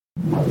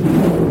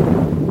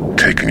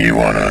Taking you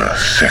on a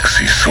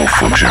sexy,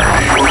 soulful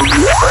journey.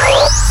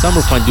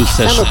 Summer Fondue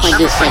Sessions.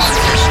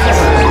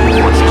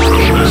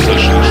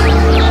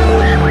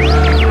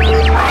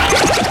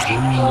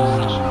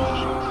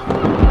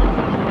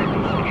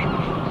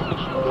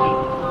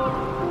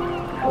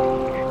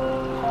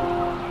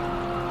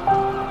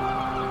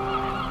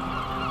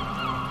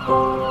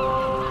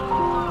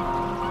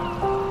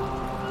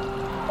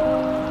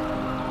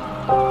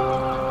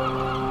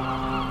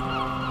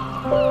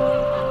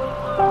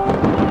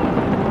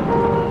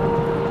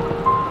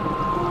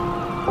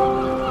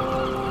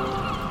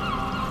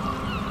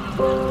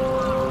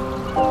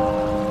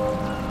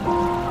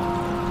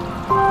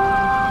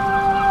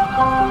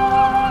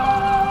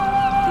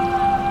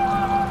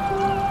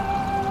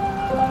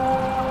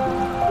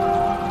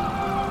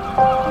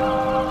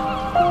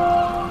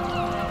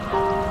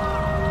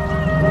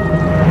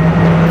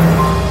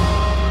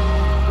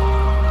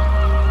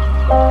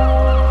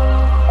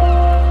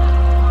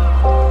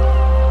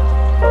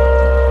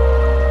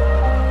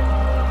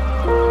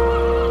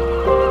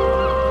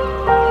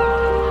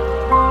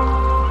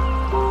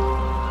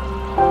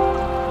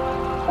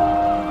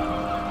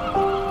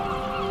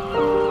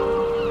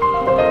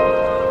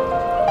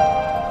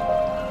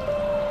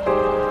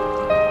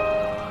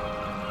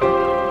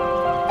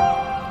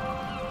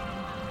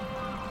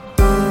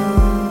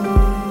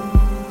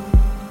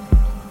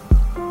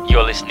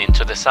 Listening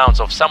to the sounds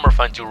of Summer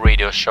Fondue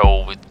radio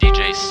show with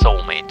DJ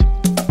Soulmate.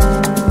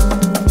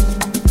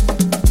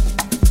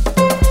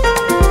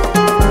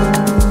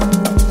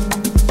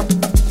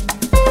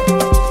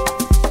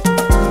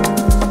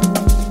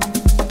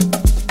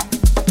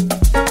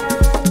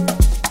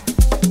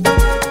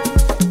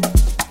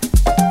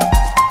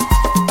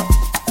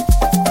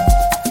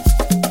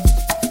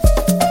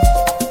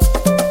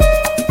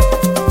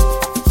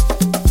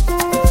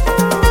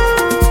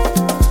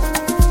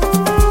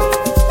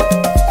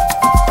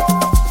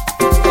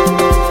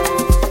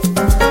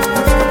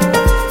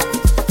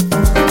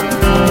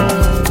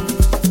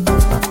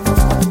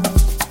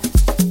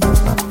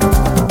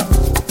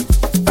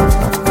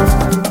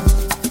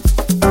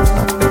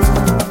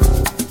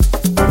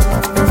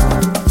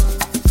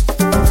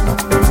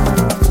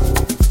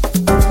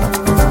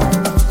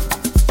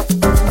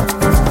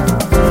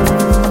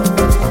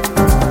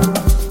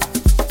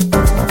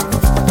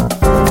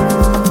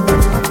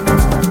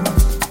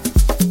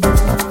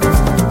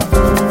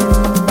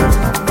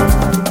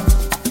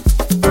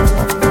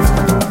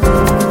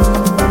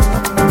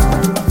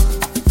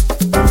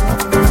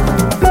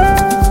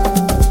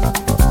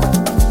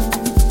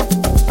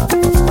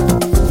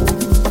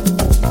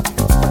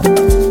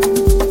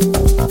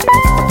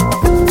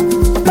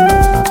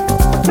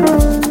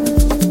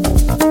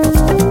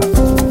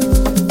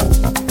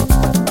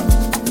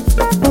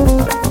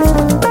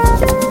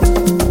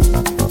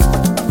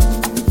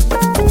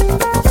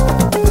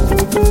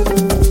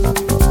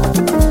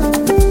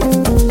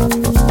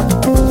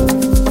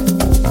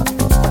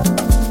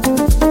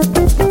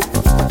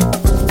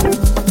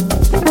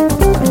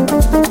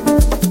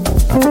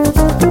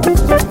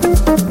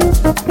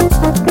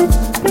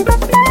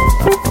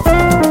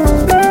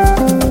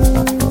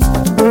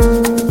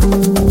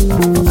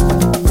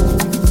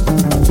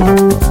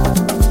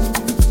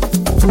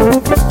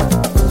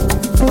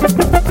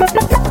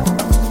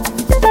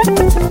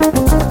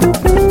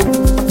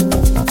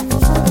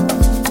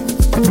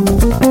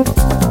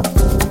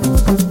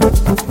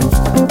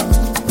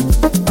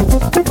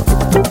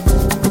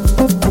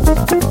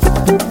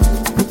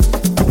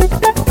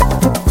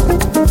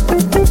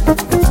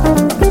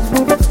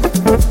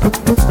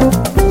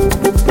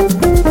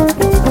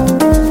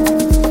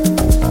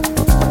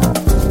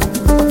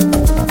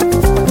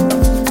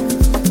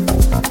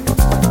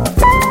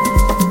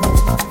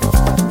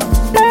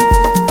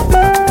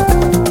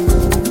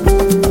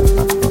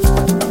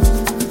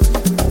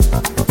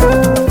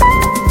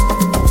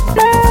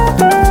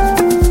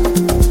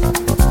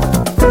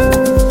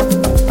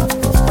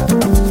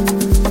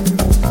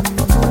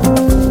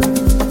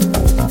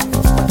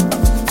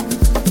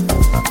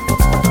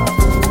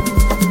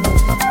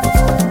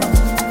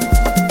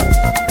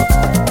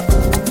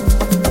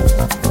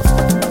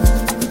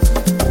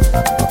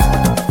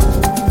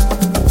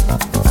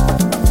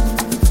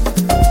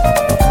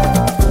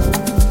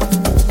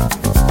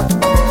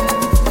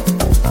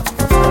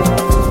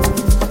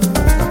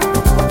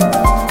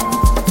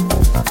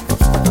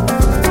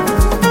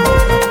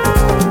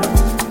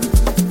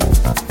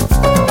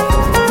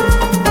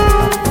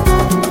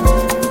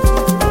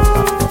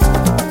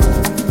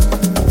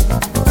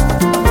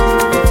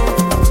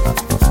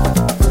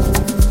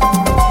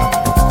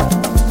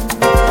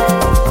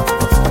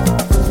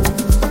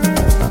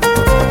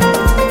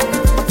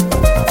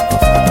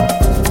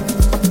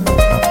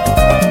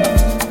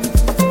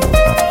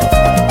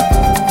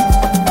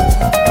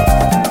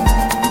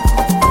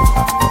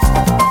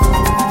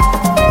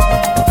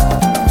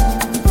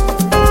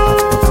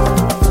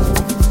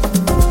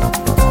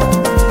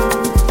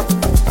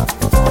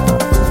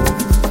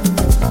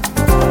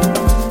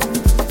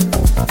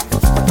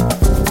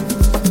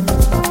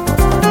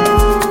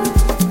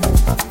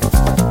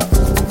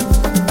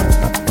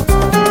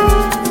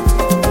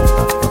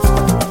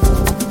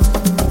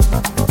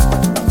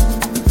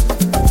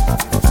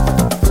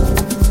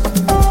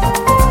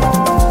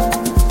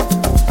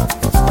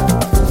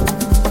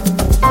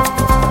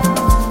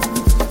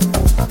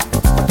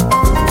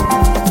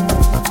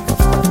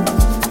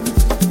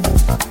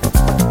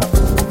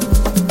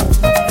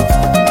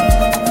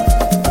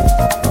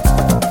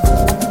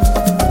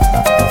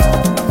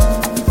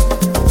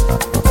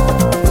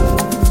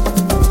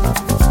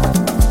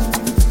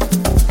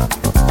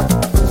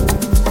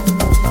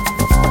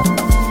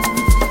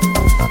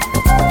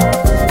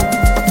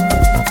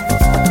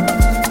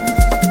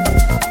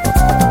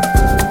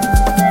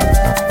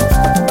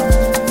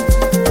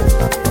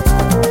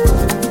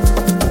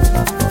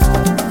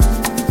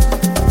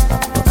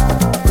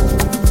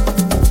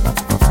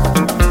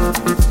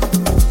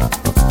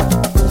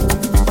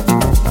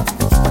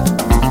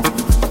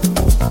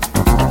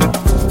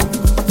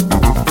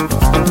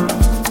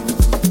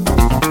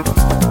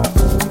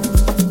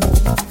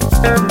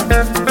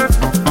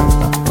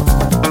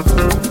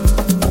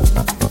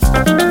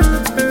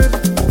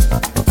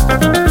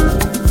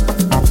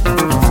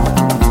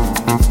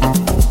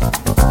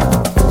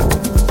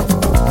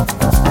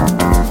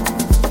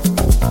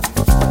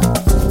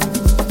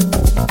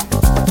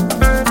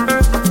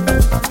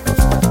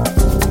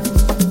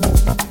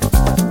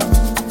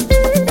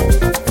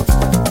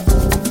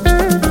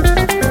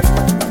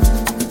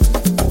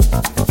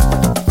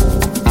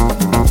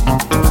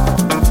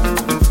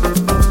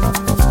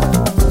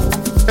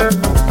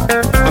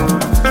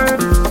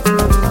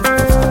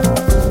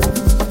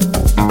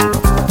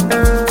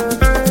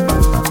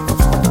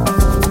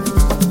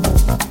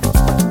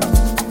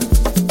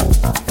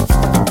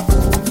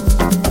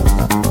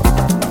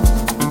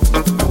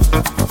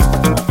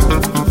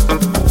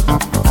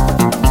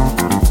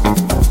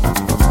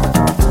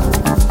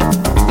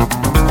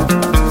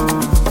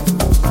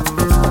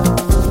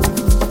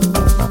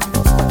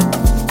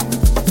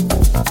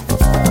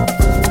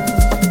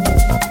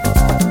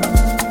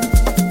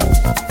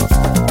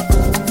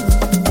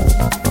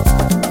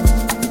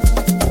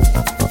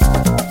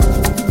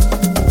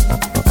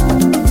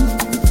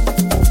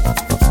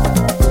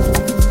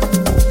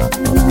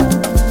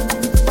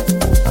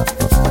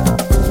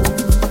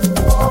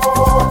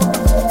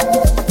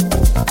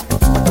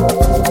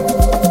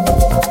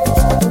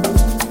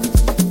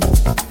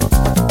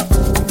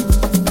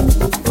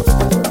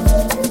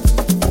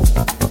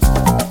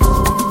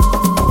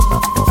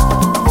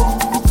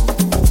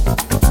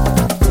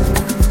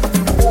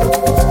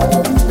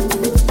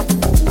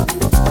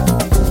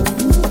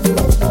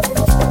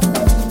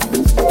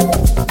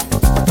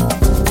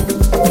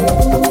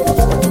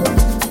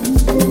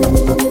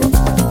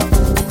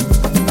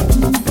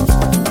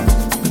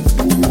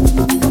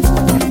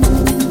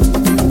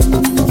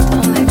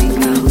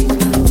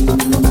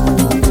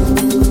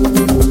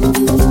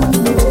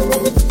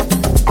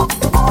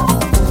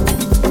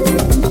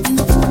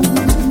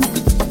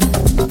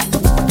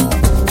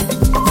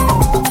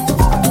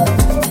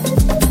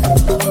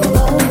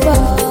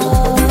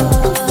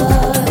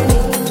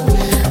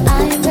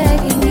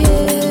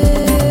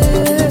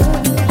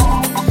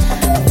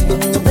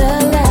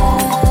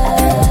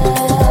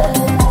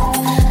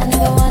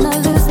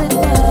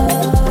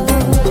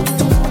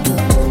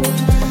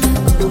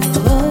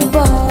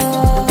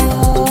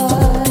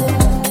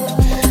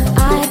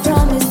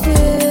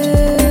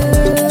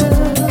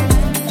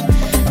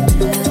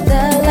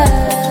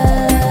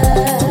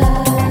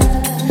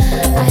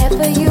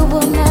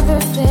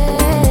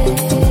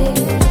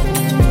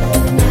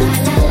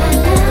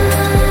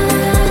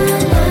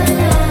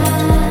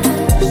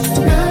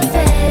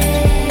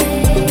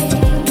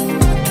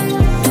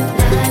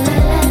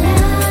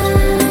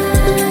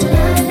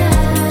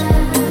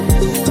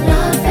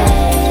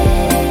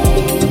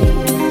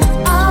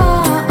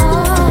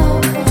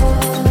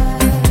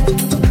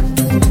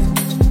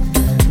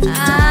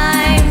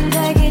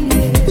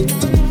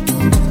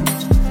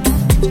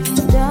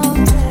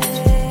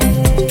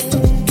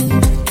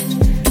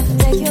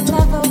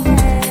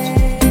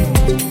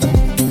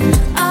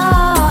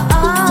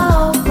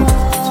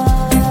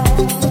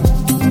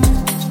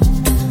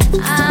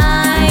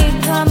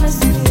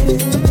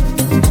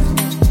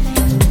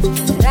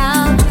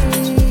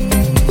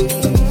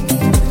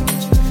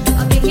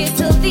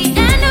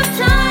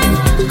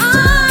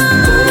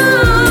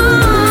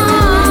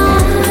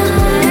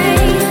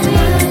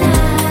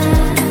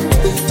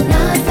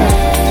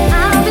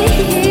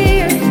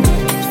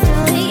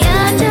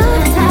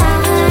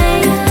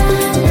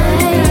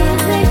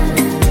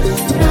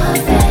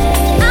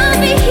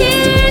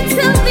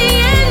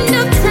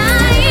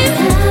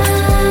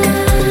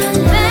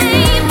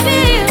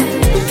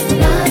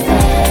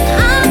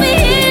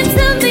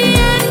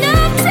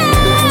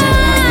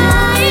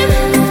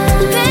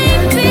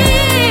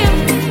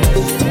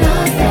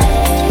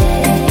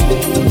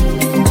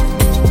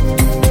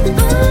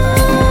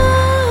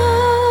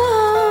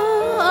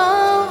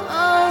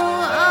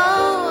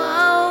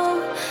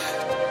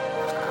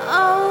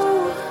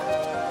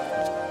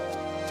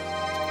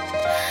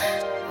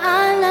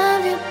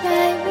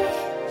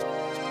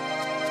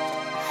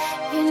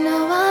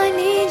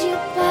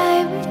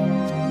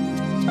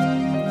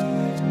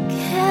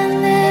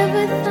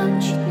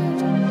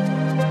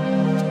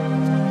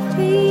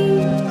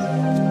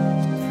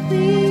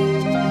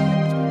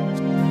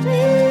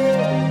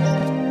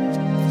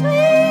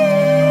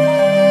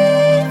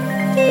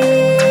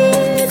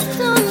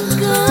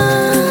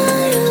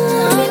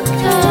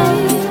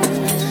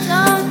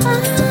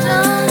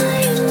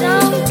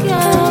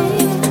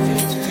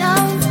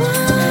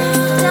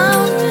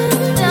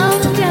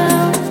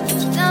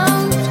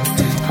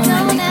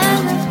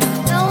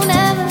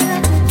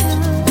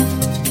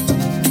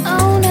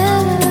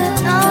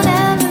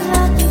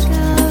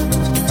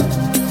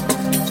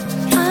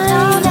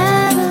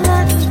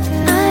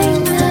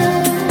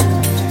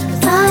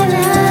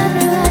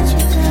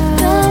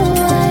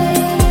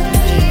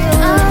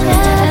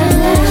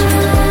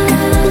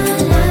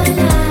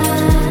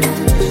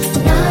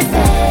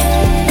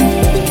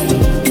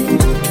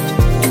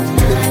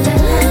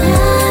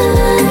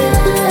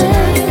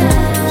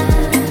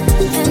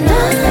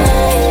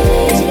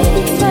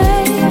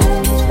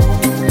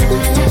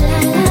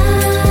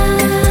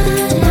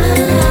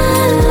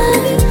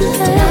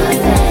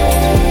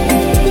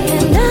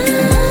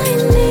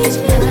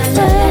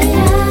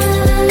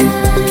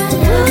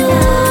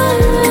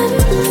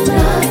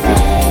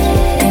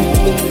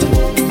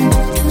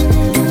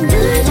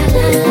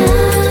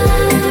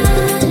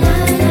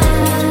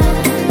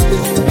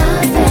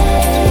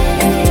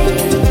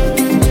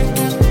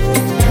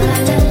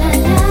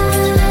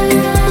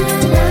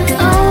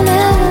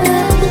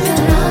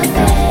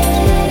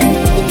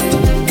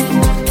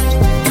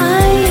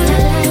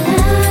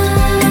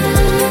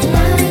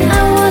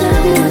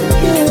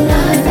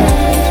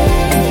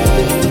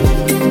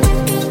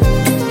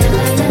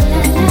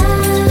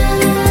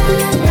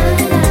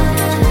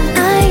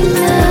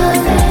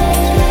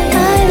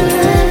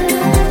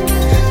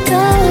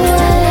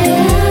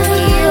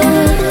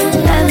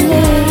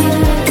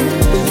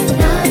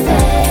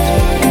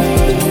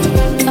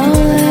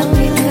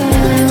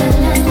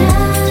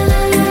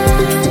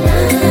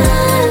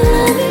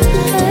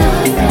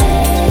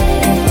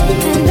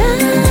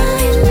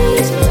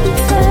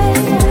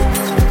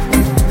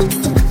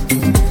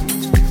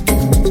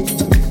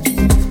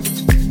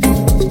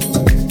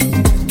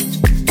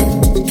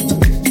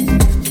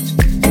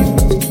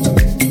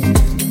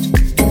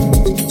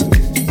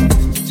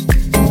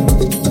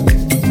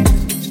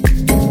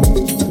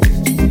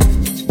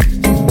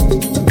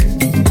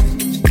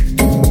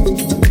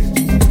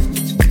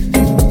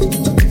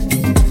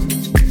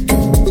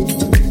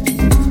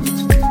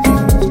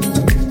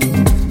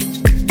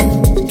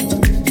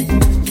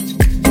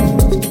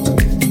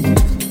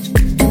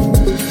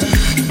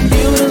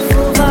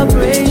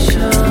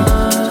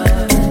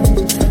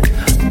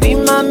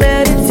 my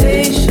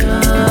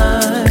meditation.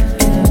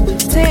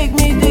 Take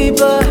me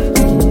deeper.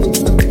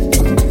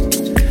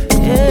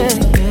 Yeah,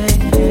 yeah,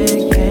 yeah,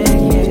 yeah,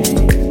 yeah.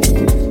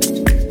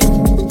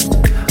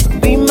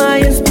 Be my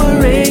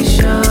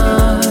inspiration,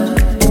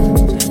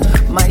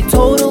 my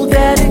total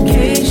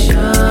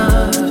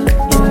dedication.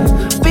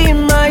 Be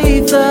my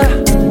ether.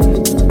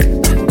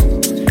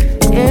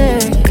 Yeah,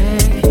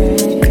 yeah, yeah,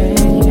 yeah,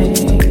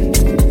 yeah.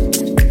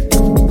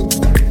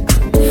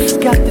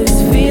 Got this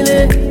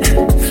feeling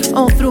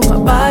all through my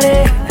body.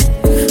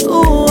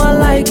 Ooh, I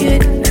like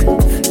it.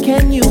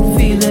 Can you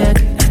feel it?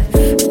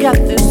 Got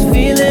this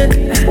feeling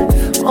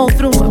all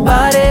through my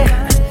body.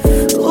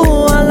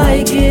 Ooh, I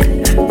like it.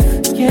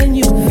 Can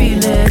you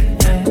feel it?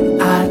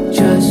 I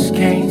just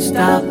can't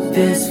stop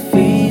this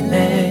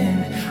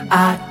feeling.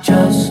 I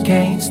just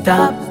can't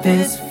stop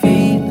this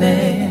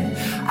feeling.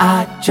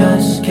 I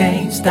just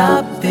can't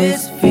stop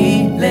this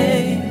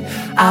feeling.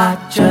 I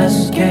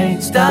just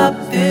can't stop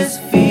this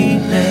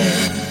feeling.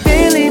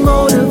 Daily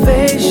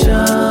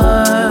motivation,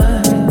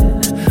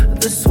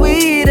 the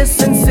sweetest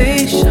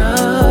sensation.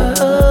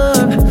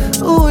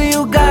 Ooh,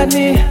 you got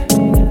me.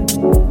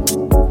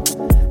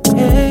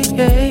 Hey,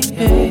 hey,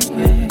 hey,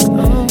 hey.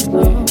 Oh,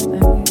 oh.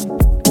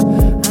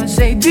 I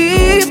say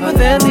deeper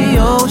than the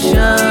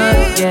ocean,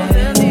 yeah.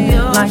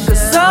 Like a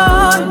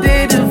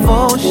Sunday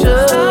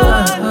devotion.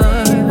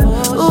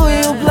 Ooh,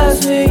 you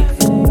bless me.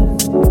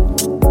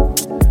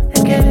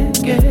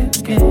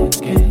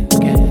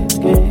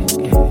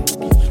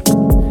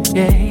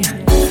 Yeah,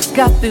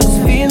 got this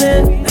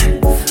feeling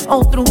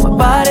all through my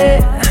body.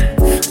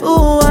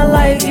 Ooh, I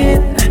like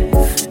it.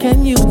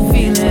 Can you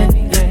feel it?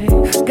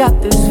 Yeah,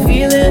 got this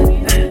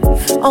feeling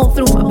all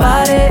through my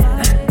body.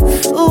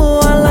 Ooh,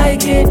 I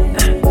like it.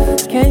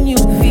 Can you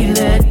feel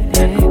it?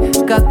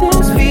 Yeah, got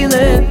this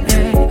feeling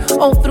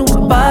all through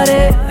my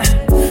body.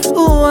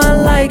 Ooh, I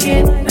like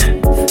it.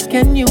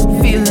 Can you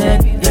feel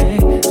it? Yeah,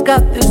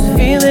 got this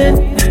feeling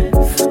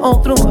all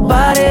through my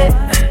body.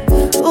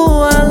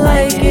 Ooh, I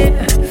like it.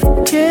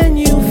 Can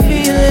you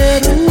feel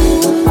it?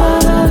 Ooh, la,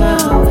 la, la,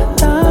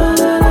 la,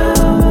 la, la.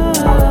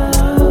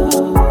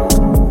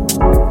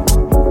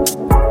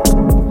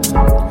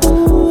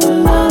 Ooh,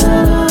 la, la,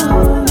 la,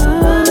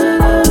 la,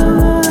 la, la.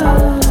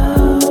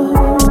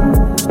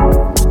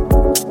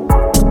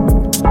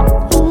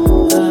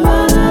 Ooh, la,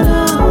 la, la,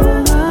 la, la, la. Ooh, la,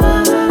 la, la.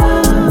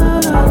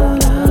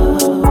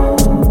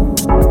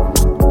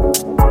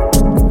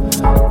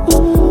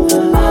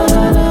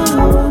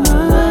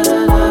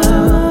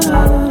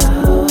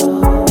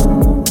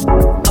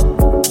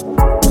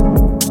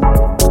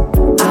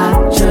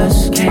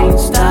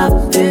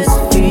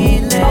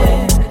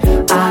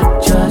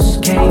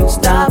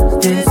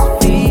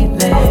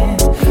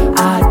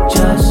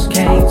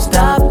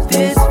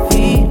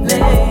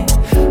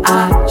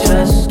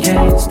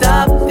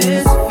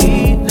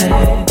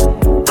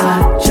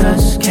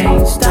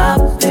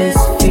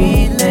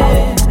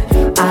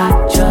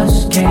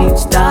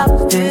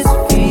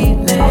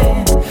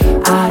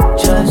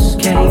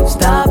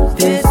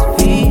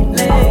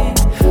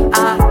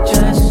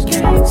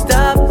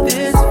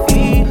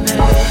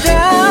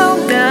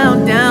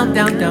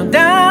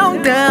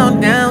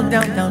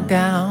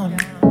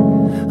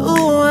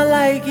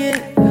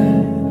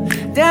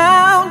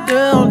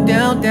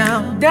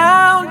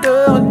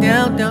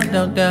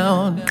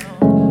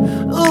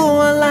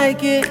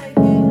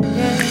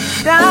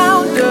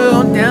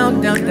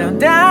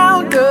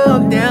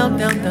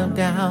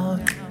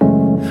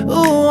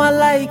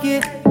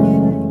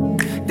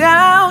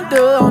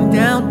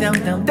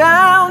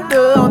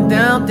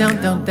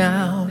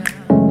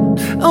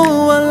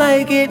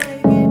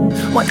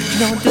 What you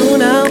gonna do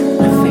now? I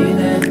feel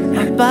it,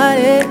 my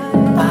body,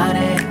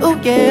 ooh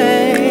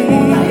yeah,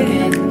 like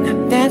it,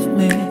 dance with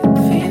me,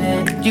 feel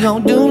it. What you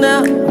gonna do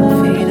now? I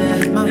feel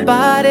it, my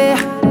body,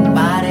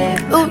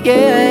 ooh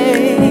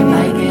yeah,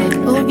 like it,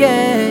 ooh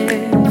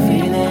yeah,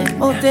 feel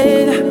it. Oh,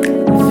 did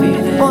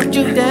feel it? Won't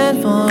you dance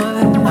for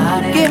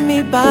body? Give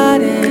me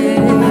body,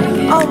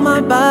 like on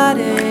my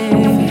body,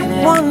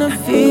 feel wanna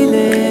feel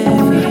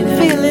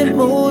it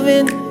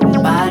moving,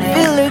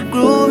 feel it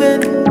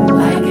grooving.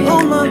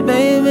 Oh my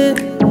baby,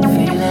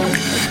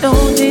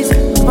 don't this,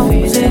 oh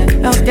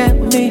it, oh that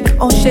me,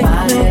 oh shake me,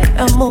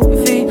 oh move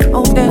your feet,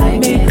 oh that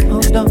me,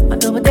 oh don't, I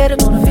do what that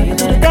gonna feel,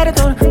 that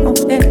gonna, oh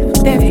that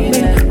me,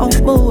 oh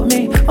move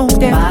me, oh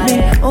that me,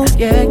 oh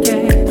yeah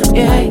yeah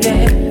yeah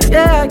yeah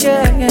yeah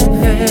yeah yeah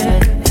yeah,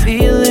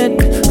 feel it,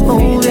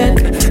 moving,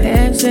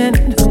 dancing,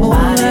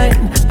 moonlight,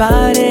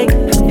 body,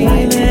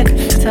 feel it,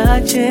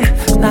 touch it,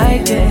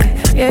 like it,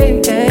 yeah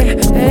yeah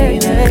yeah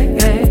yeah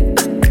yeah.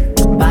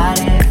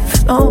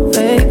 Oh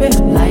baby,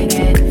 like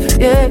it,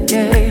 yeah,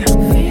 yeah.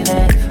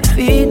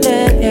 Feel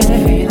it,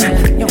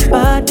 yeah. Your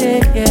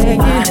body, yeah,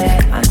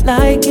 yeah. I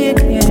like it,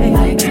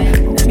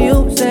 yeah.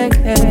 Music,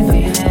 yeah.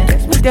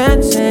 Gets me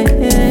dancing,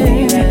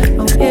 yeah.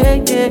 Oh yeah,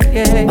 yeah,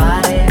 yeah.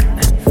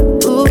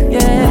 Ooh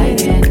yeah,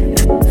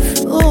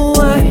 ooh,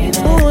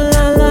 ooh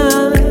la la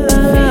la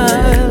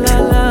la la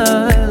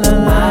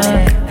la.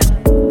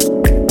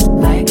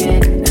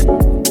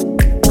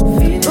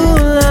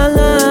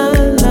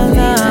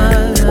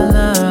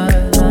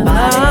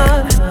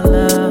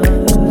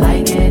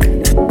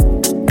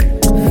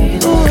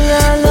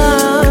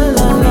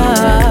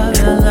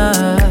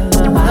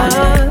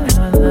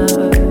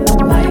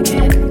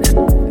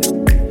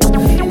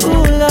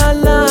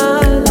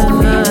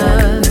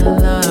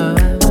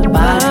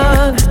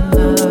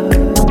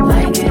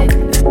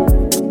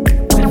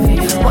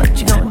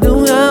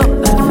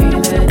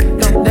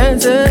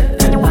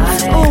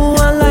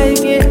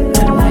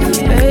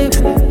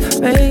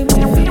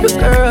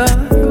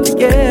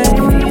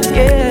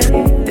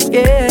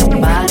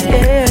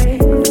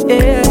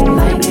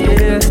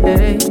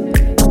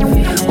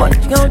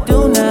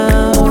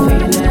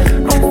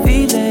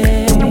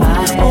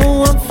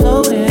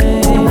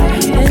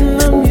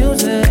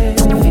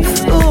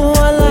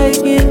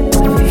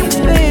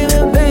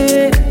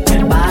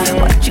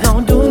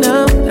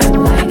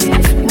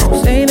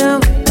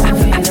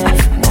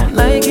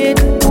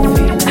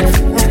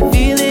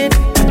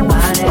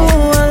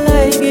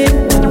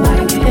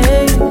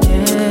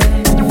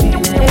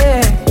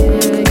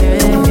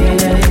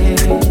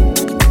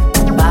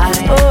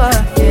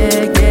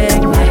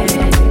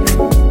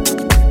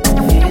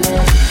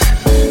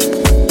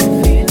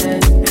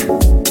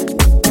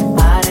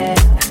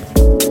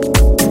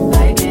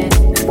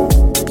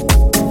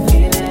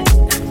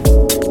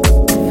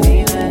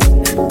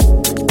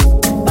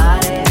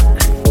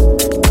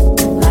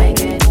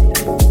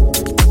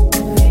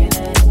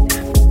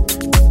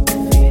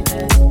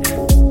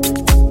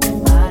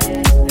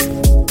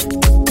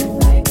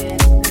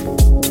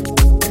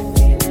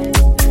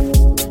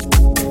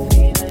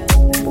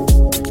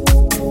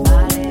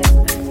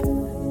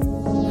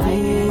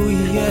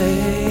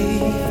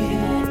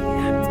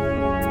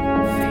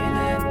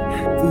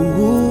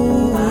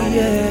 Ooh,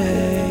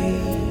 yeah.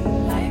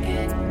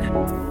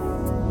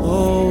 Oh,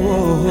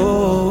 oh,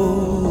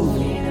 oh.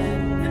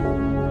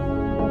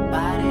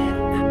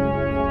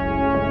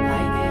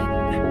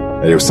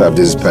 Hey, what's up?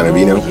 This is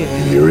Panavino.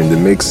 You're in the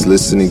mix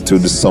listening to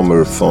the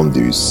Summer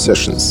Fondue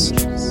Sessions.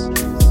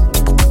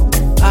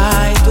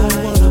 I don't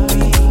wanna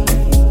be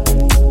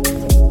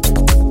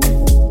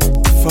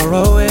far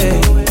away.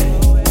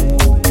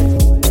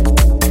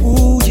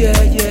 Ooh,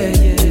 yeah, yeah,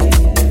 yeah.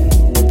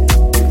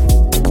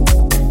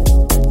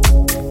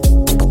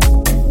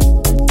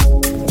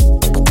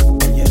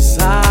 Yes,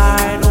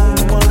 I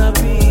don't wanna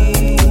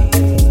be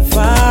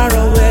far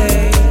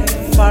away,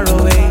 far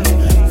away,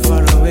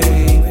 far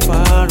away,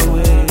 far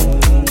away.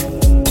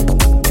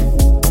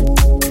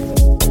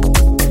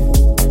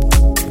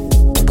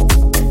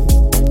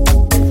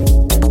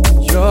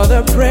 You're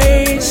the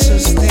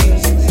precious thing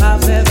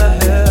I've never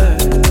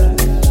heard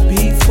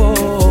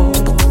before.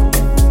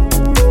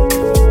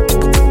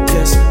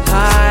 Yes,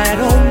 I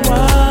don't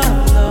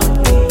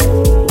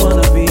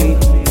wanna be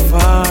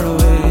far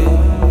away.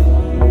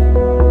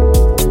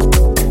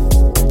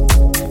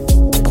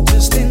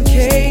 Just in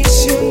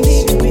case you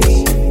need me,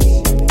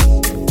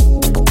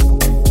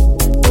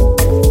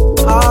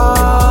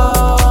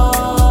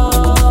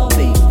 I'll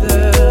be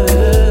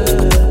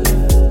there.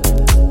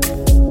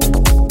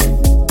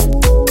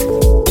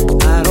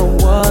 I don't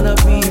wanna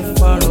be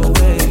far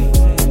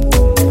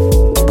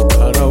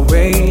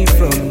away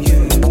from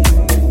you.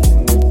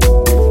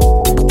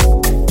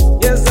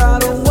 Yes, I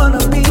don't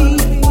wanna be.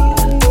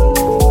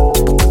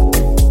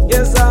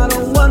 Yes, I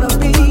don't wanna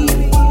be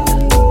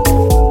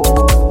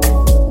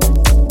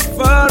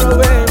far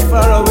away,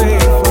 far away,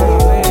 far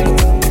away,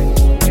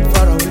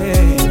 far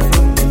away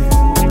from you.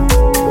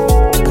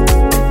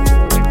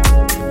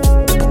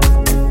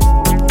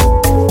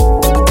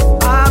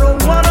 I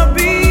don't wanna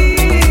be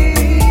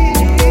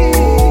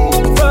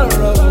far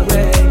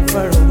away,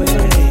 far away,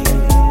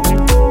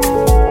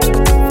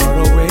 far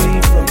away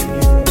from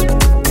you.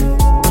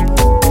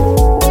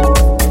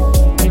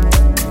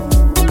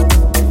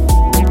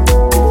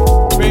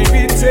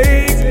 Baby,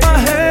 take my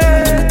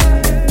hand.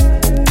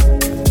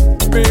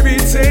 Baby,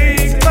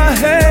 take my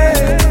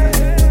hand.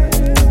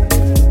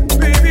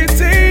 Baby,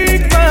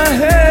 take my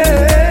hand.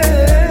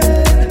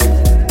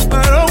 I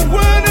don't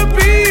wanna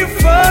be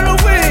far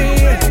away.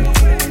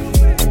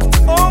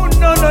 Oh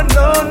no no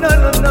no no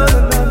no no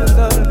no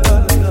no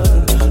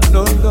no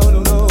no no no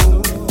no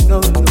no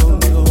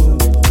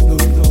no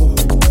no.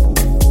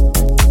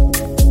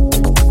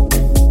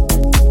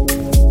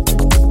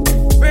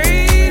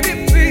 Baby,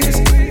 please,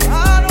 I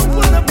don't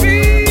wanna be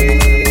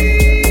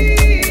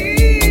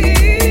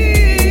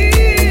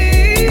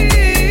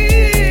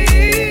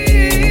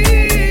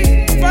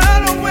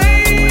far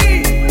away.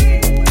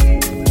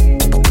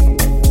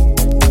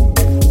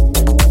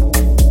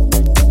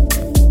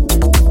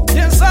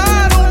 Yes, I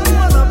don't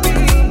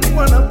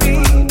wanna be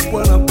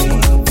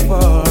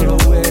far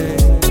away,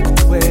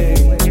 way,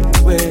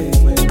 way.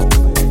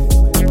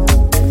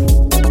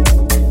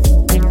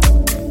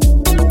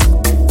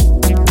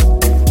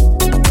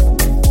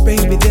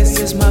 Baby, this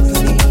is my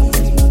plea.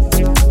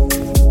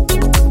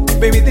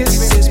 Baby, this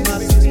is my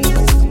plea.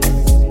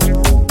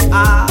 I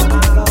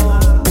don't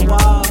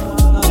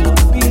wanna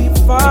be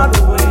far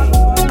away,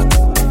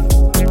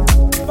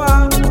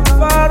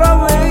 far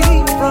away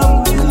from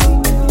you.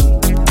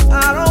 I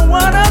don't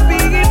wanna be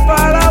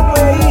far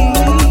away.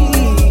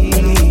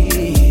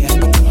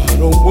 I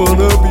don't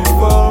wanna be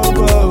far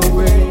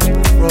away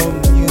from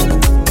you.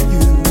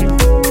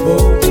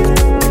 Oh yeah.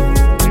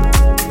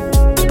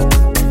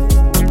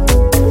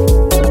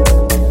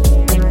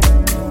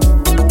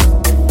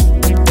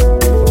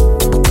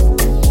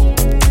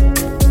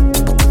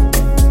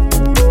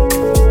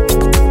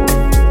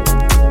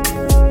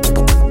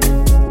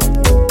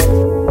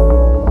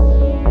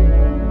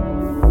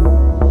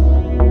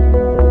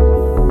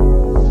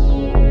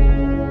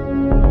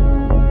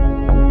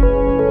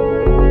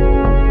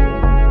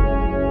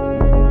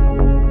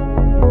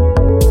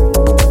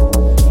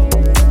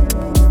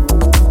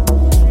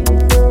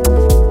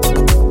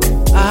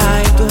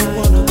 I don't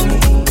wanna be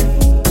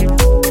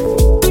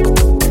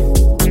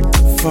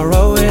far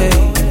away.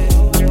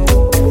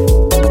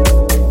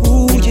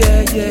 Ooh,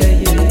 yeah, yeah,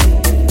 yeah.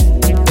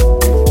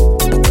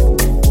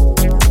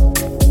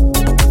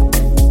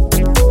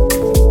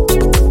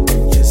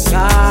 Yes, I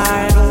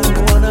don't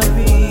wanna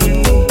be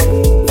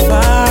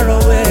far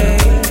away,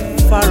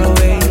 far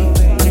away,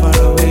 far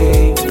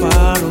away,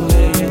 far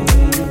away.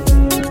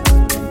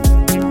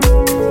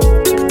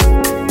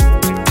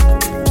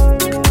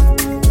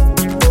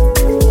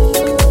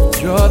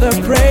 You're the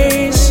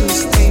precious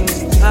thing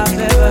I've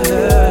never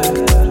heard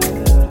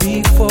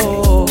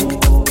before.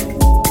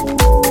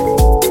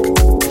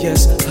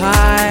 Yes,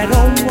 I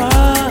don't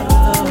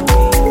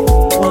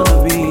wanna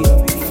be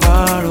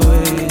far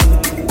away.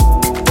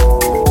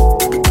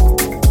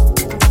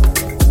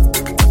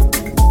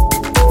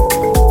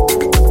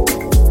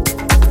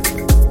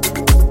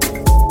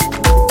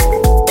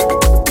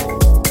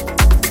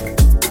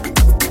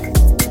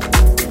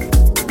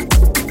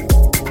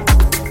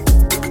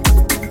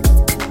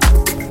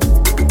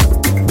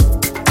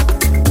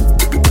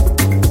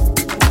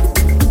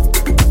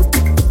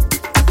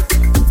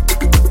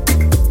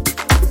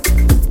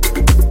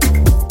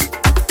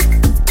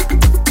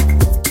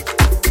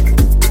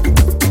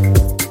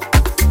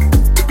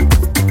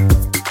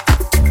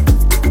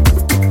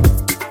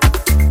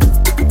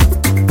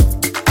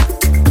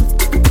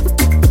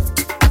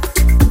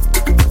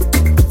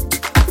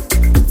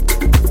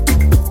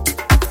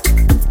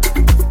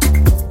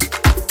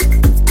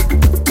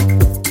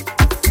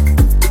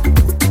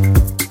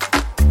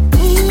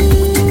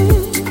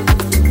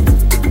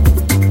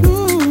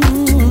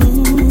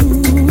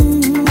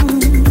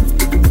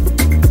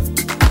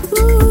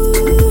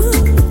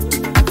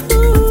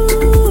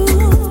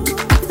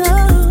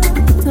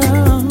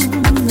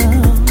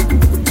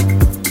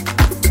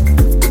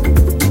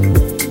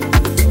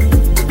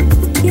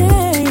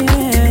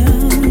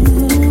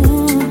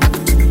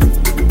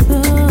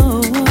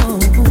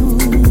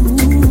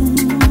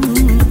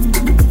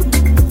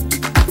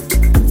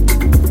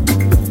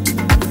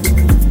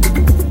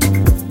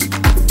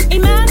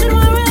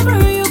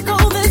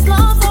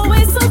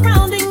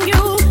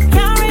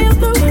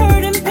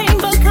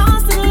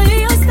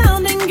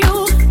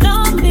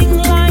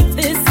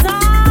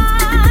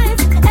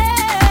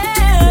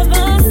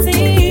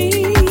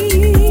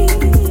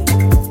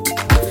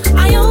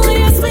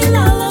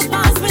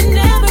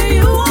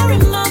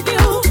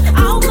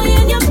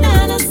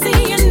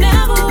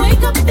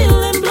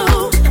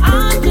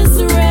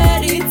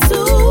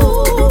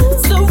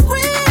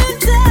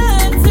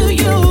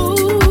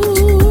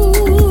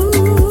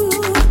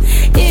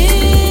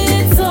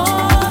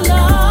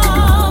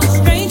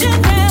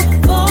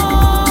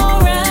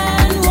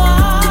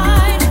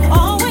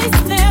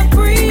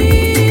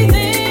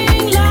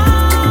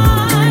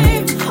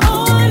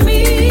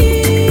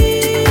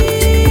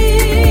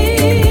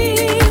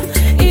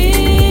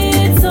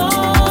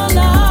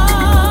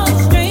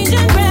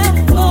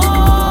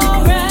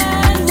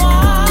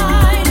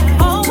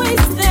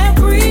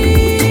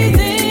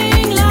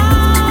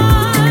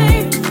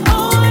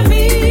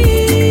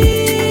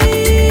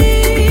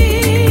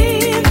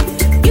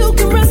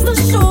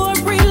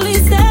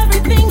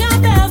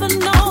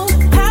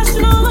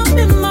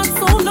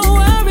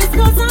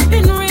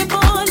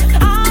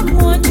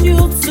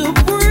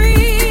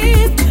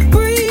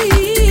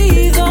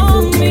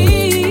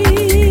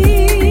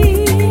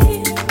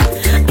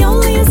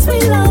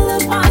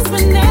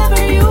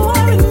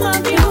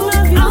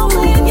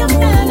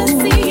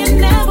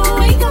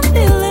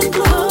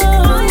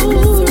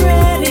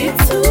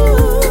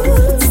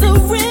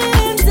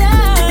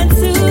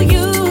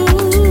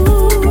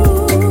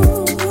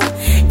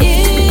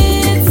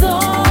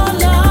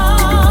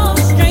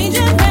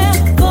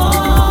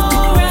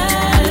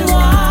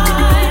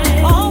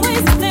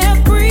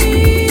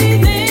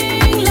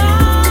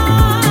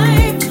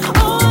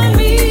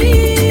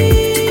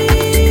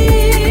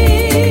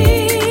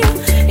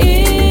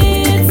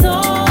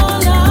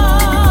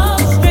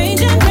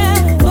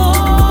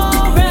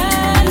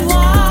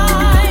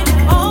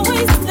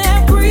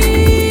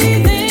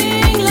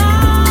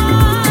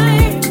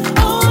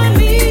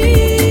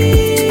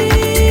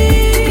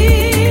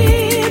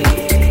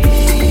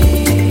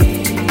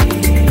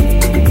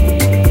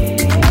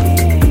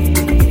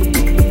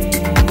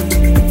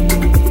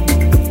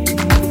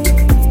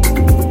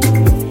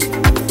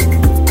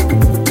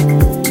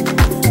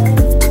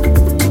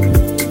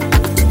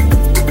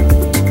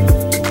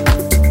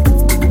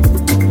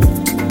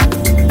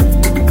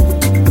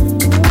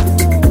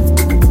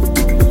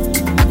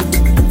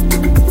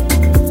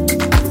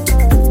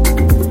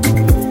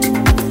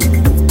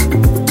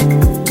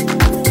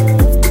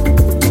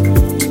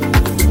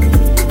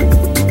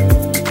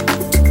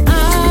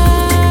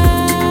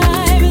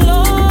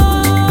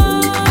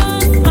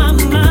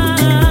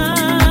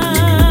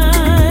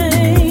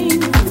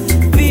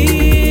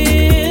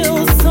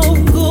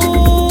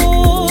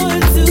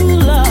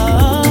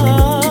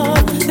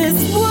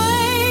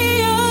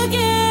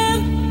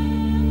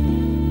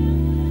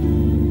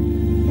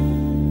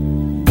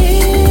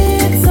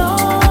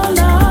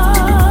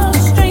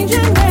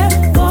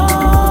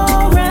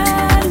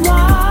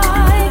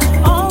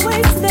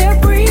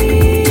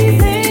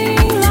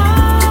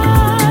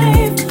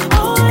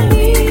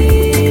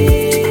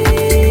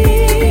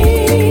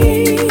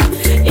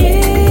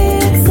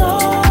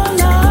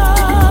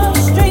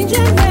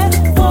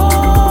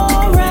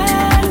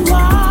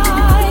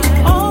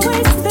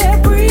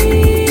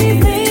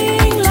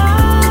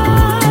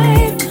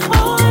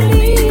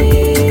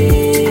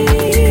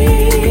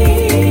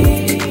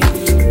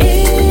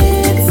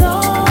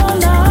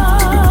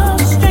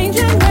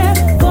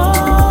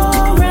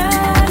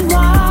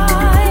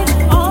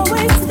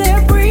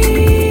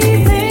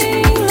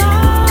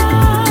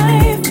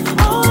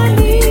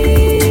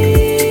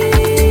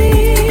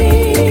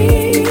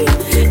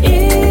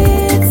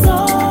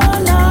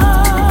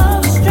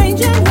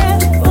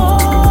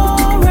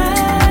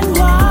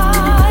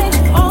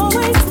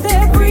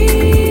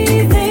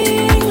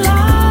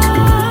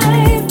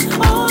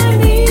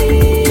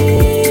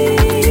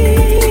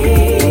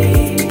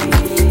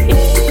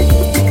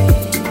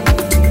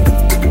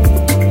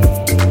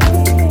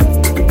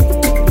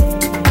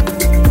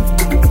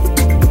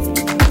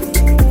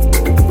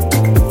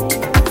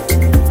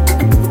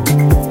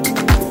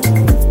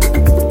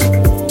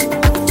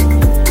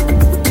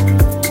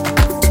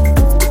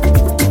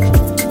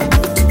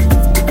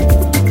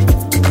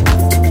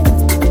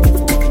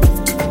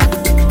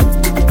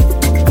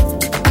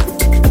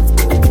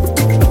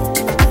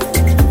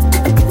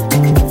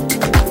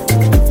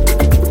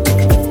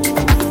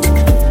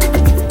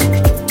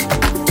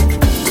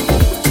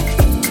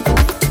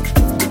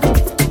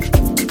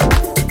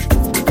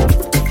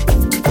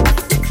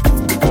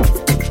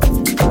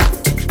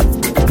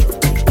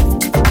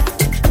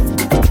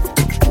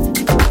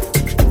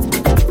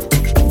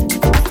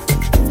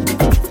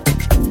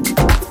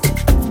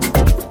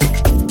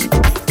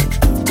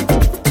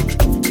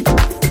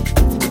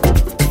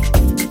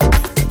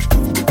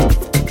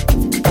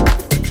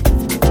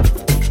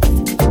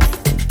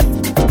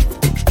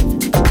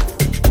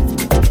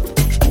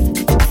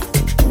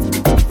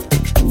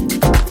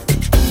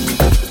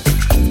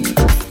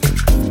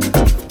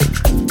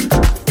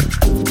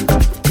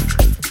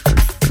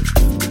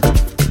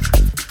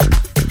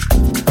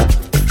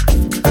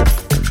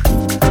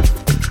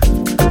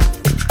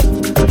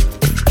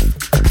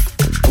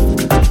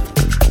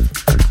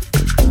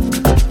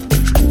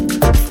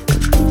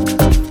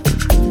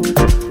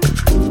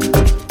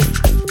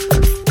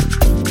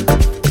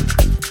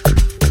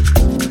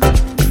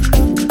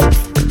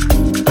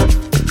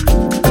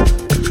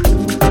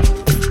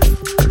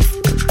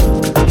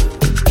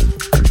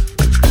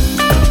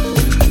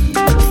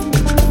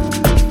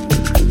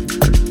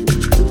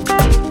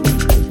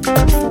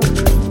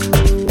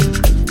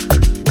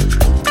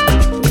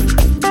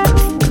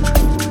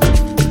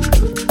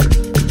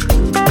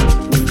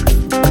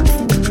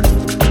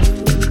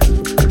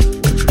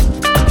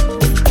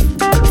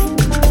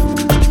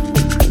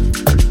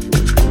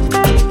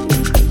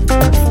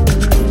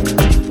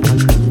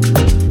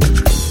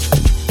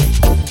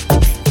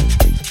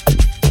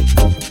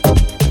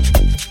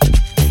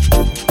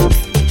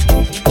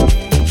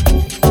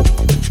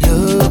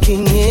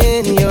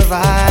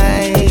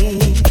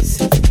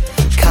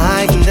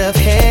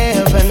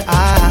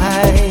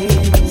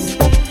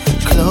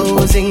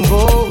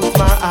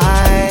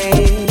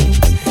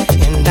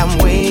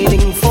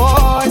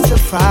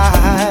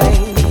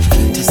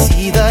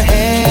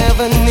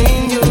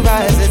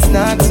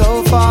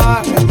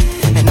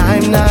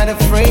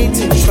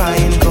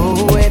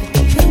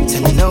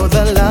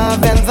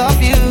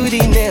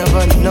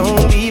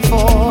 known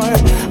before.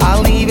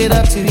 I'll leave it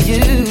up to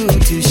you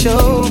to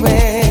show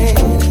it.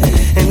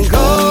 And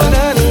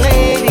golden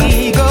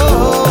lady,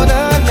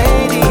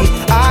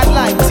 I'd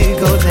like to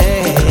go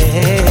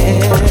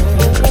there.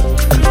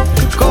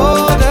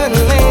 Golden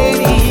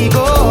lady,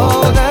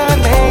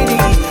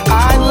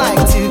 I'd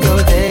like to go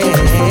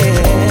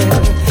there.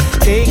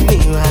 Take me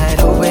right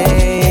away.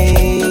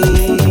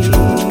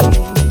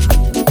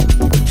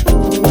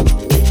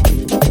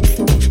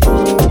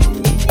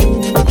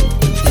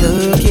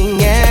 Looking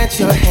at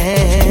your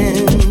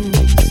hands,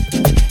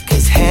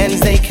 'cause hands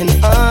they can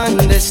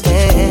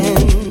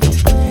understand.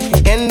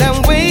 And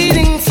I'm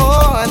waiting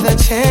for the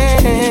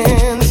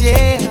chance,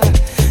 yeah,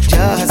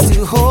 just to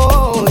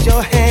hold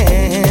your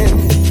hand.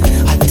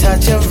 A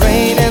touch of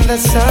rain and the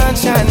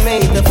sunshine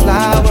made the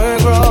flower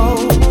grow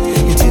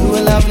into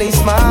a lovely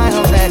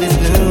smile that is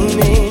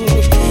blooming.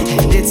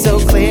 And it's so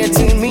clear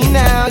to me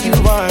now you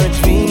are a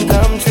dream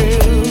come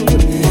true.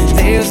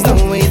 There's no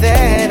way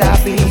that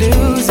I'll be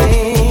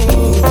losing.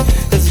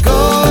 'Cause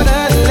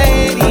golden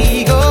lady,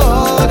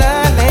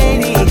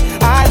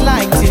 I'd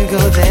like to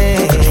go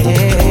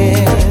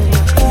there.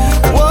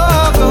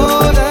 Whoa,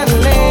 golden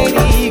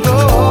lady,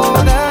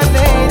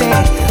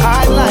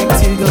 I'd like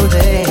to go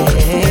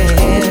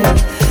there.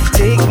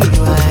 Take me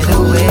right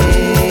away.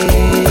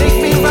 Take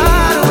me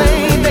right away,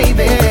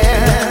 baby.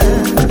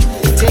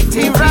 Take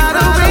me right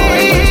away.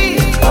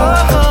 Oh.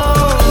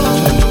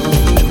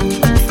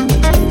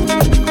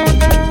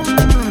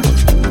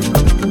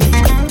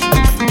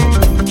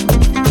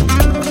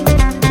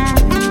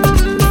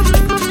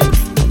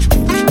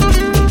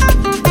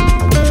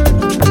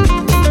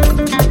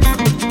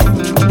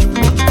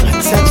 A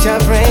touch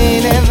of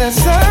rain and the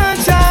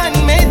sunshine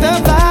made the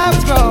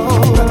clouds grow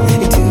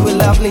into a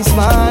lovely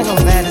smile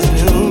that is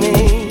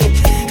blooming.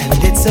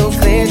 And it's so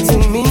clear to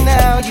me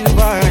now you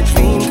are a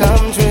dream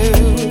come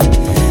true.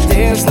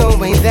 There's no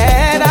way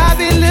that I'll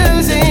be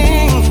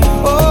losing.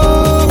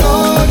 Oh,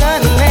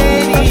 golden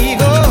lady,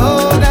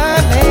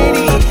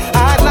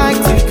 I'd like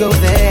to go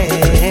there.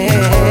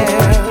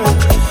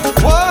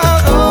 Whoa,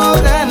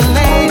 golden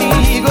lady,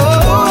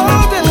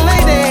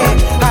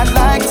 I'd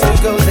like to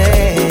go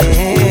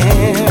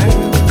there.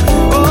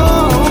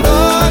 Oh,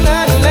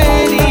 golden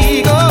lady,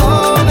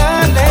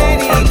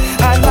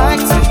 I'd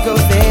like to go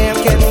there.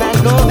 Can I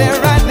go there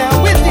right now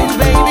with you,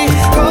 baby?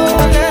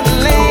 Golden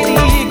lady,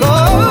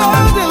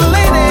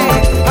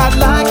 I'd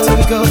like to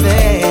go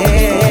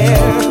there.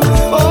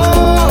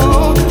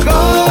 Oh,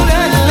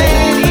 golden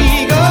lady,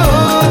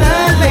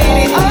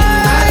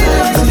 I'd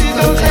like to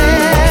go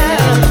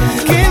there.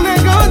 Can I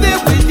go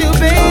there with you,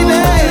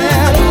 baby?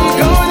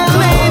 Golden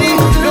lady,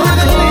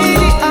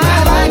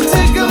 I'd like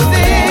to go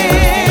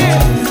there.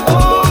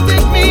 Oh,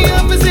 take me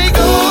up and say,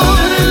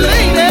 golden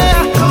lady, I'd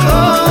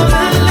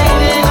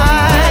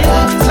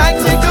like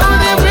to go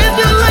there with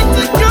you, like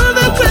to go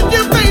there with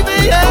you, baby,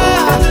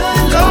 yeah.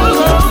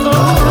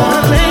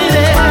 Golden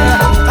lady,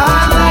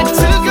 I'd like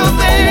to go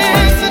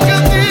there, to go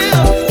there.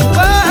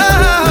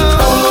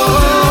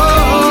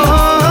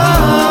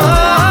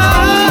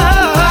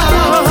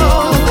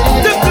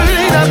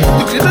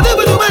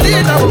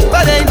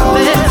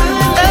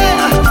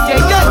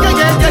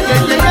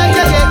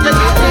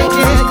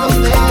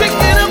 Pick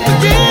it up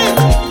again,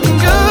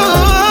 go,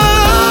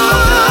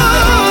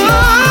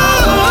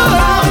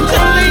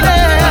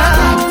 lady.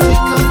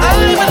 I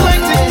would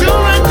like to go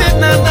right there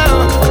now.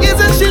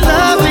 Isn't she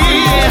lovely?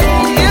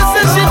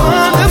 Isn't she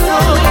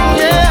wonderful?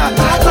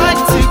 Yeah, I'd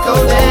like to go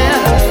there.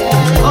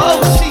 Oh,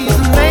 she's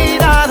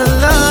made out of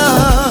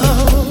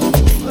love.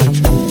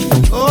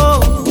 Oh,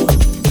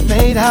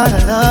 made out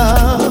of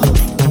love.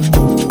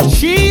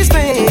 She's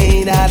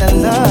made out of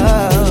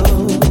love.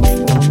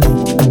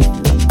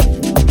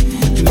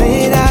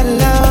 Made out of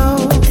love.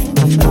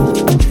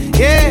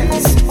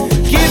 Yes,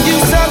 give you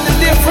something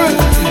different.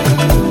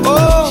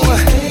 Oh,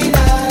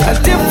 a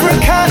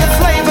different kind of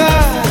flavor.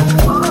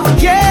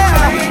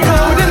 Yeah,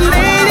 golden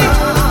lady,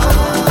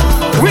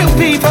 real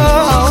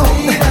people,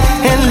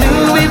 and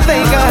Louis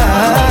Vega.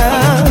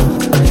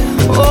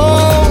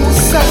 Oh,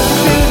 such a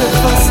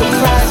beautiful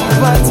surprise you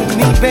are to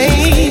me,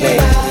 baby.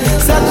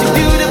 Such a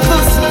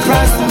beautiful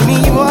surprise to me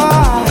you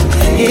are.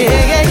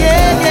 Yeah, yeah,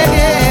 yeah, yeah,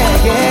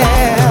 yeah,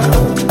 yeah.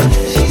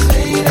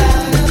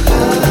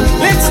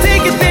 Let's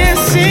take it there,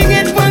 sing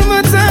it one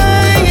more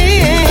time.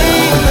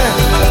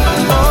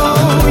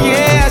 Oh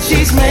yeah,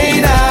 she's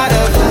made out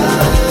of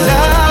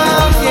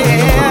love,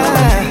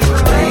 yeah.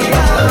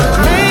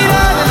 Made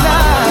out of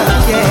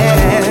love,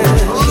 yeah.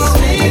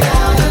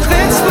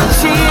 That's what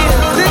she is,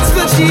 that's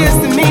what she is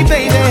to me,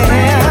 baby.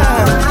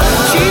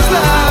 She's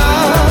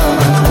love,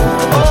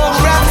 oh,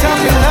 wrapped up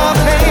in love,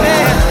 baby.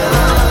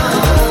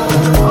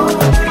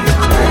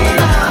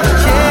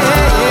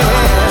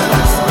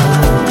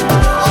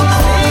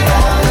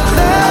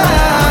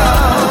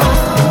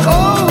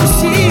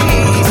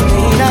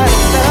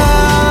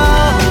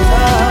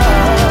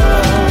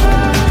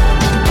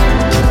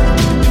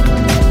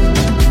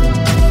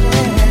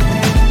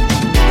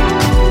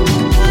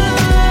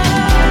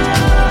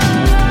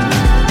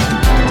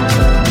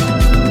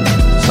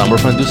 Summer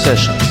Fondue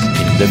Sessions.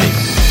 the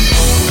mix.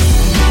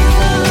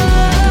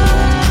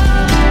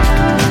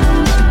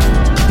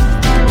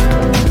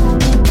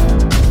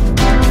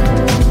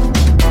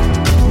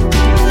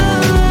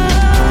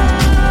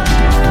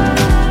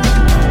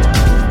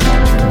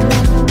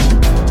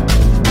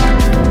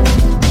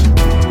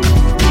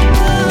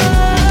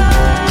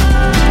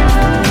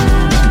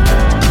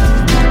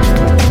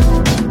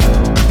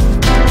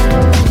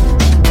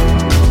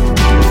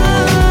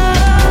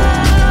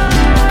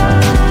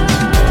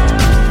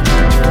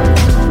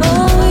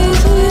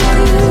 Always with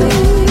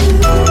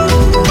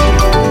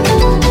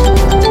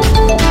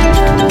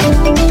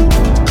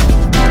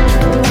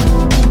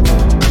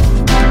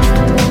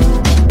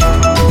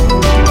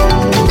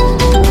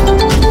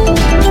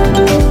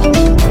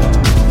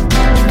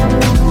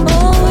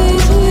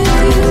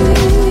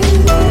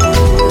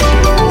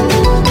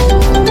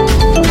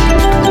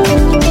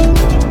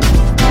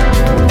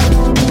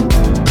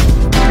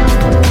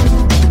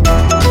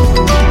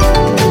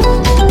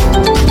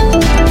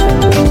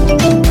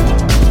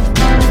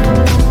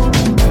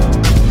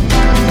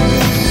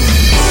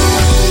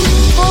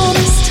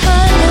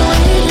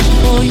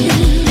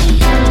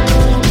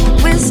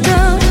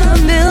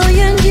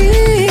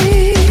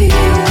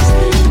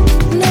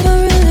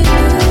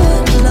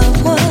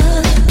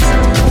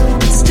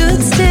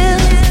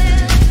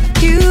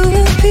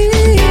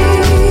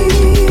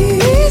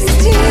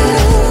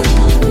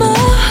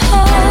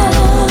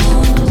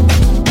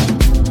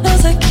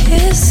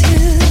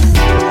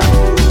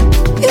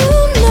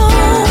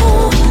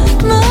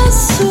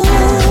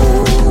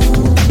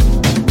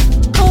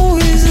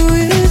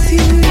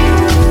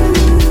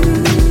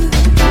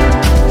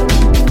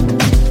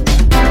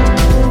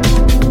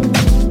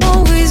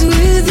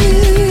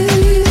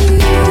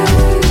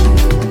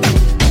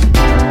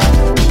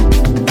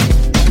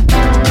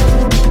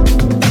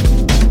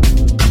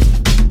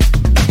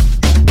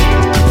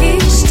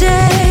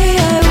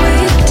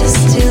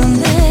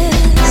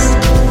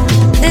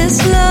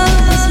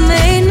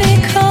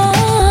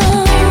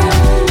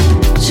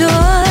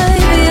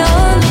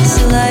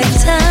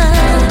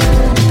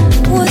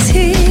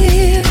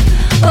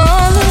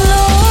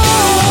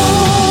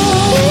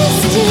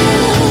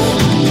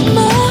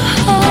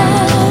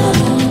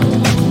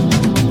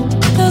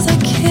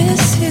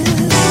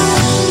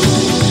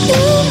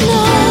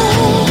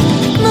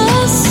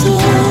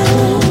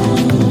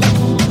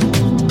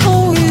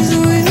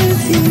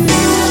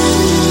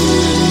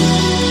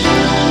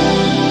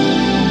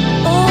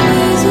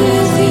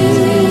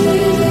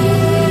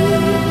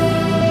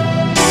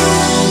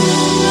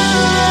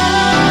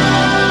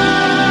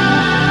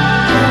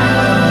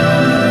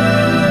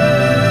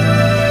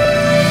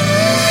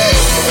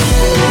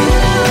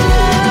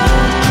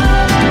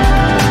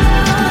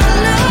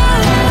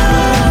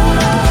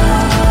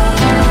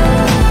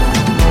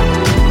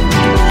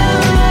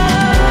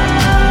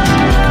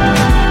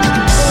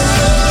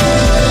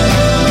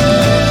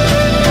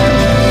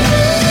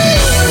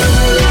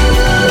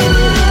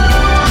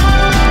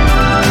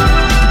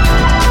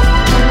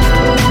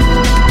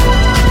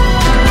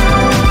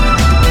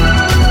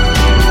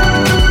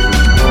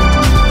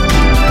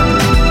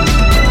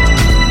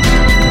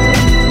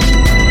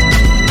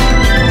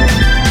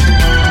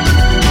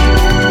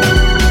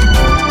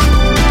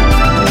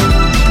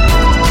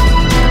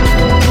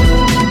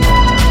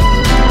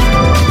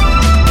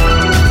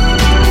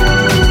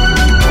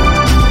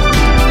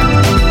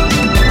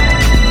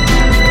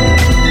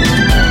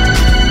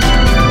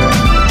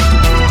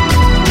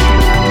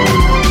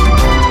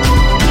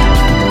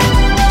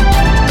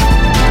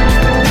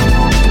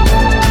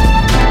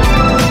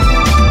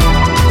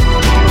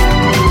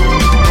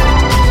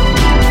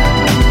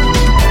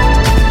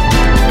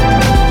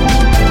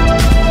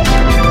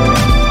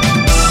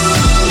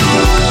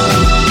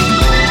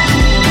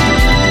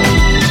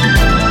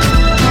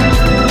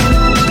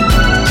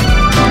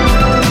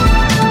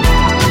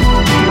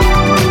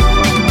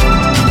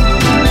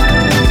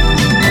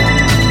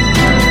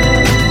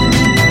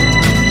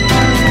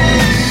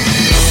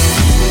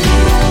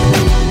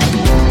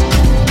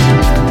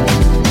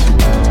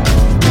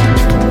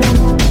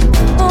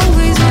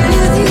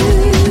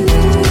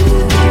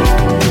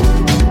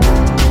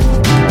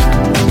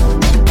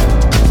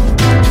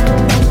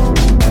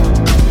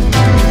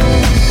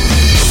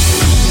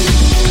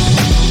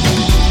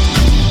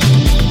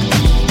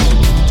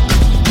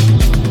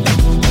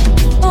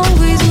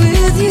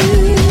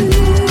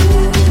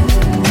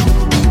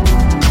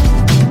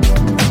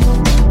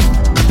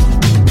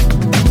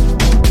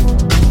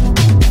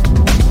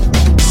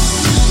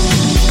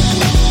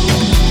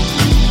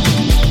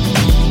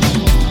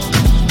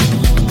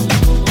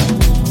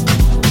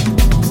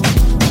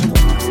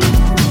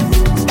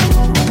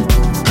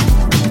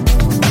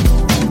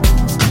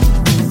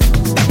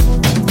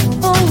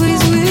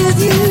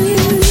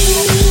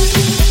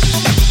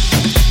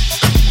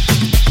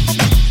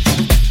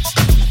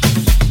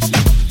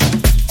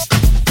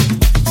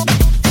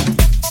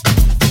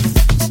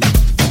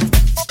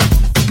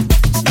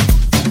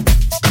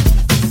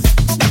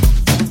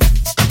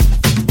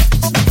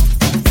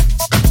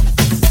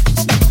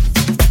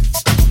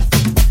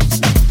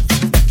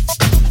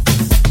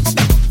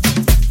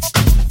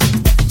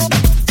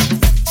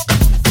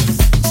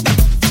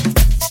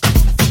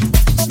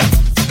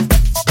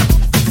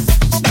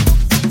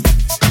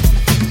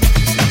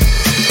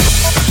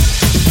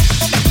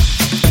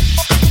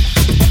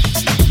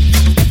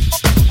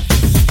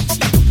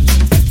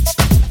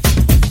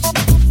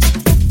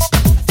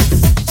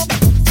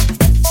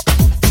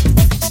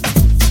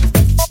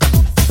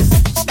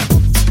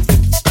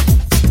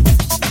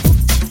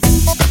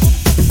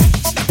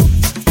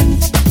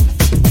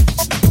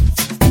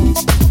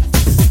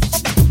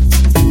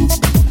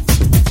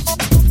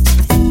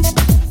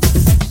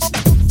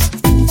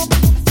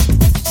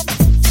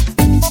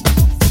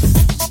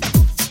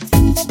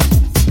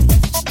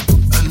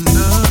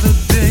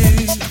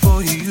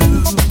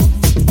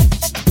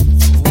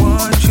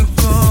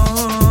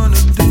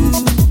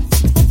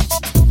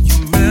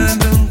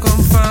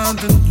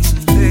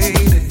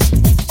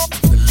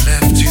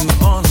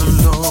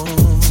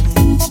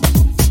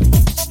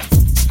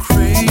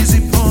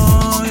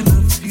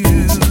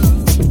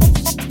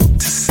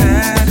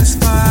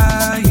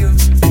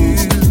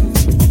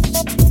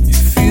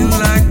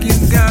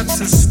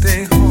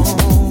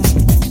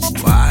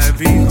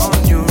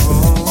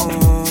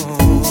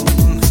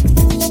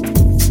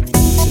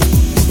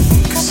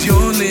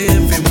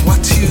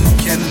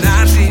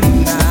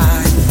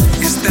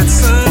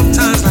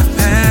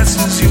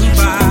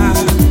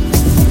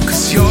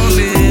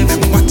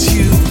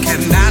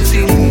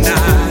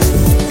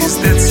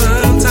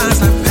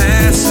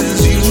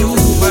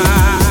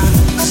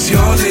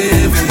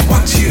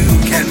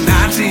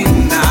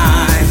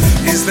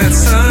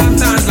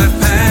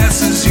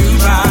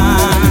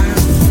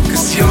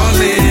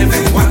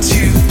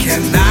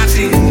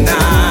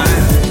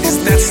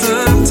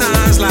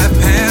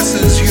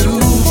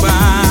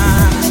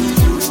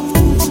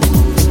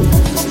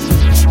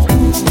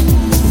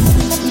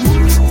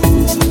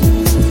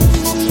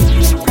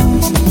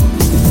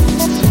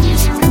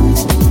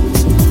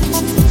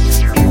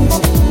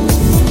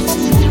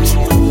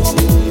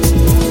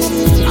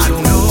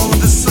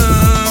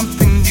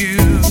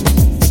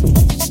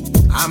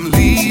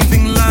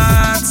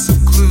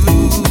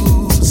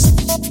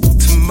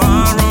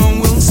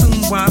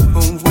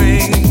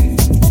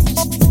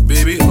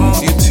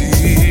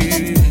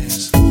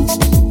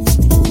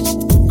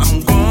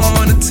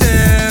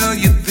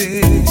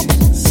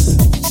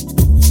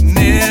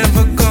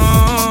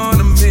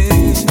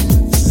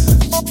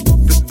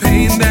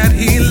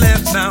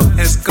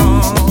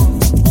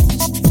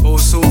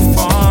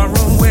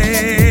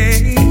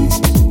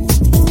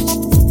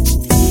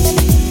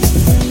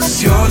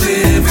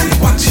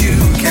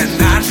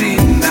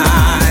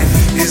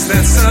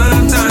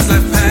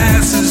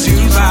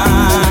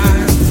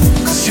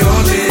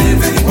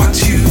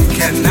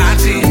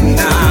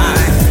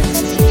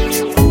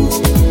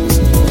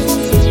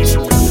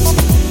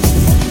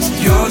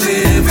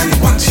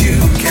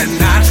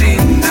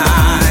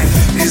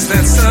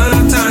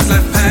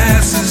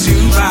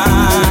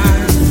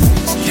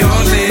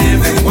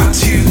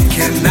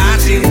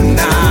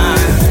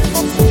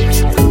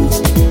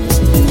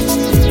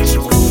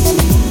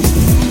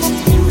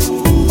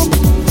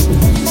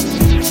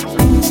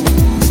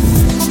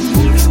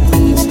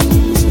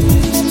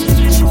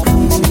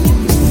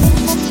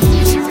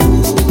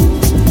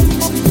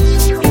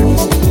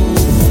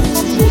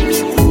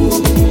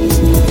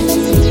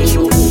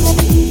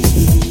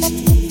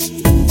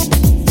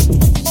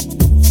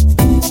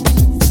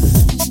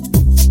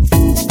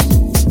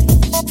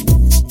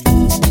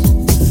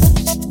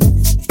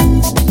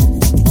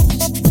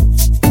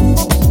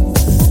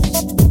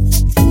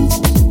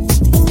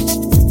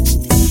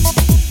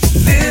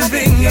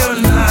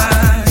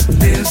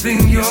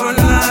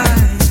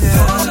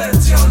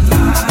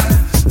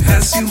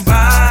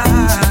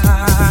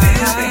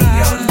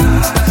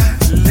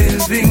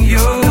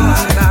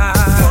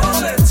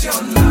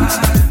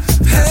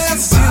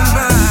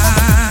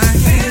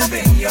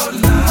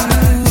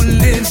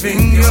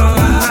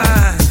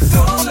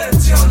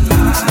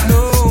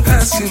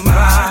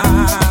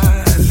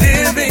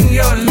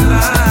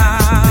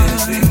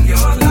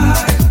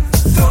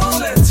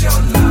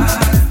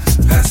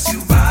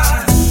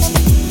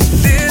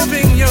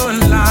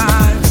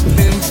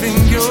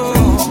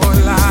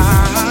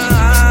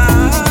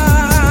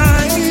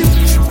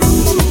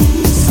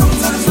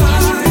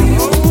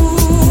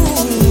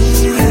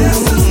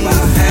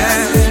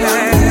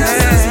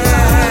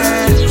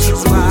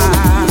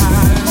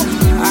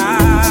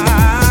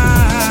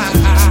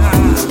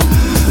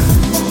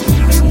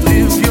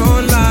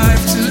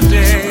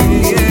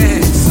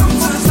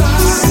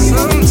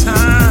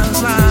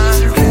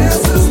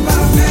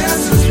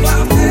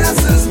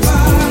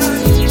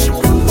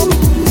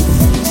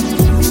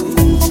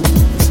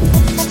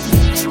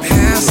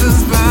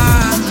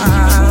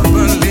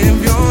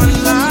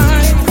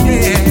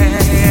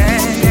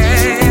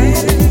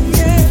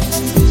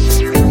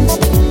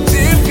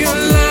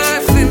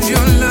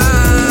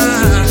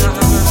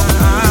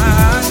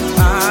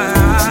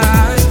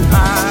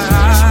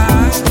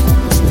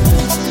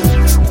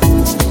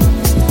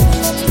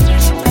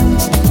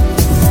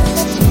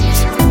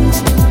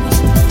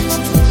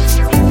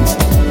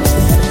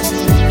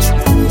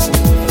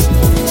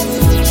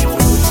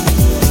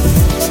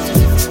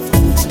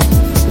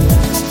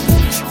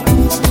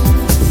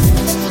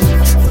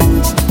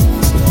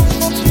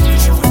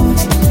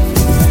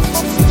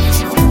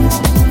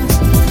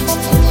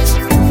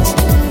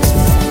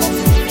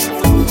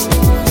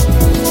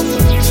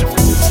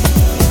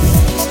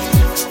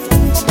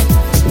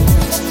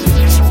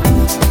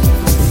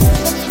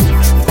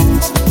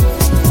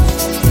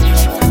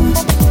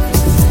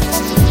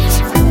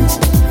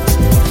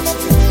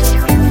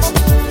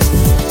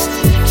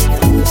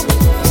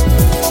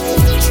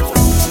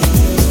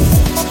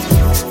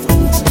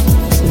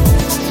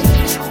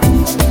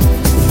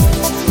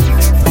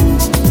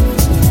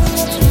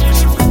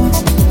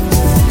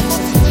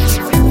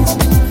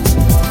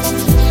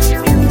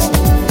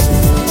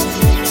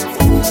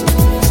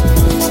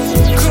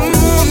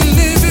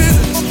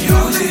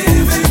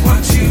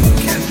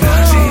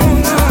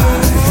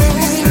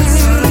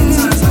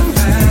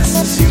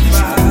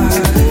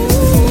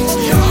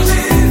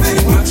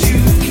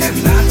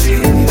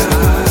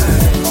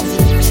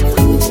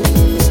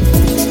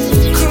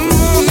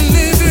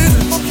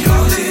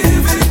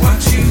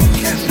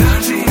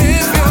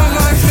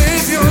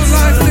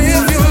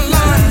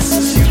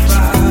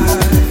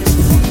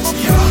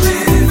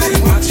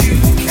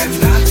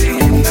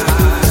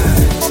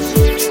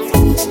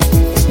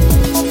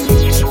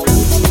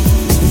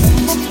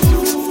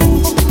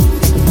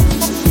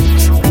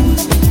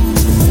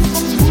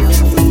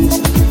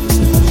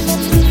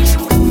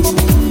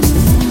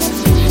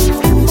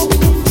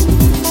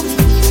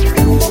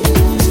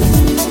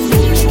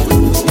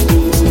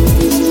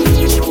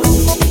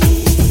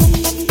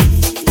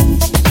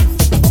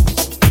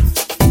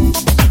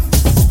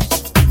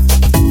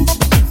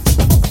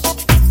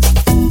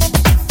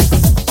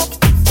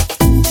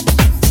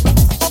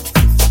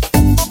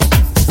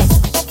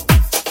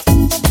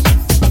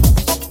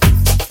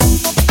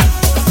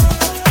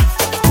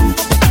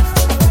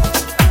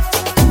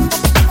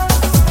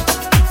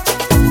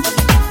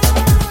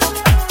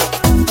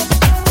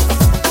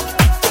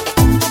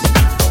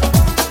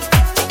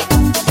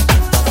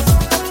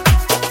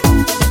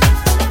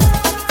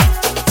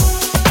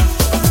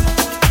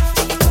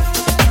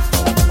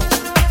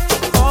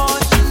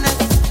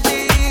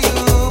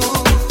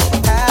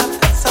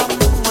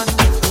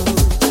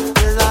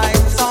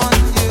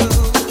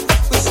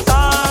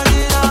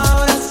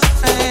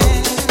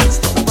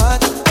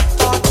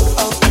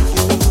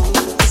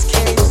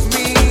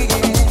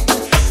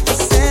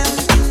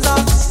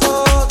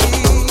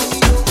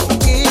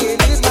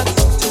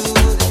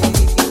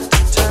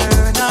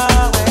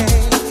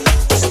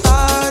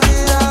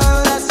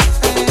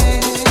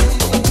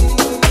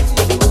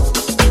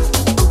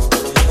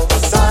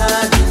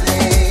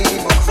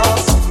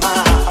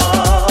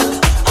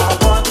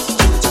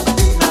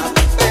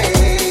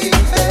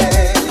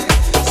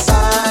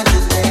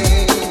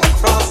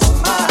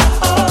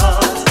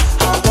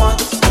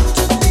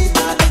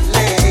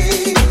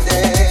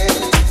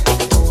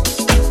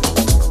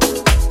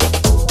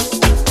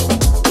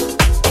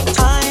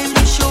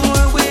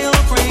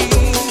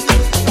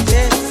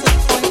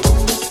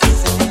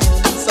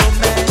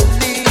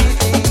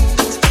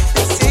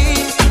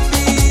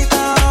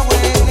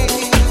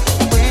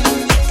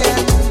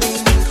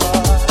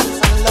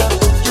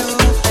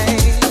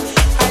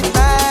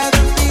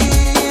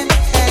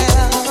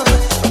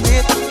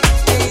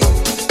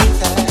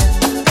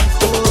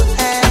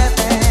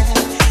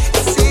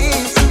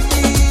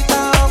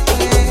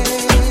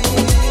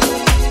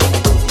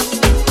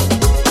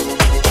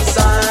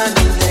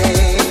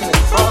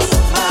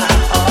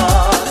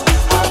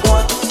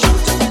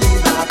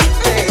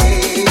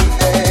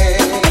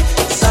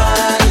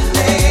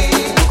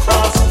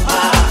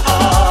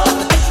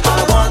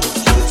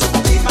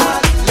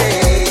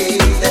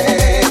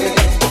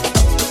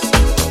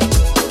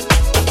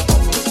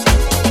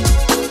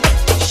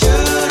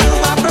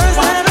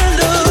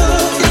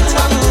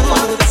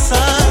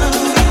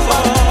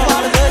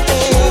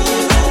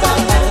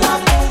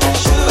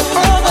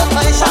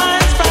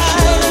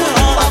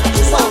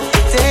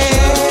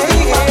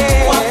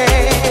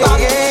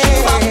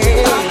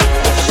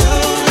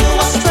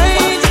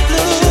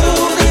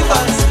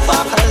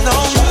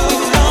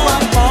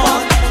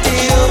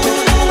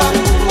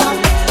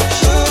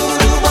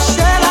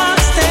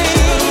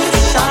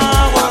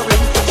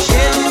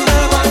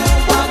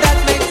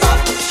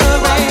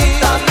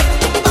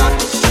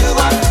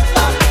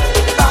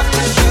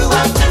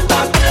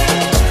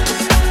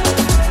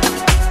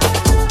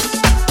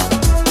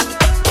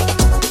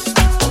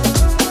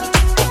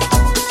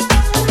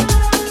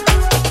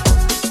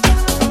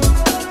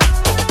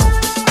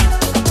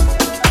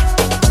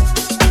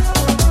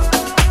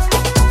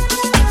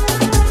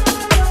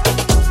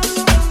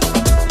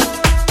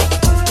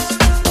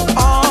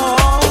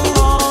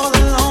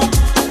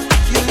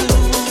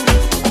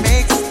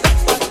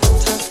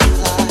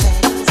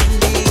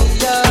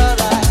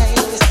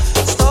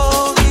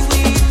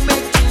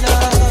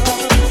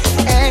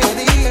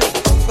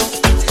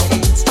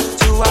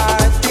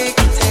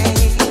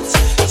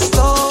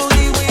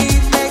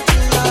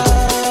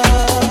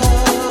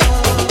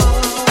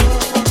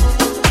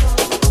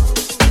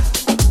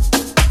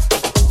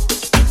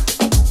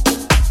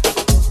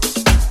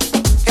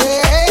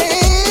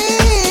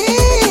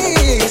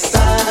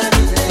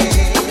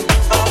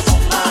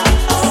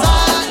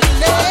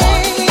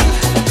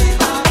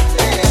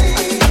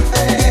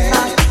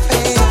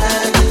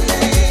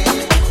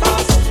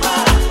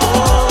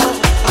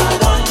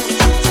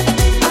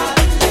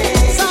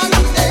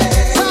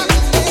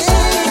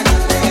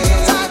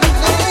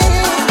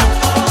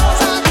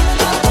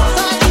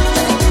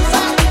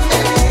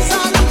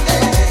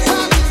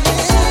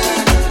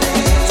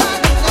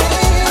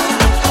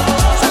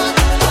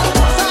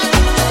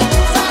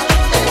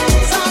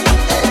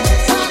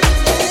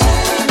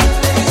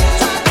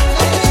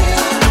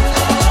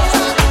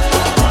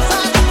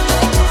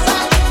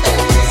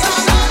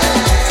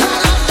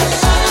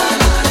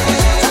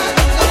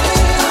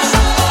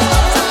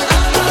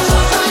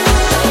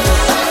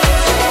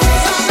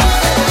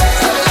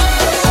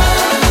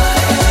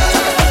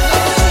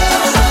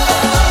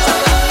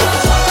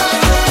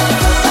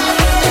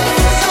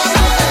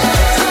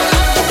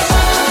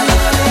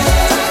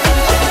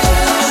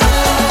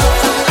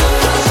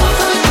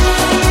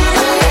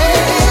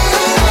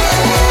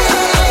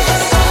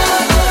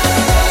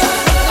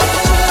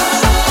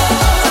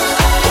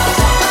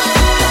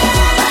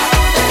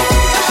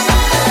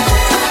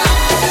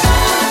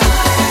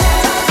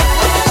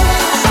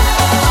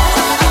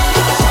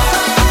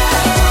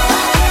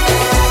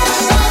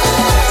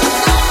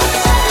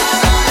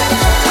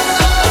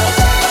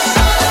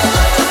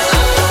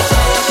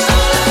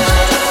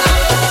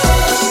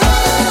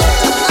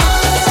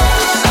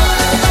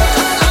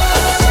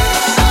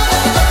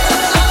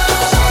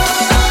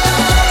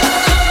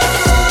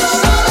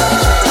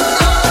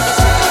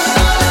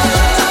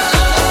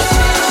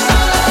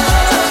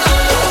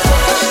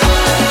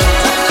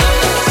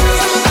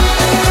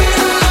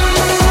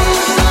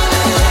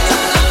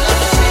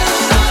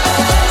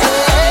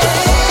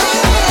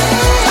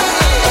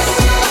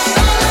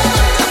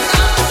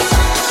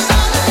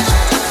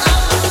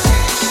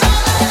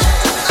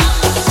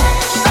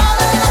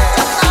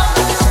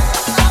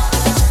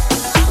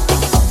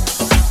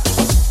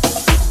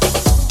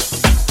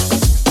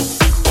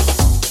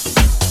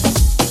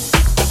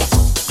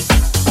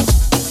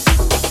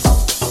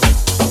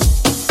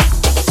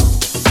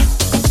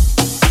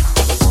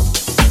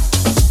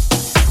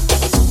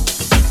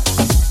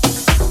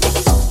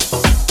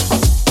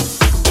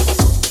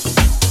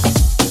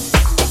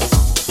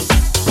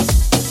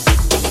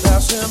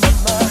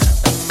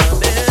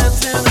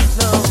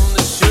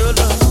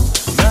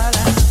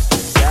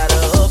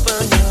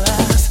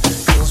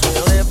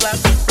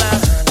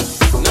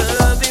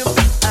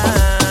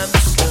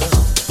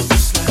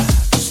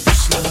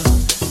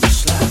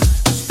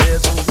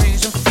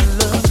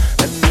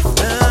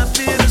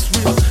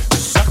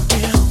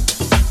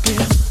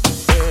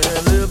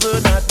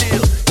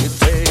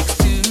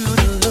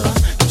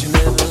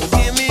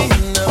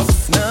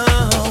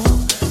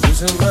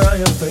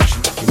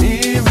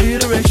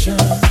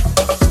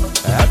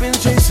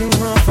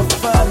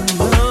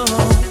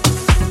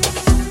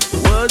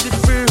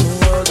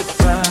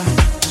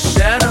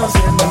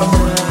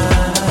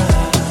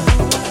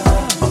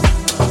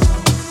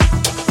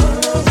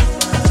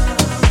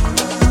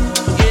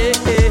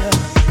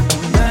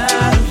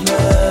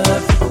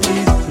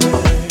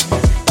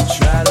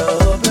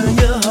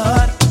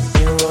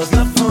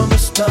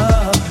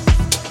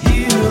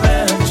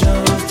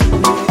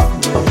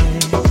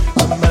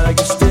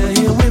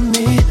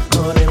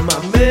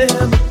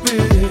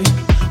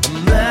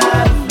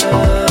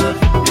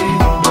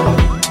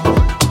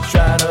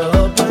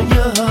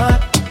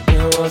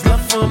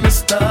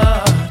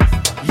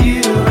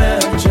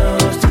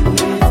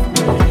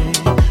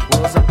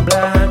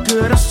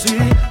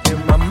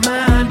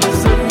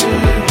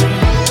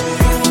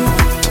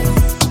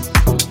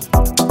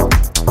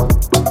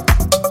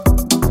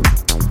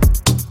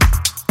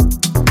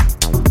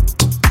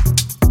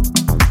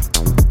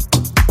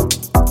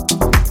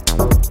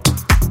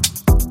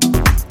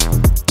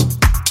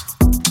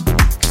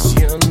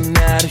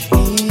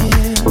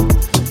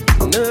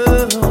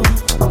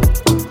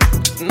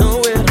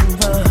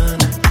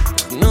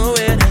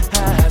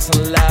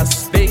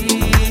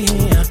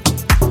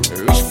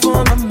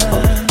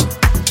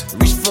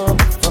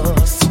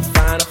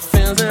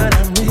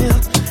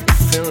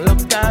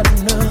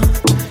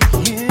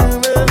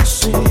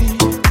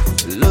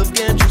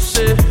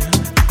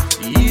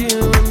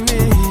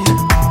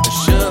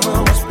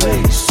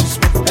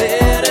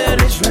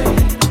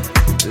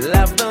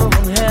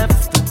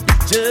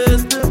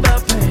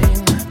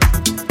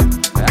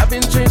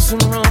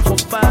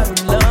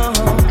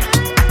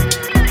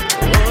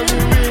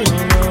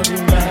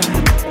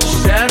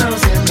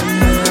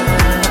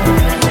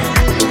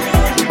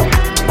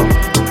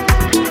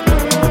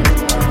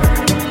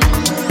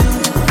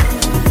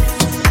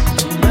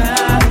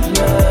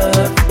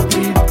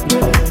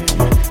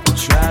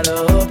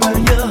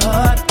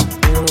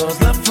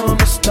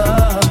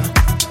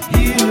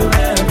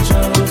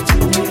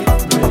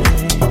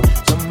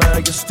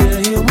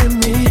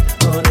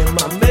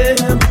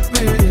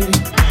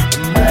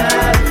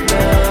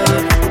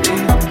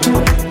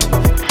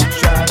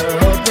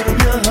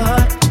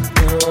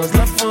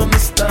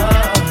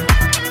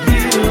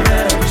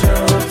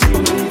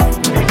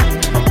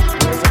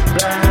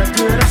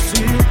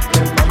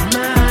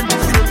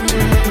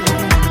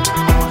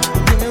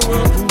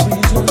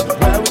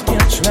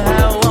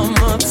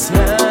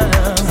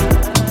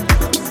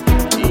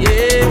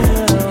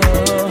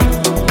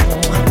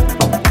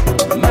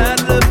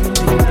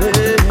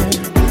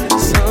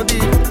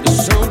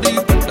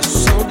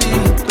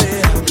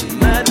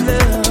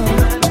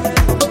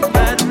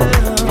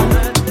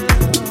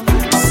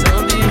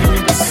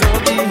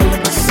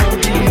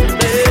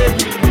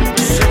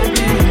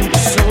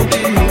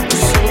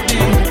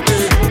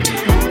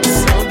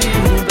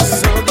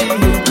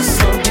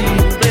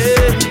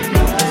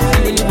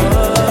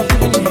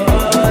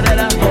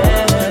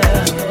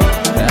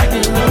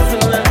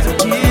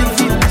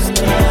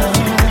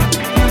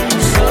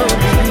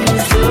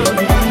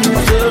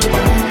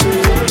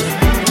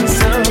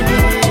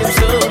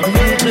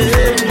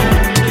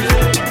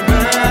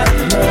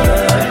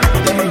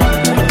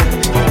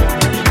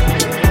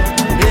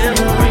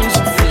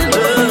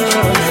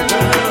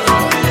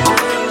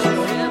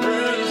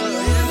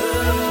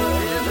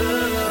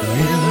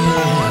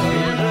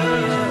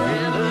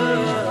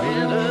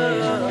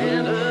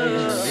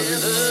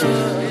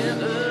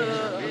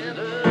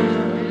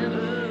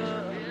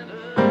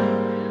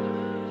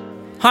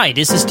Hi,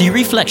 this is The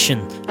Reflection,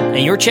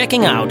 and you're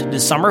checking out the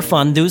Summer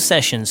Fondue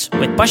Sessions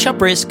with Pasha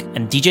Brisk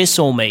and DJ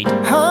Soulmate.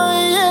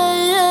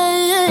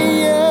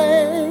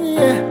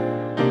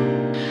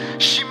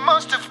 She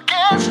must have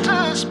cast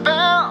a spell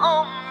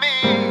on me.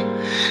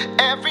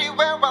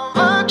 Everywhere I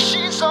look,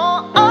 she's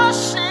all I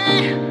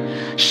see.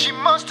 She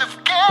must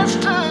have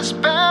cast a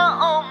spell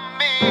on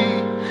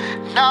me.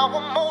 Now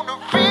I'm on a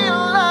real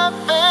life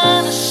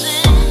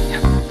fantasy.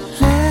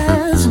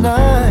 Last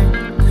night,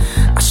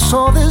 I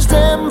saw this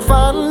damn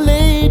fine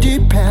lady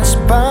pass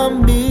by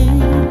me.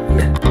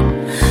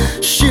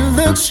 She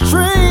looked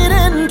straight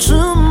into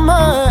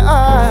my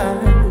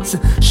eyes.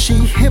 She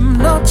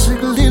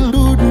hypnotically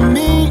lured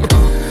me.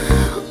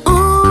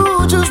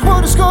 Ooh, just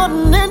what has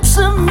gotten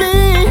into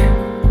me?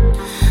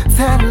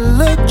 That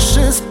look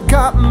just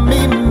got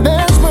me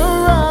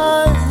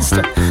mesmerized.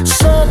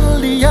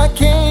 Suddenly I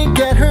can't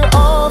get her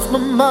off my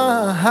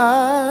mind.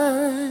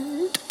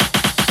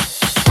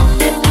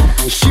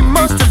 She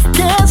must have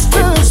cast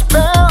a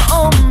spell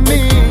on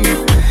me.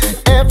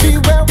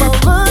 Everywhere I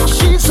look,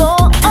 she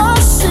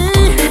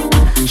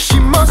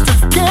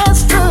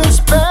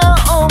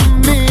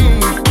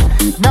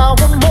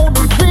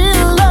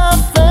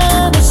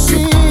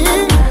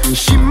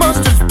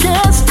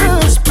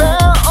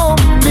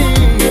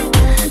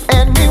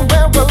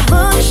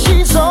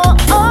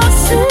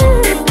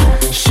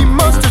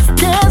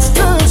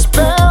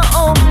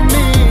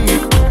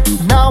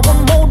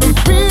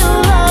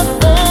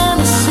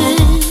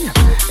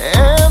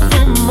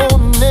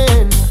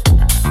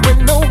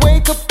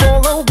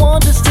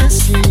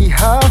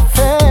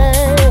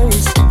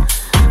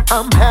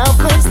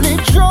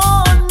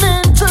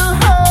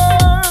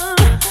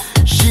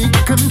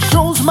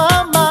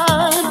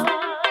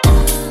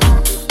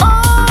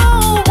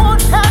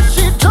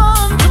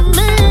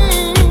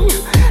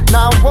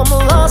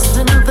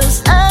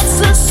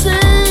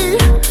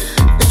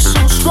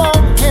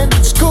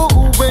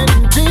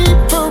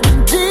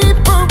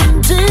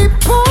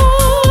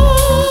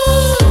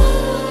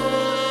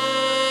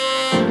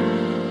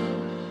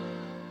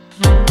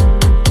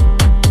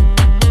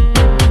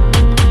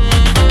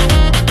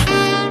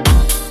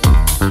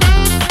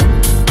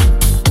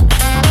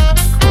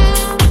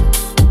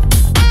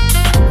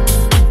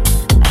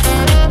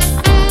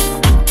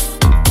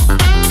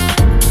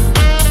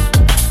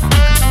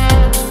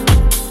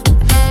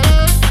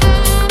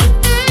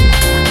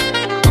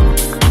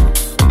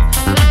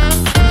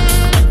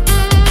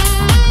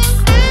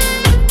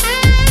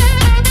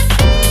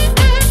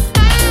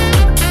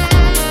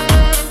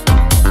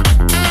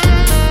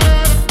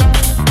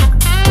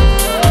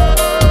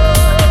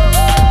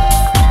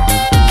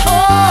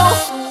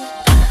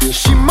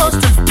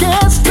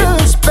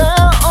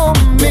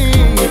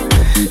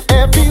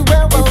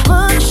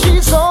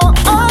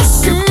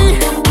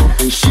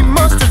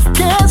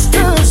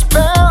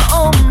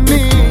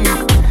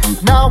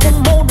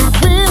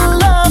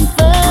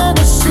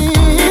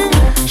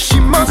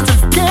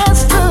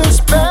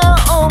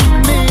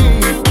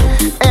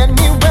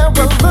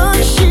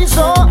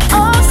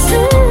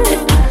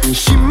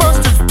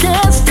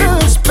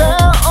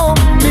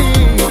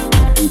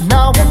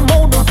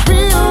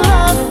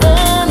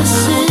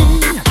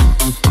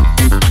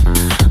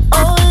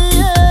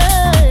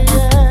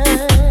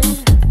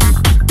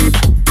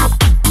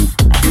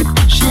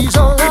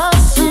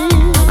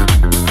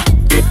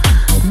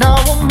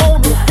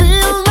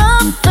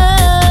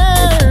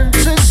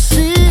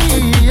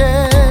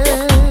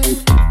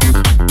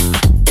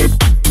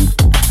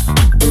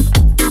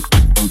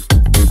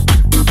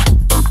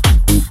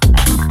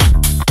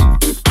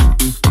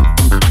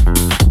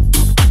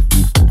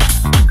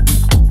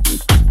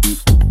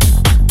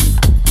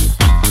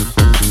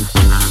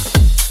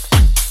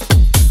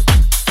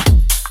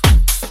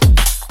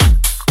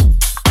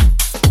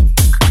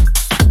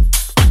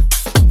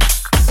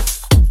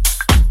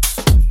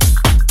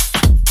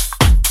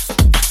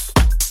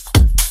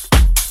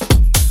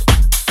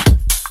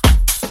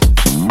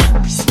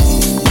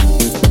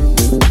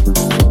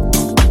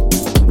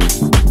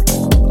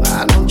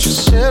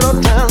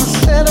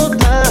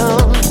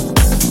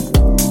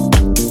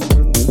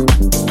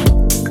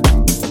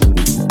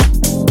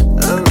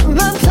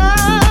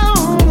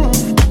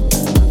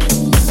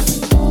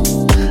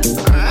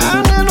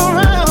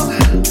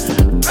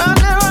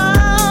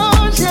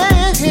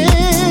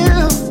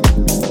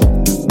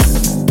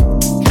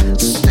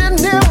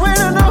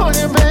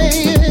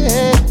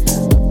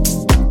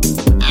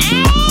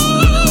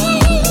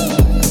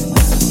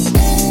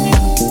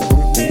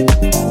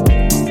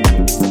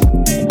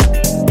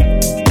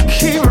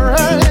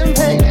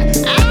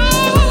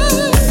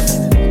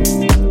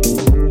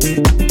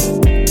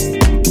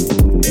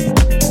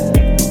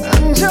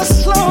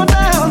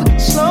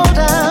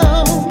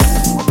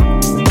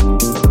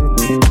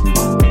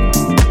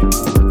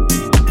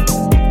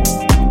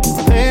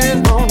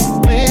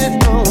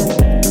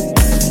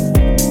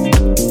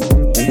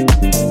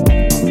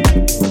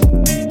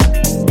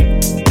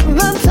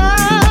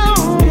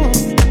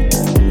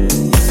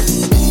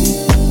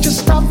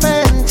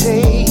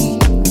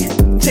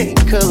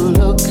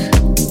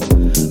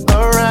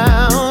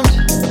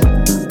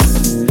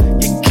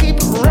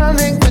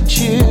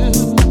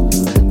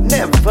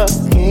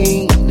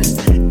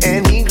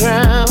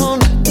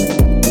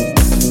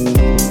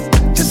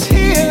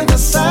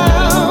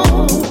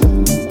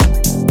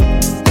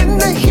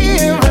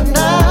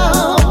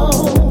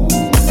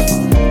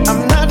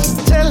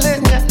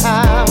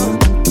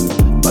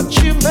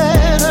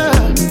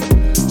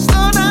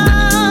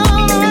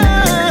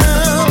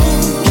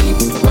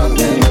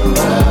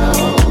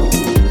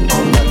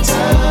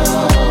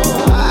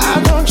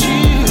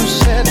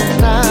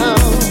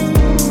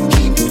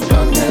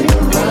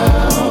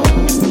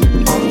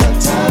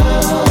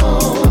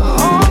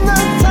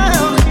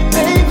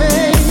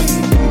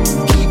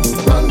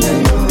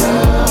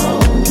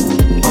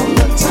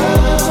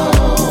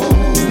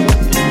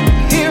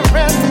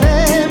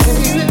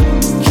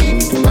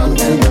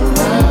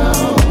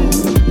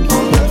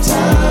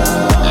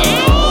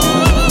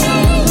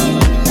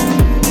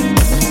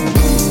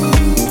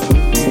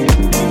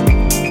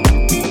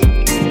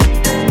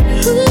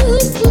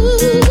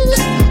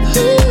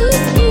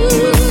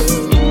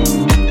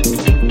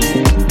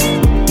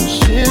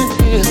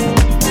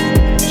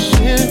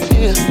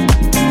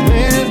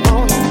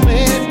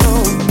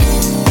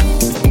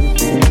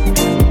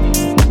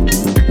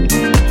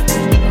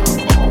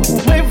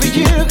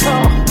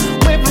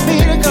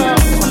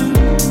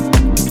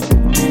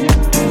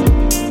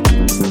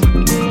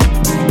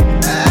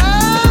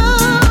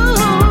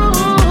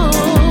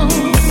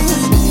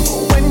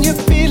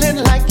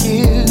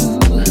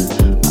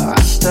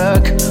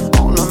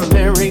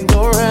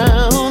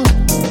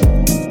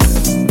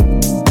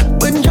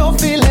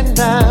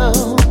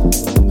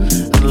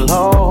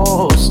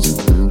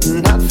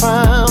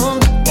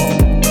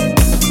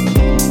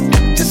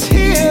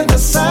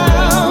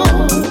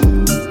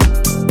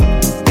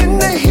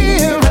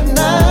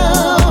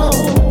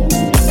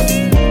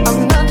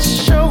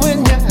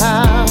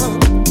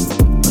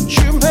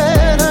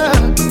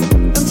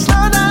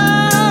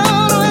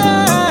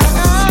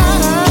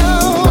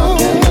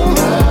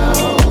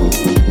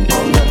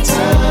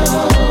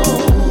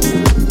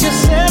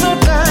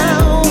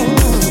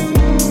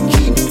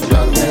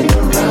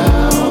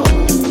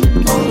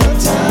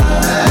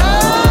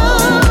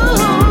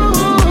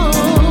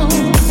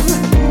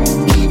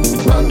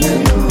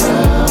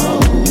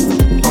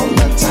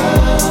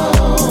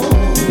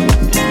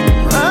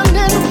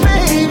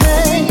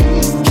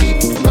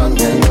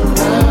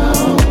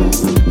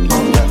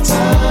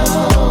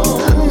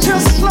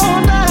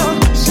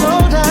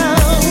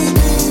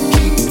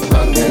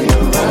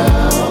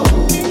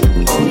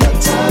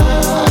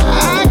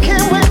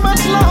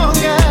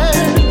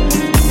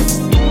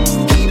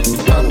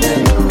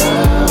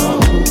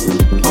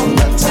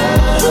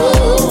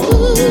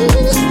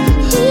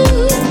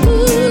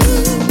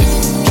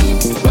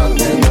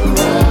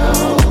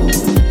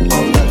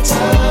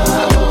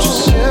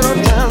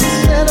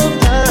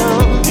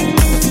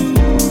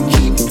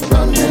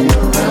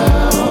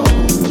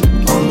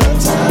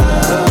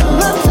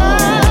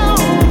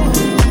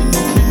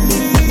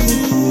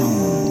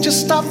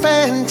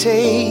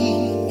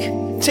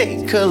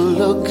take a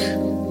look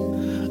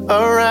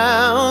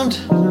around.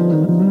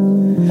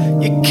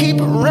 You keep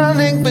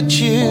running, but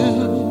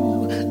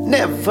you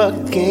never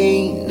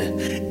gain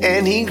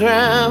any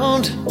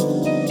ground.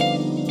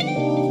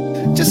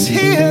 Just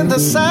hear the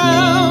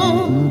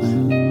sound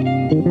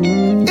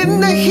in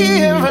the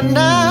here and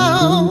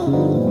now.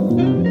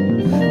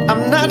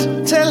 I'm not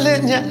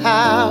telling you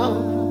how,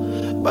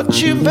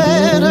 but you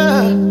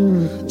better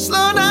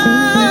slow down.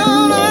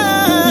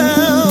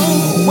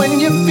 When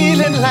you're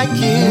feeling like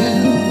you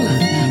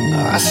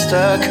are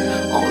stuck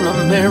on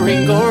a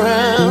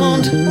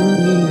merry-go-round,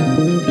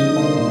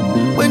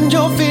 when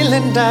you're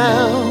feeling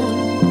down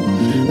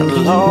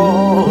and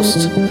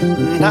lost,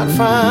 not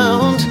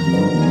found,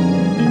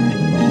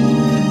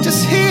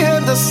 just hear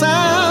the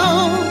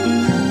sound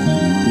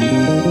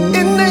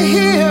in the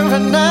here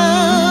and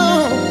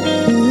now.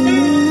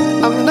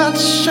 I'm not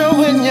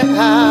showing you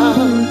how,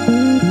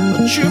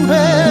 but you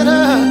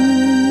better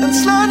and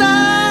slow down.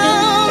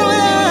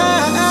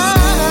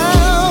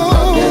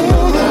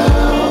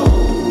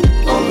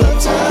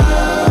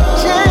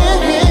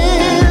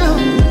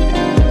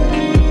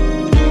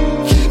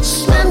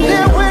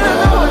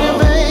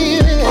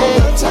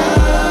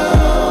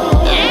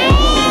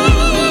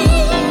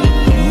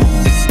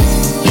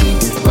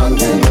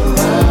 Running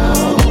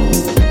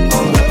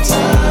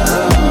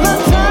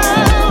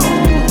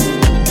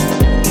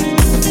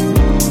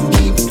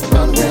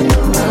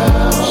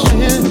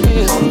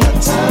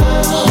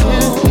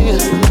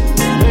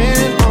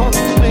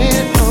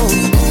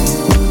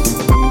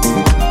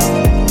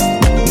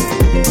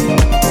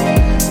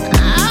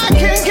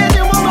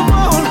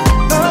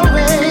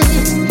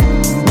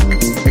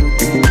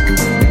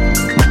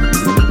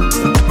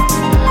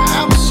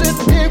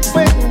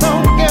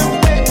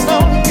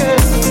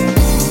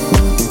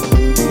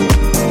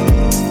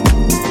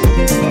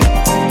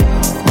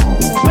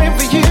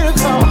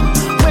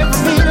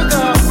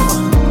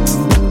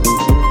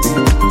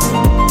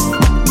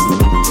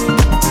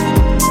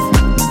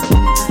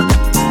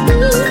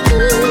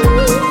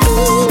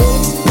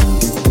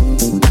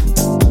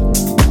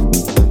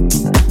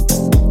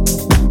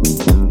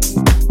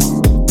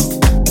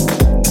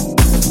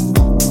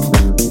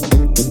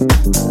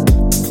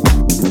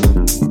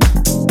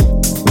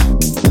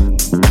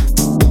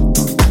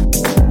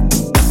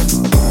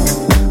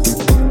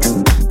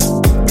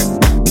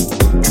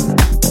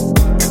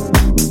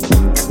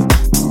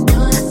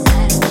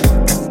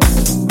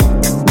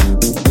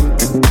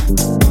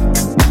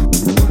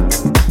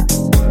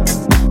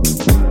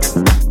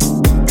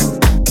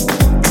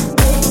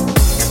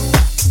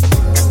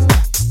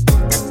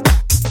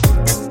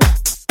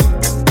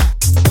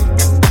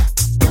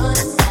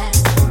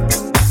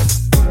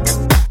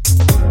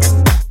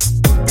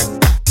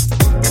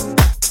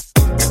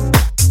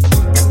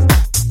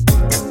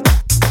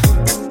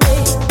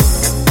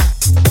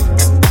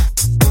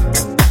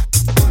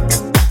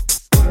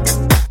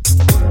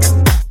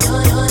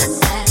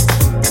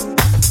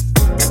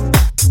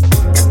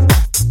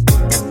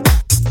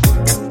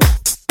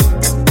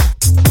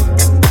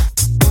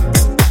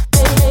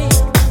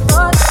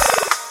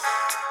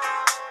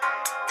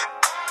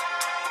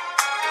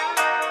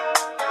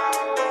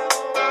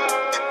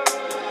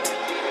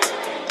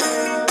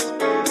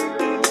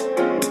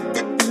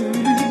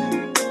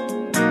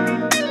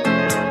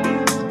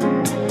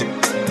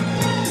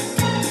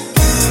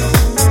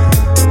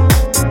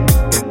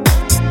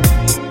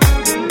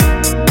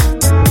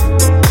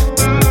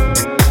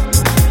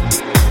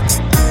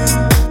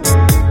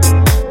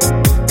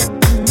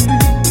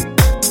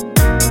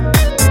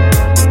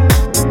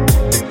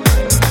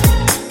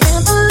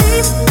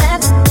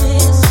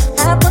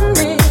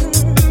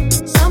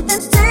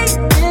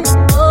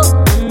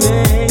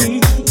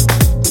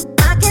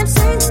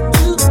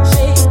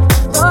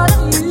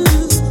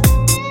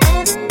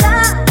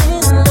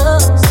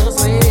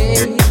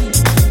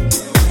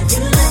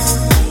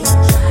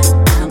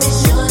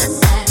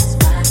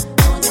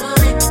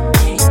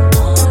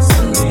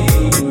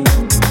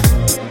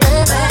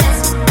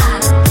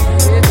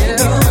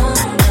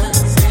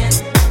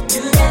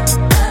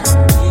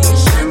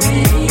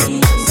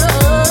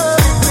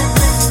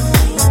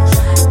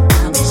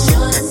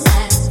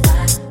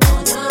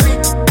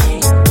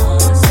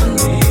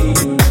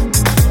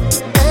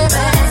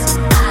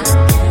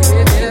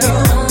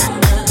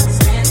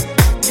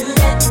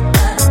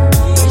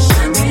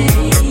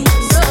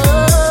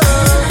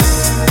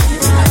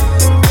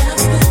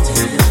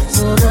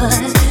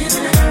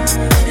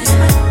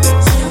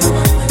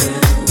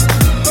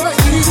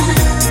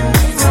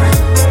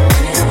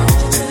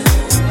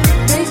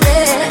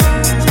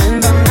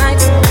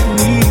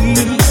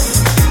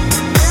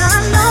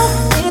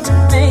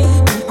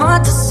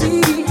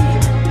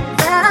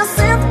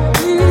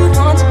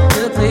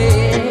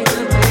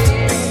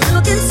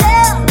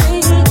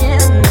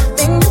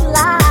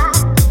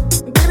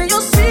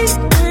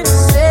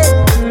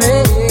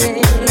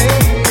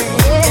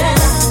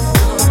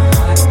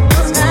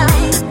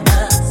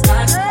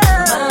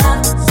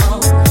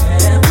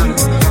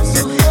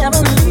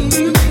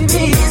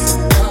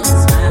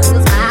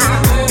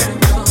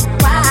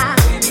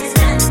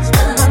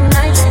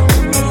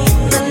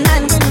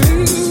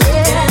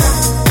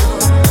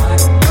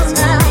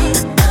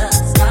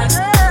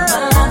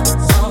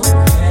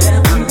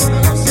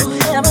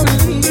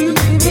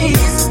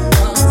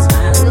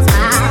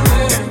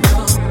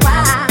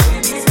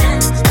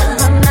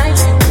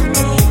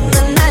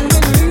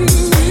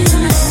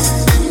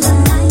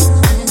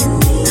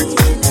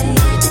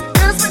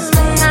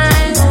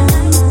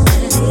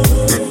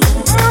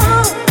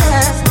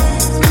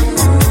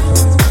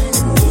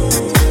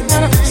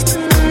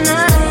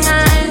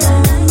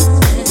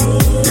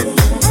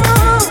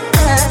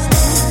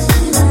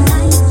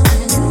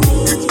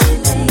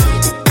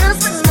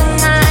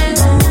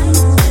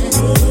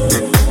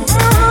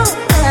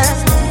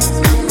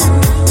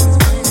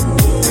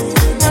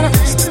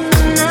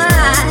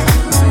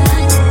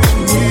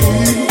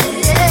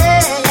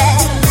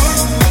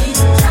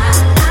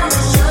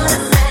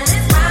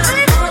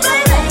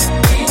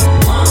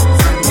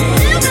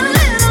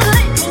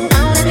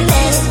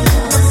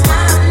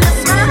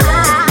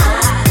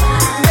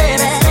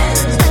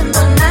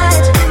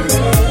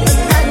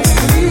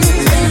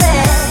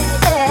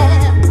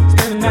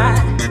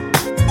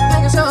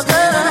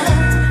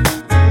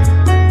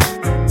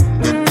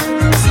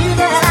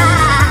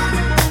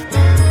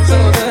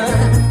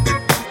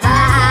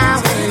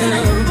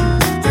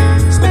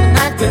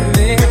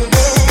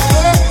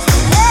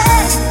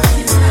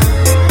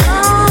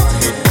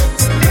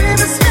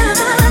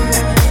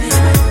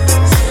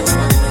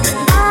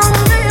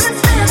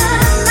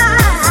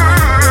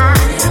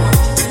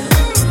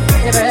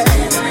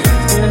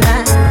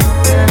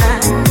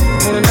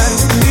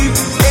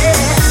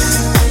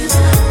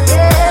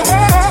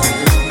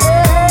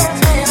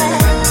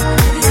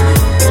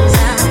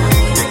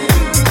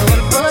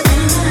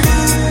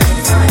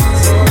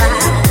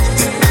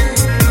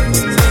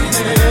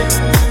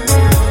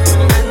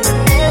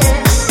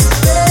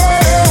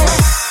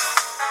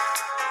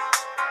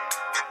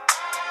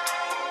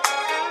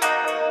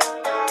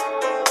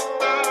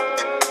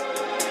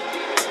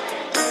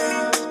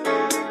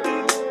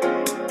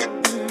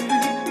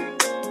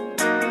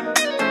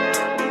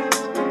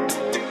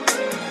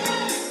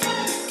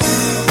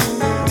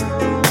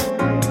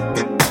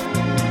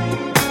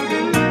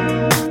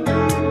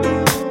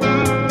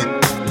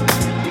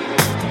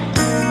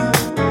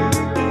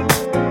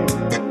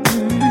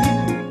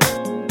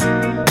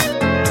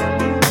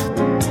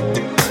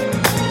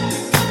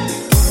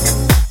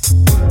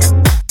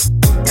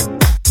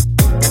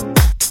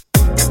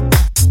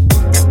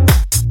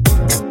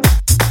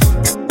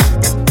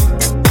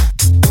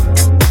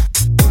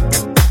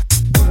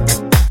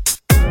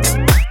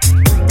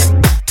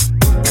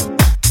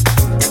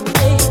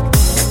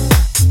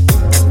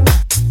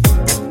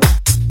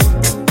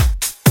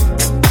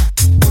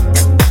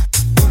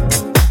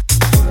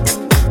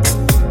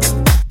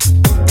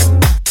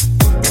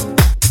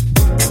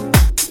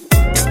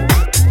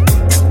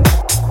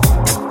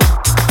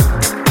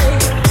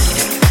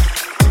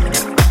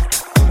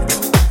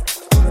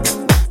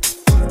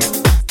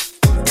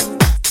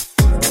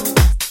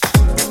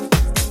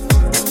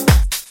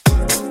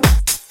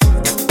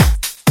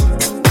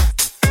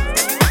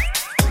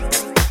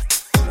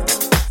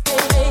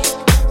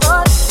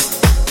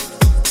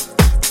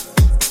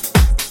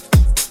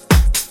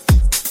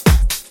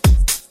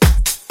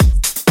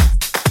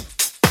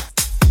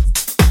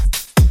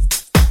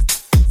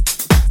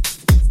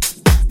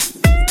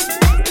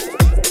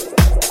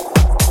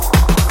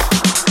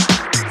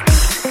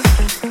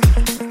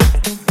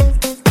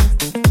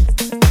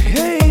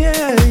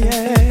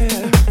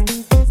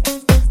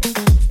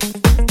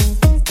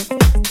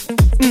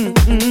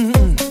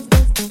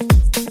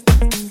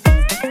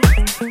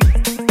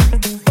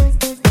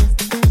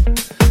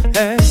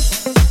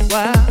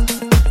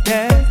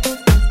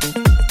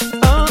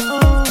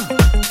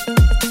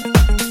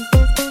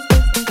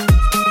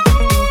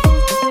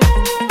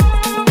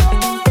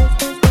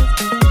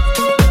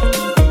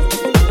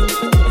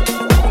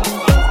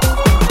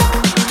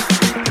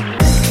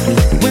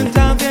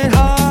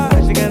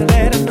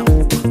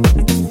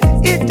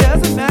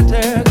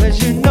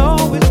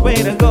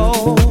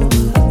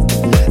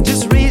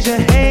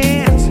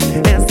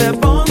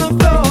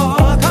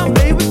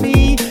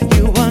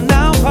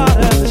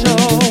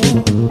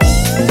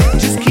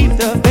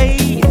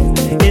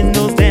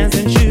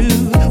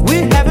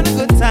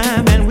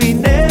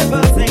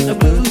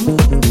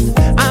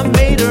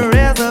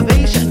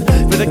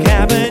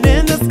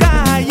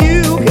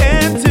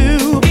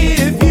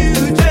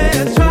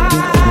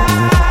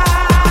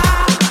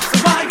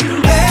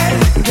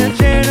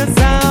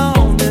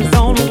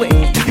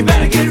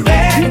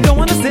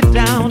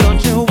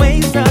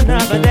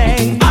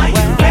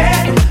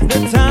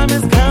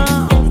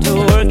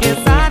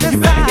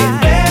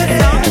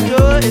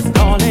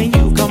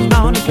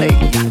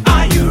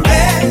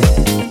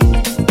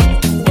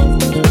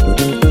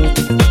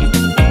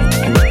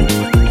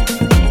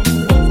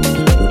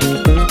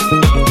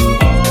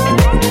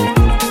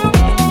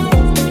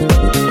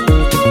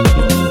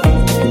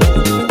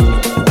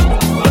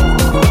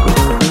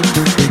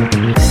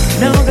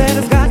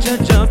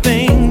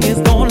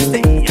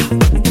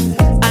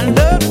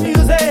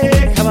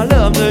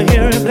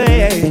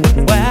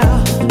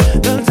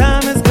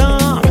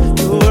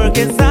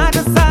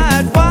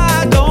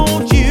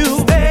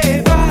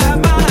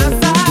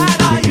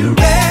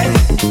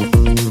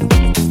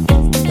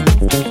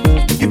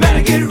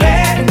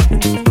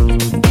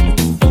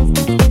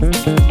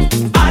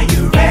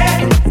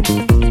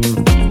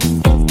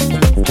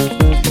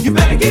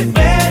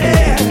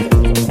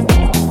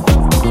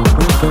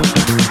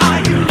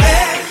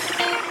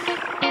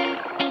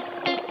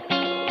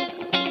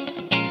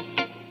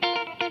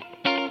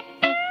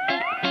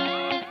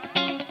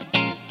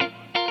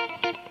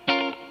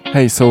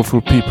Hey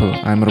soulful people,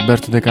 I'm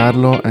Roberto De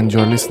Carlo and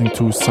you're listening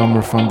to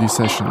Summer Fondue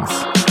Sessions.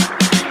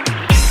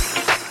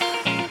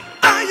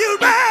 Are you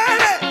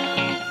ready?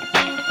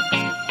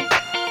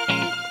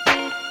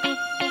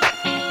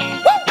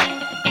 Woo!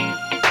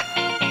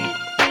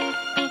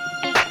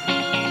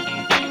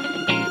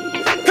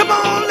 Come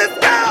on, let's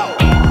go!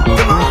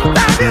 Come on,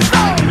 dive your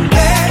soul!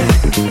 Hey,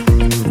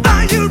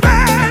 are you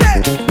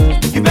ready?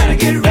 You better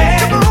get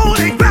ready! Come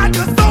on and grab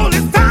your soul,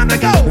 it's time to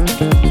go!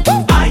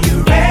 Woo! Are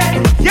you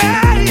ready? Yeah!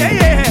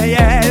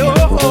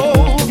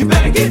 Oh, you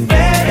better get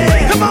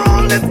ready. Come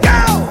on, let's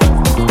go.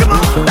 Come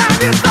on,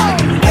 dive your soul.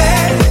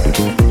 Hey.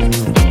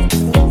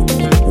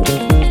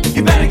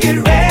 You better get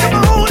ready.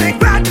 Come on and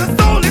grab your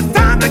soul. It's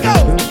time to go.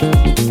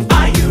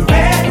 Are you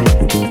ready?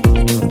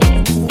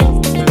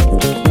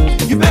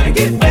 You better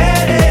get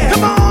ready.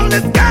 Come on,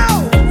 let's go.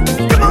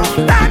 Come on,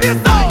 dive your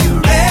soul. Are you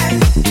ready?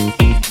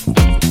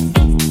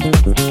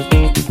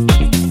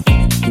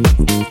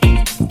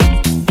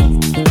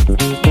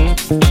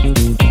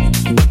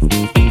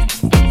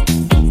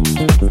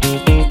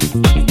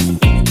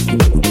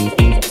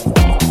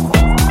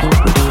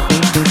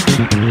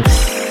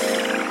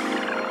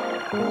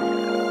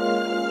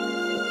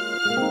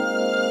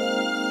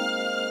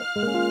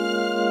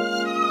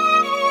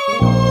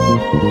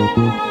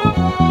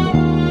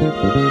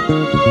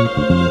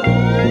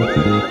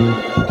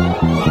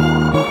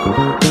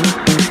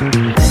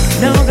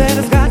 Now that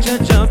it's got you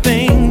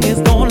jumping,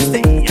 it's gonna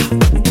stay.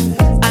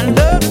 I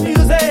love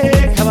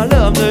music, how I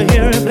love to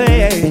hear it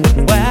play.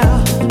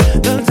 Well,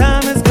 the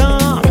time has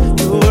come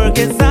to work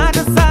it side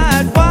to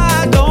side.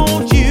 Why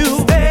don't you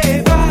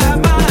stay by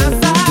my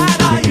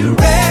side? Are you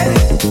ready?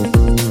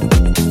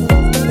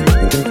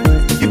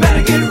 You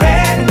better get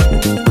ready.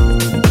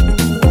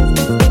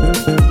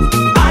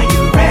 Are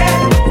you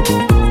ready?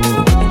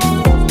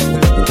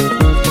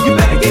 You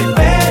better get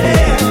ready.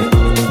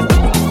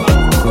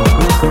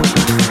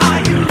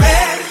 Are you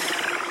ready?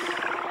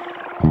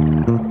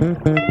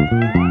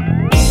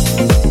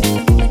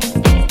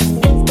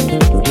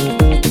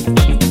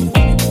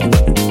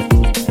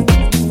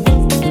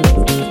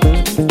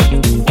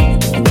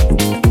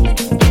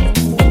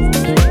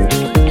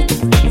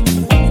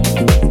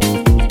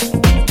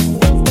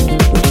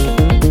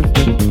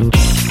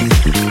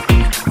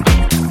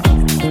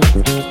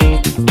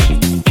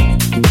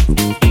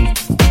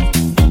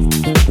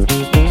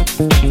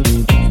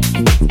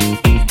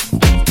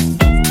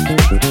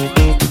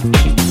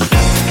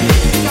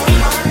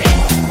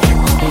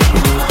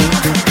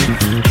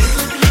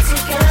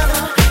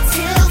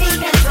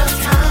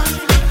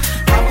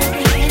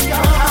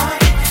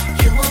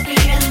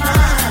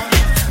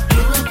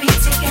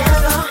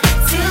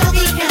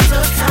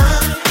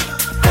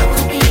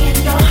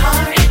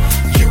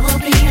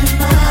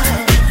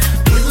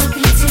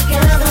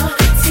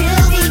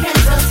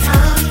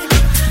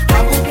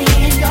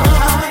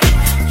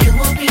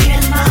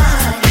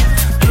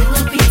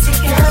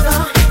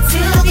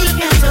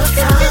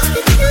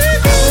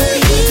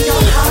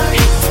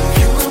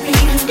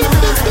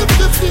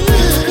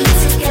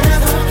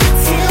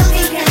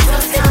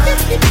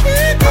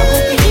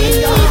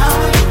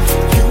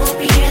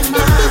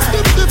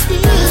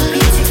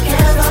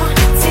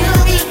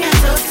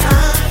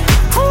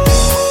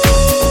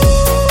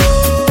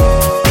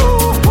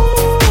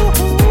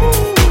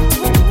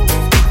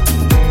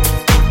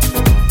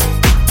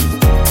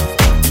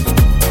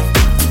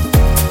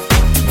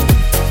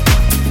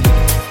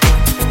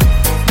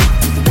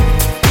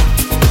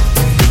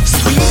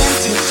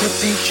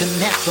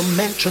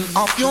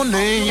 Of your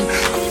name, a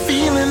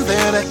feeling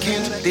that I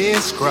can't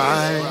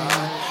describe.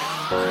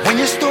 When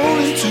you stole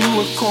into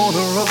a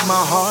corner of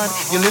my heart,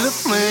 your little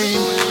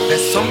flame,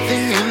 there's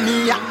something in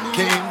me I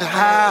can't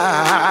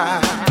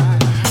hide.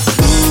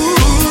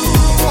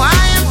 Ooh, I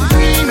am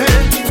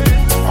dreaming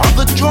of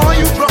the joy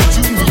you brought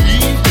to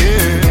me,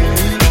 yeah.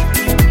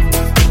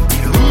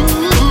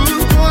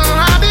 Ooh,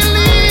 I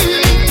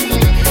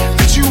believe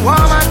that you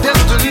are my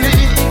destiny,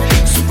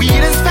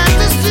 sweet as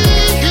fantasy.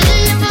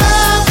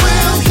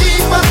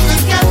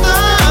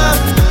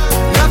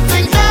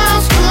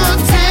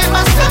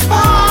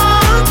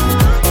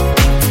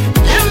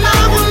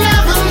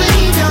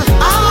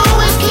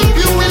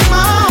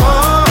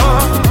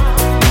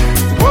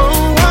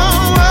 Whoa.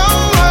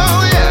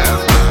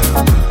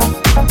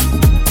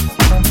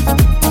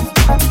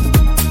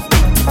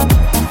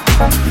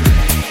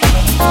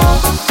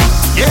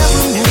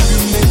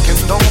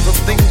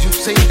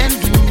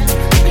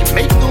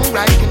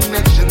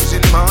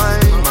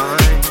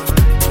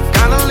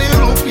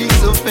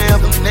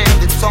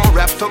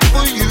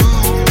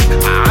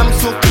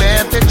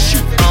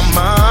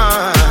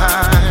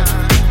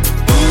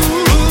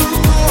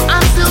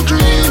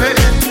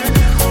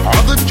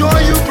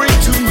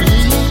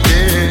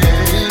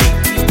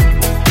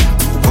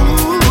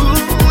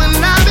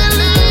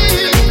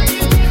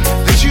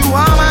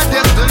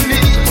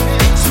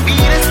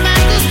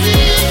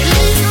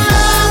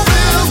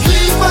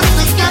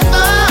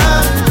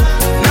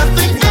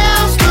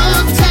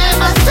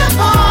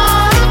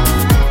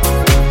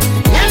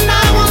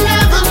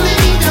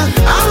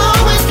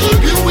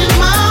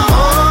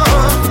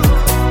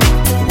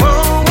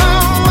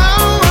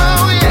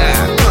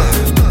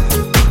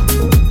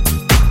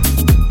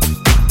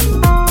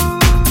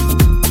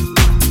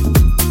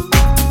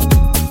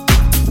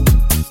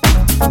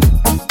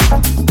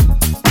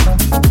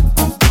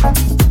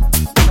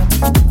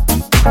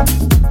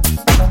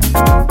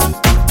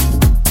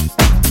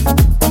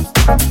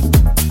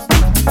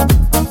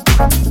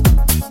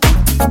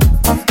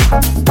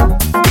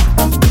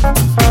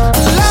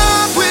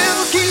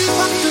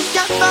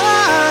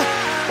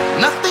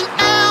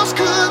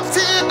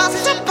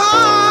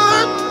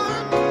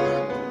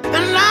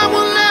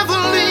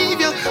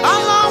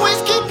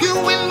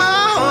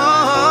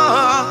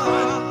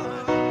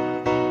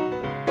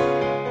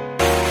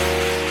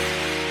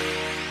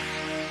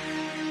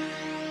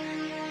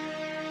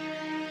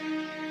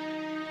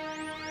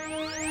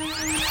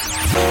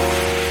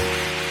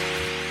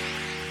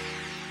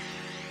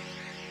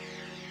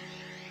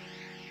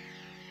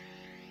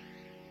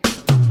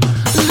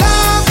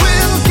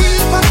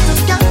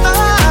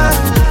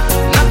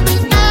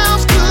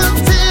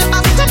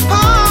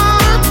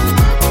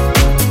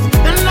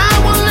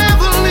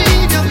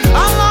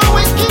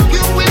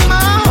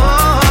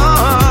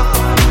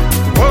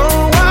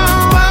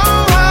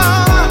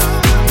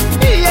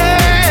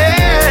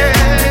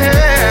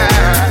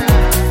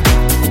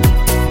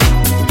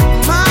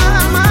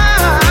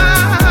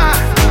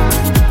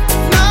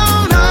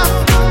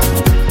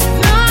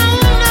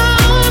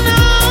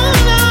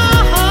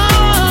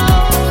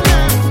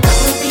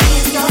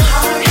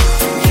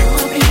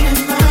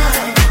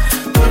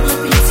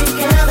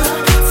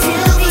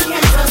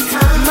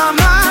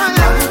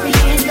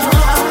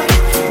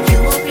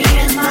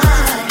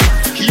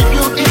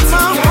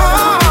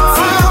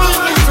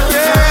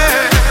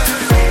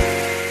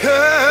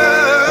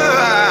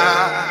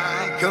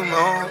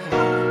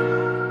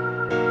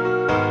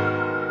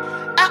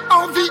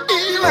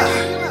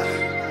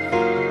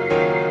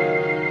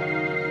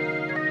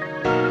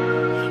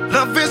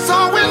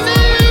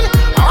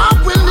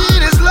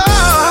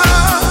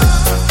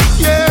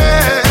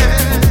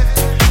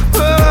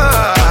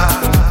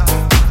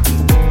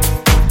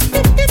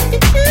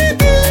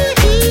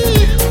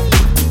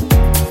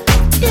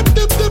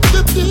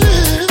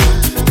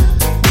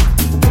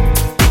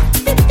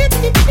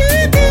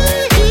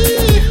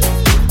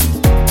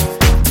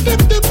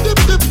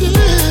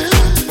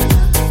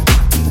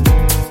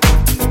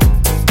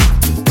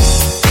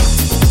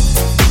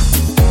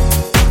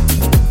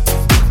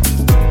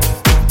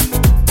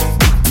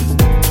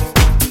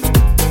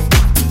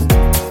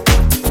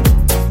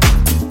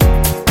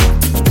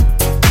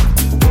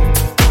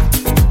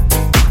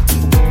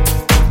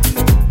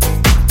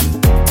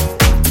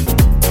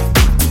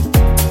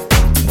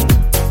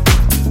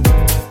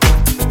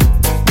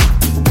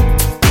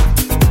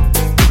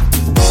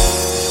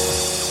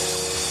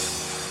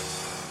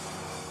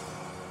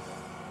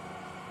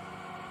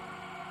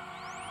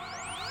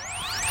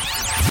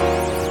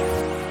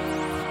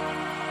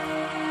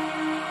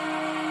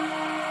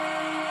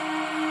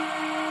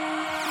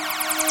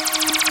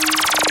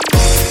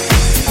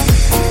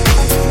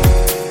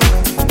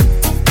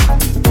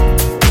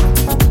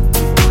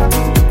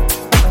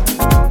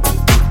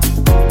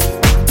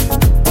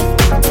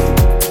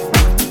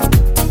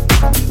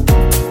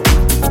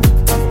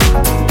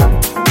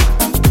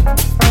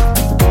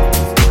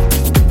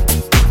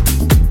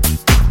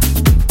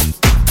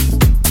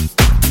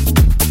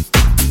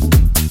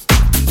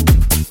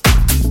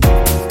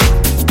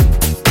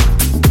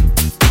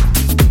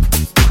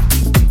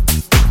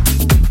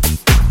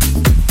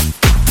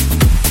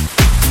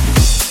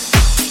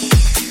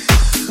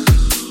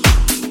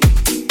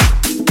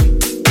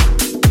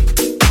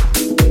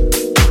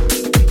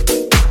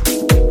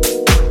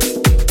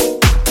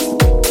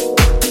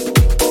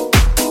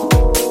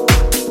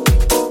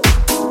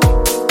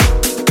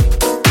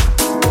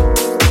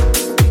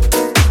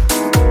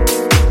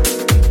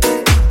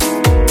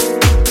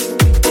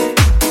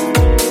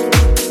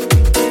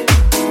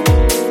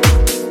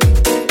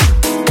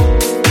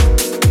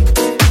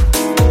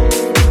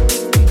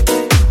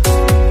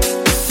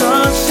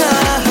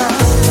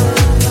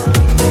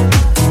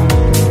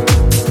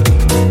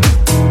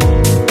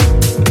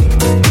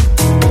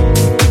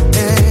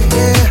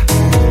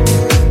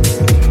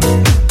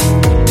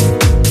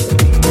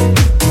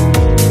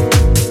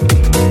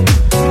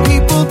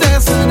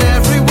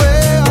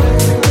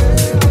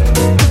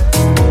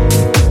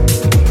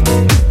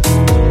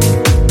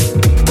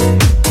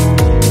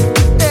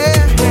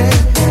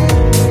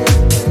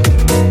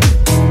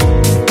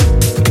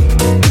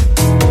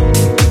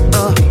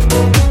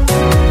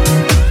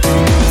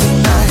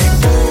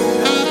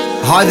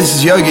 Hi, this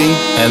is Yogi.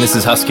 And this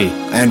is Husky.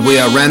 And we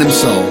are Random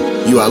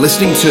Soul. You are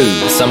listening to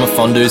the Summer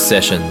Fondue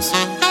Sessions.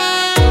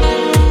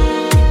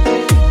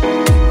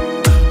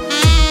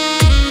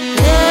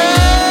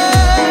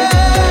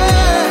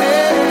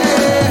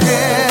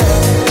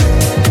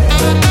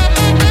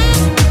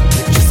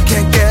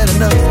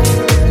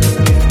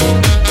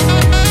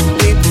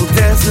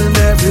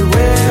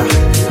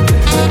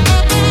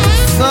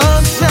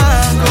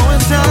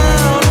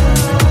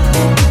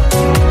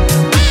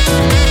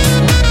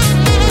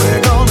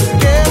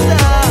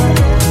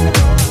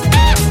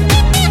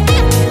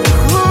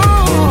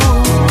 Ooh.